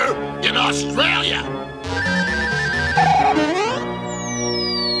under in Australia.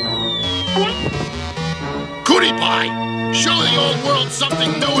 Cootie Pie, show the old world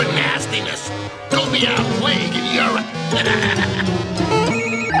something new in nastiness. Go be our plague in Europe.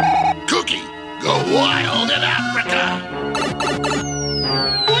 Cookie, go wild in Africa.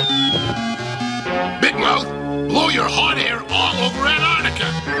 Big Mouth, blow your hot air all over Antarctica.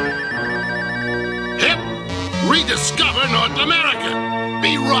 Hip, rediscover North America.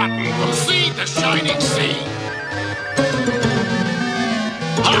 Be rotten from sea to shining sea.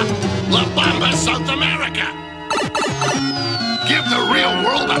 Hot, La Bamba, South America. Give the real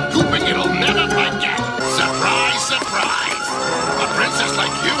world a gooping it'll never forget. Surprise, surprise. A princess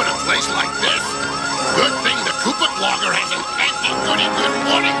like you in a place like this. Good thing the Koopa Clogger has an anti-goody good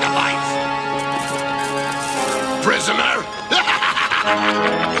morning device. Prisoner.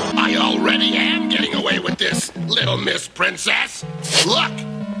 I already am getting away with this, little Miss Princess. Look.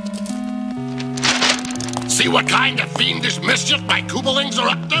 See what kind of fiendish mischief my Koopalings are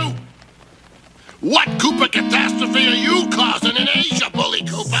up to? What Koopa catastrophe are you causing in Asia, Bully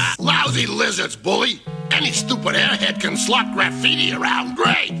Koopa? Lousy lizards, Bully. Any stupid airhead can slot graffiti around.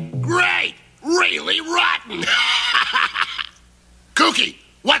 Great, great, really rotten. Kooky,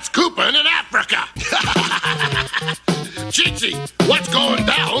 what's Koopa in Africa? Cheatsy, what's going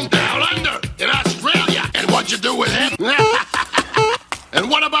down under in Australia? And what'd you do with him? And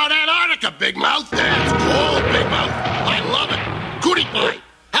what about Antarctica, Big Mouth? That's cool, Big Mouth. I love it. Cootie Pie.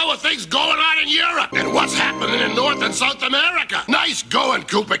 How are things going on in Europe? And what's happening in North and South America? Nice going,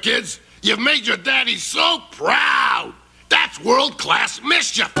 Koopa kids. You've made your daddy so proud. That's world-class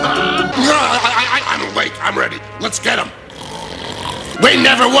mischief. I'm awake. I'm ready. Let's get him. We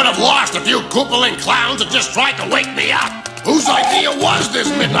never would have lost if you Koopaling clowns had just tried to wake me up. Whose idea was this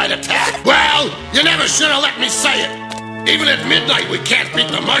midnight attack? Well, you never should have let me say it. Even at midnight, we can't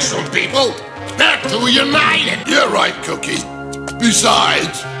beat the mushroom people. They're too united. You're right, Cookie.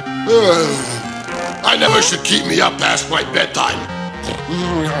 Besides, I never should keep me up past my bedtime.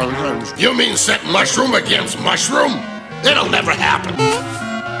 You mean set mushroom against mushroom? It'll never happen.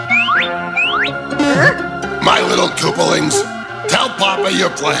 My little Koopalings, tell Papa your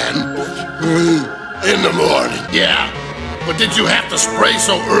plan. In the morning. Yeah? But did you have to spray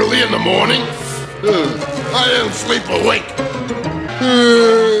so early in the morning? I didn't sleep awake.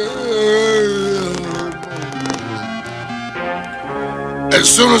 As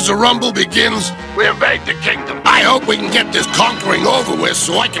soon as the rumble begins, we invade the kingdom. I hope we can get this conquering over with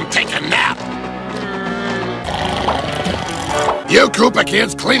so I can take a nap. You Koopa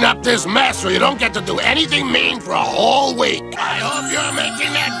kids, clean up this mess or you don't get to do anything mean for a whole week. I hope you're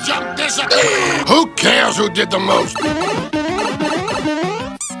making that jump disappear. Who cares who did the most?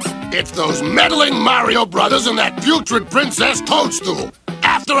 It's those meddling Mario brothers and that putrid Princess Toadstool.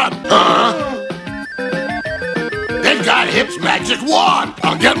 After them. even got Hip's magic wand.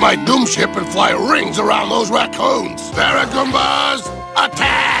 I'll get my doom ship and fly rings around those raccoons. Barragoombas,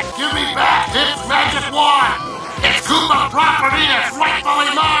 attack! Give me back Hip's magic wand! It's Koopa property, it's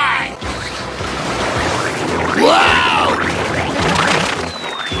rightfully mine! Wow!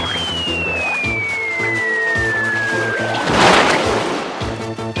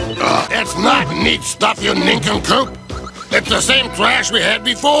 It's not neat stuff, you nincompoop. It's the same trash we had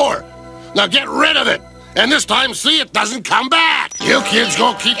before. Now get rid of it. And this time, see it doesn't come back. You kids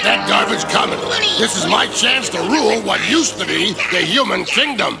go keep that garbage coming. This is my chance to rule what used to be the human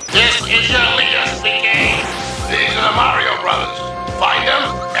kingdom. This is your leader speaking. These are the Mario Brothers. Find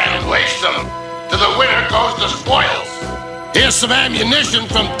them and waste them. To the winner goes the spoils. Here's some ammunition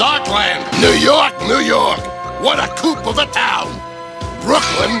from Darkland. New York, New York. What a coop of a town.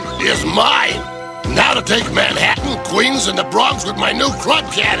 Brooklyn is mine. Now to take Manhattan, Queens, and the Bronx with my new club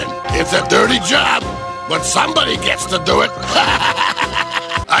cannon. It's a dirty job, but somebody gets to do it.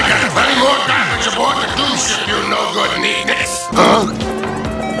 I got plenty more garbage aboard the doom ship, you no-good neatness. Huh?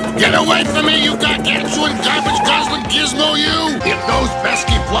 Get away from me, you gargantuan garbage-guzzling gizmo, you! If those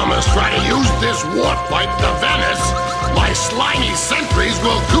pesky plumbers try to use this warp pipe to Venice, my slimy sentries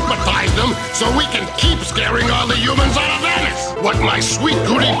will Koopatize them so we can keep scaring all the humans out of Venice. What my sweet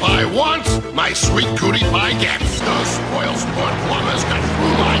cootie pie wants, my sweet cootie pie gets. Those spoil sport plumbers got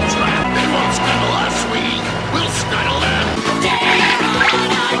through my trap. They won't scuttle us, sweetie. We'll scuttle them.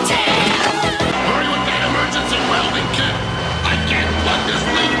 Hurry with that emergency welding kit. I can't plug this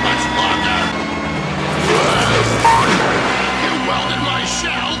leak much longer. You welded my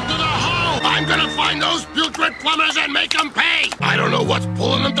shell to the hull. I'm gonna find those putrid plumbers and make them pay. I don't know what's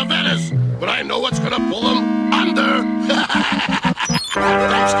pulling them to Venice, but I know what's gonna pull them under.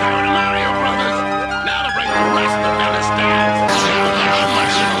 Thanks, Karen and Mario Brothers. Now to bring the rest of Venice down.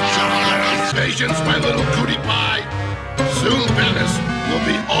 Patience, my little cootie pie. Soon Venice will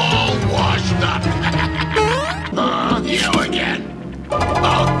be all washed up. You again.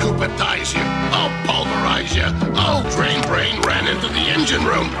 I'll Koopatize you. I'll pulverize you. Old Drain Brain ran into the engine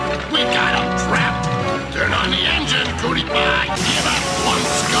room. We got him trapped. Turn on the engine, cootie pie. Give up, one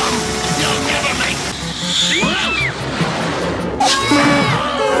scum. You'll never make it.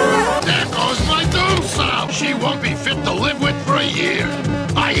 There goes my doom sow. She won't be fit to live with for a year.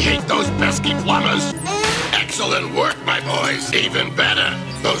 I hate those pesky plumbers. Excellent work, my boys. Even better.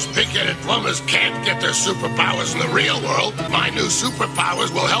 Those pig-headed plumbers can't get their superpowers in the real world. My new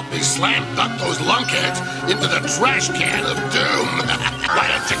superpowers will help me slam dunk those lunkheads into the trash can of doom. Why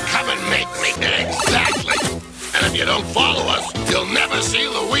don't you come and make me? Exactly. And if you don't follow us, you'll never see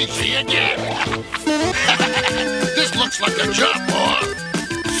Luigi again. This looks like a job for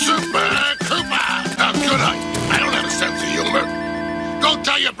Super Koopa. Now, good night. I don't have a sense of humor. Go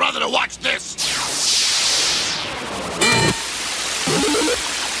tell your brother to watch this.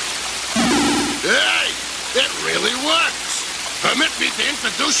 Hey, it really works. Permit me to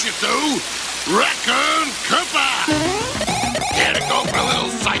introduce you to Raccoon Koopa. Care to go for a little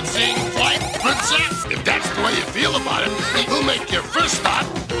sightseeing flight, princess? If that's the way you feel about it, we'll make your first stop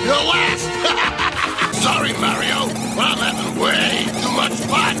your last. Sorry, Mario, but I'm having way too much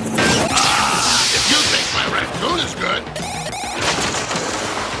fun. If you think my raccoon is good,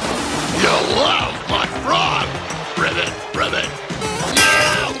 you'll love my frog. Ribbit, ribbit.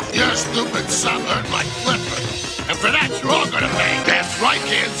 No! Your stupid son hurt my flipper. And for that, you're all gonna pay. That's right,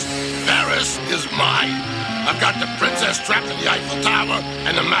 kids. Paris is mine. I've got the princess trapped in the Eiffel Tower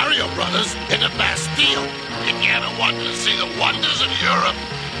and the Mario Brothers in the Bastille. If you ever wanted to see the wonders of Europe,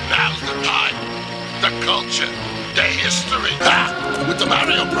 now's the time. The culture, the history. With the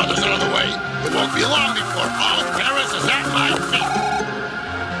Mario Brothers out of the way, it won't be long before all of Paris is at my feet.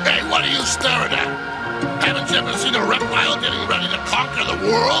 Hey, what are you staring at? Haven't you ever seen a reptile getting ready to conquer the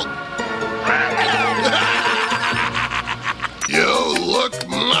world? You look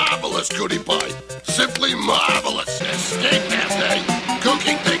marvelous, Cootie Pie. Simply marvelous. Escape that day.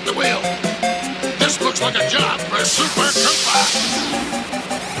 Cookie, take the wheel. This looks like a job for a Super Koopa.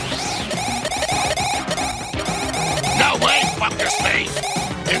 No way, fucker's face.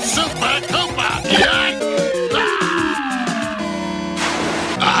 It's Super Koopa. Yeah.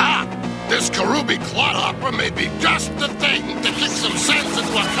 Aha! This Karubi clodhopper may be just the thing to kick some sense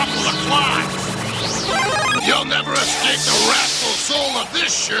into a couple of clods. You'll never escape the wrathful soul of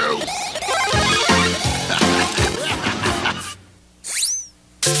this shoe.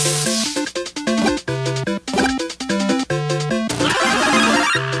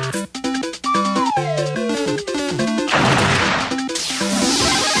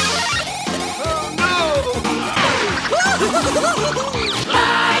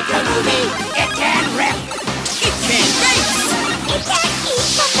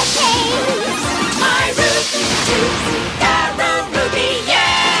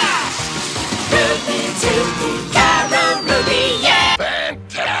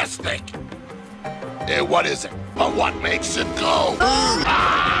 What is it? But what makes it go?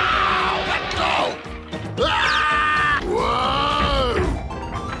 Ah! Let go! Ah! Whoa!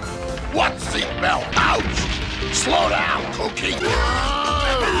 What seatbelt? Ouch! Slow down, Kooky!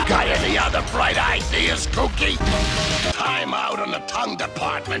 Whoa! Got any other bright ideas, Kooky? Time out on the tongue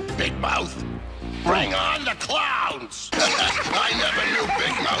department, Big Mouth. Bring on the clowns! I never knew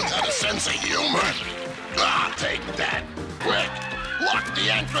Big Mouth had a sense of humor. Ah, take that. Quick, lock the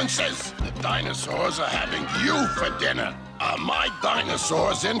entrances. The dinosaurs are having you for dinner. Are my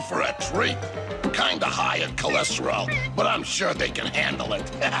dinosaurs in for a treat? Kinda high in cholesterol, but I'm sure they can handle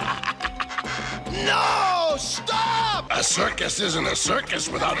it. No! Stop! A circus isn't a circus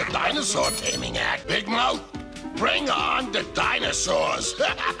without a dinosaur taming act. Big Mouth, bring on the dinosaurs.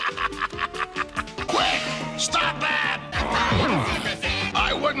 Quick! Stop that!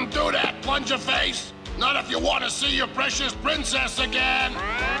 I wouldn't do that, plunger face. Not if you want to see your precious princess again.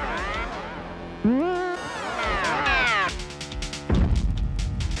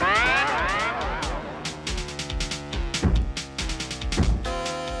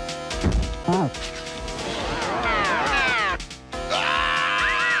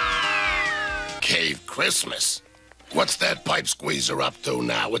 Cave Christmas. What's that pipe squeezer up to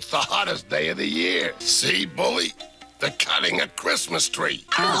now? It's the hottest day of the year. See, Bully? They're cutting a Christmas tree.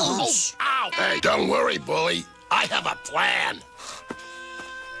 Ouch! Ow! Hey, don't worry, Bully. I have a plan.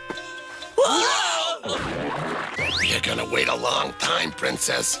 Whoa! You're gonna wait a long time,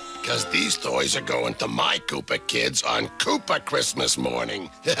 Princess, because these toys are going to my Koopa kids on Koopa Christmas morning.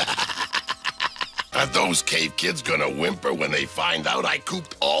 Are those cave kids gonna whimper when they find out I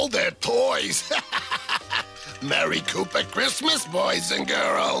cooped all their toys? Merry Koopa Christmas, boys and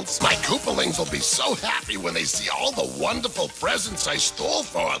girls. My Koopalings will be so happy when they see all the wonderful presents I stole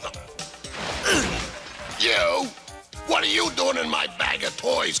for them. You? What are you doing in my bag of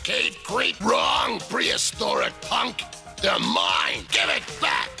toys, cave creep? Wrong, prehistoric punk. They're mine. Give it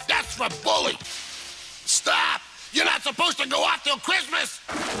back. That's for Bully. Stop. You're not supposed to go out till Christmas.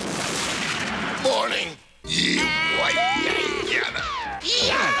 Morning, you white yada.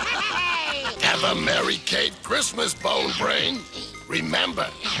 Have a merry cave Christmas, Bone Brain. Remember,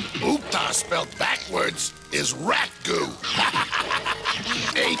 Oopta spelled backwards is rat goo.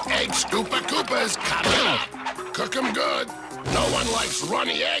 8 egg Scoopa Koopas coming up. Cook 'em good. No one likes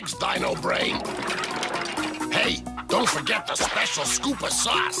runny eggs, Dino Brain. Hey, don't forget the special Scoopa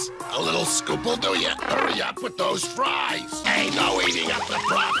sauce. A little scoop will do ya. Hurry up with those fries. Hey, no eating up the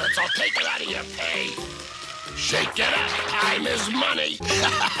profits. I'll take it out of your pay. Shake it up. Time is money.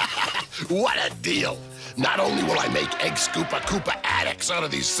 What a deal. Not only will I make egg Scoopa Koopa addicts out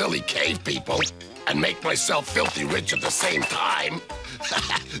of these silly cave people and make myself filthy rich at the same time,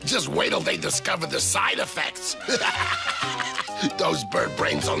 just wait till they discover the side effects. Those bird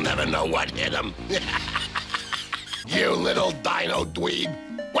brains will never know what hit them. You little dino dweeb.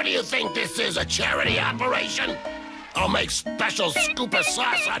 What do you think this is, a charity operation? I'll make special Scoopa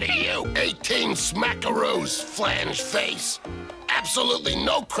sauce out of you. 18 smackaroos, flange face. Absolutely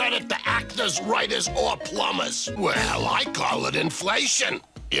no credit to actors, writers, or plumbers. Well, I call it inflation.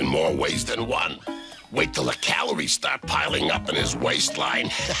 In more ways than one. Wait till the calories start piling up in his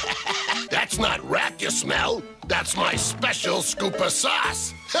waistline. That's not rat you smell. That's my special Scoopa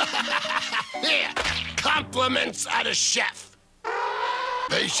sauce. Here, compliments out of chef.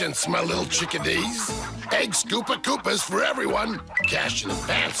 Patience, my little chickadees. Egg Scoopa Koopas for everyone. Cash in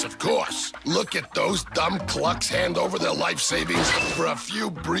advance, of course. Look at those dumb clucks hand over their life savings for a few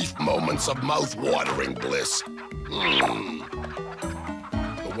brief moments of mouth-watering bliss.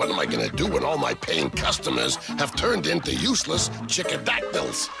 But what am I gonna do when all my paying customers have turned into useless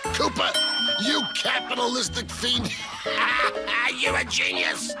chickadactyls? Koopa, you capitalistic fiend. You're a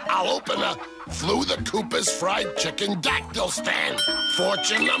genius. I'll open a Flew the Koopa's fried chicken dactyl stand.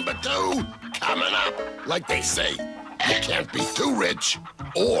 Fortune number 2 coming up. Like they say, you can't be too rich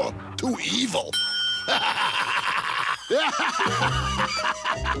or too evil.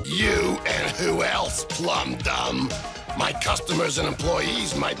 You and who else, plum dumb? My customers and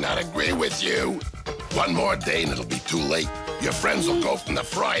employees might not agree with you. One more day and it'll be too late. Your friends will go from the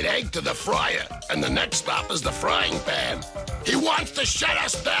fried egg to the fryer, and the next stop is the frying pan. He wants to shut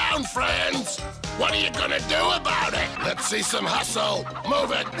us down, friends. What are you gonna do about it? Let's see some hustle.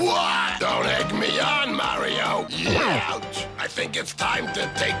 Move it. What? Don't egg me on, Mario. Ouch. I think it's time to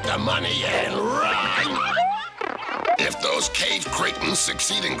take the money and run. If those cave cretins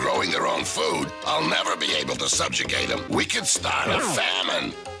succeed in growing their own food, I'll never be able to subjugate them. We could start a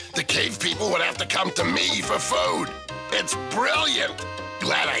famine. The cave people would have to come to me for food. It's brilliant.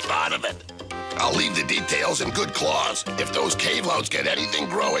 Glad I thought of it. I'll leave the details in good claws. If those caveloads get anything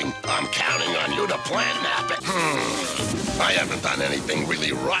growing, I'm counting on you to plant nap it. I haven't done anything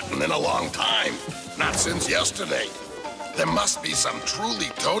really rotten in a long time. Not since yesterday. There must be some truly,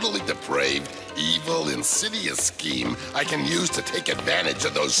 totally depraved, evil, insidious scheme I can use to take advantage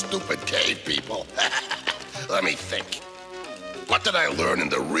of those stupid cave people. Let me think. What did I learn in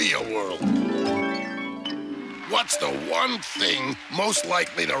the real world? What's the one thing most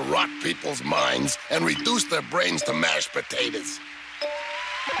likely to rot people's minds and reduce their brains to mashed potatoes?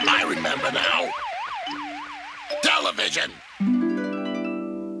 I remember now. Television!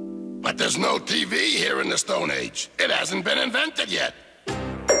 But there's no TV here in the Stone Age. It hasn't been invented yet.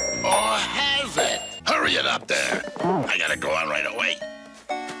 Or has it? Hurry it up there. I gotta go on right away.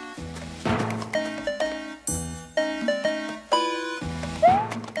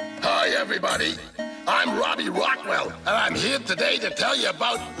 Hi, everybody. I'm Robbie Rockwell, and I'm here today to tell you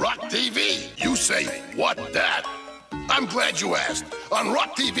about Rock TV. You say, what that? I'm glad you asked. On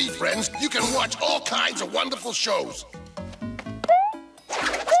Rock TV, friends, you can watch all kinds of wonderful shows.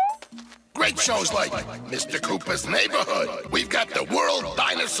 Great shows like Mr. Koopa's Neighborhood. We've got the World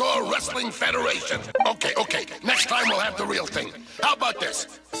Dinosaur Wrestling Federation. Okay, next time we'll have the real thing. How about this?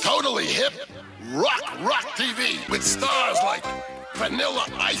 Totally hip Rock TV with stars like Vanilla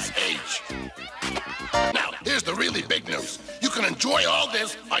Ice Age. Now, here's the really big news. You can enjoy all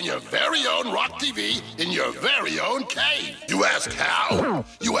this on your very own Rock TV in your very own cave. You ask how?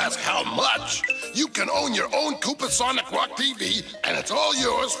 You ask how much? You can own your own Koopasonic Rock TV, and it's all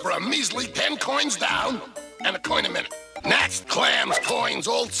yours for a measly 10 coins down and a coin a minute. Gnats, clams, coins,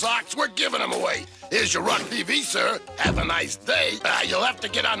 old socks, we're giving them away. Here's your Rock TV, sir. Have a nice day. You'll have to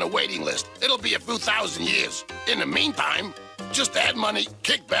get on the waiting list. It'll be a few thousand years. In the meantime, just add money,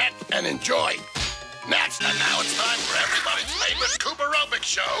 kick back, and enjoy. Next, and now it's time for everybody's favorite Koopa-aerobic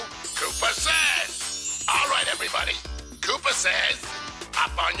show, Koopa Says. All right, everybody. Koopa Says, up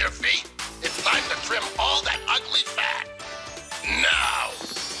on your feet. It's time to trim all that ugly fat. Now.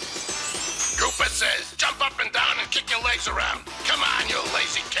 Koopa Says, jump up and down and kick your legs around. Come on, you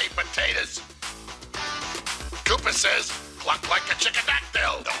lazy cave potatoes. Koopa Says, cluck like a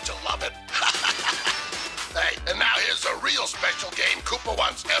chickadactyl. Don't you love it? Hey, and now here's a real special game Koopa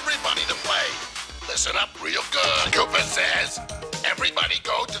wants everybody to play. Listen up real good. Koopa Says, everybody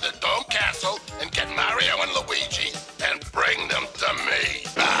go to the Dome Castle and get Mario and Luigi and bring them to me.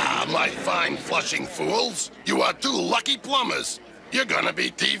 Ah, my fine flushing fools. You are two lucky plumbers. You're gonna be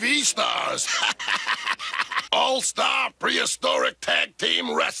TV stars. All-Star Prehistoric Tag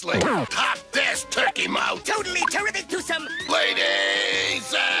Team Wrestling. Top this turkey mouth. Totally terrific to some...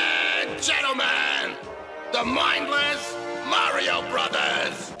 Ladies and gentlemen, the mindless Mario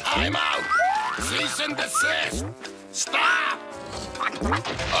Brothers. Time out. Cease and desist. Stop.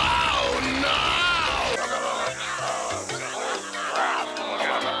 Oh, no.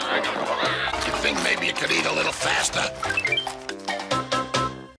 You think maybe you could eat a little faster?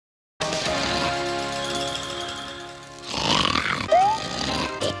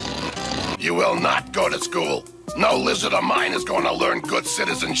 You will not go to school. No lizard of mine is going to learn good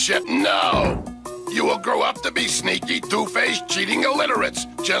citizenship. No. You will grow up to be sneaky, two-faced, cheating illiterates,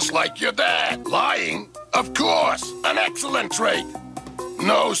 just like your dad. Lying? Of course. An excellent trait.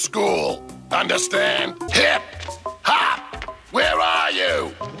 No school. Understand? Hip! Hop! Where are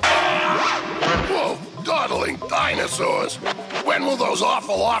you? Whoa, dawdling dinosaurs. When will those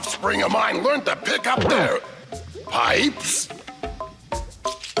awful offspring of mine learn to pick up their pipes?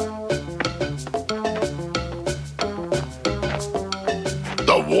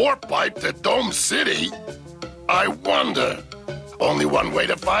 The warp pipe to Dome City? I wonder. Only one way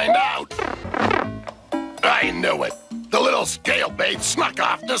to find out. I knew it. The little scale bait snuck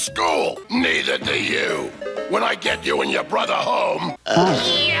off to school. Neither do you. When I get you and your brother home...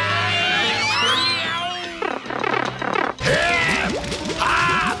 Hip!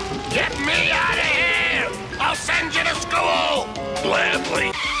 Hop! Get me out of here! I'll send you to school!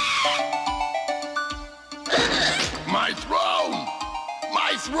 Gladly. My throne!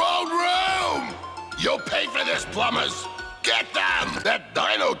 My throne room! You'll pay for this, plumbers. Get them! That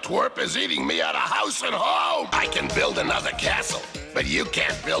dino twerp is eating me out of house and home. I can build another castle, but you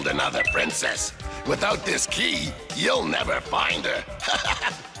can't build another princess. Without this key, you'll never find her.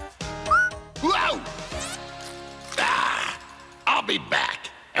 Whoa! Ah! I'll be back.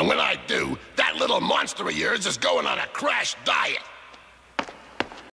 And when I do, that little monster of yours is going on a crash diet.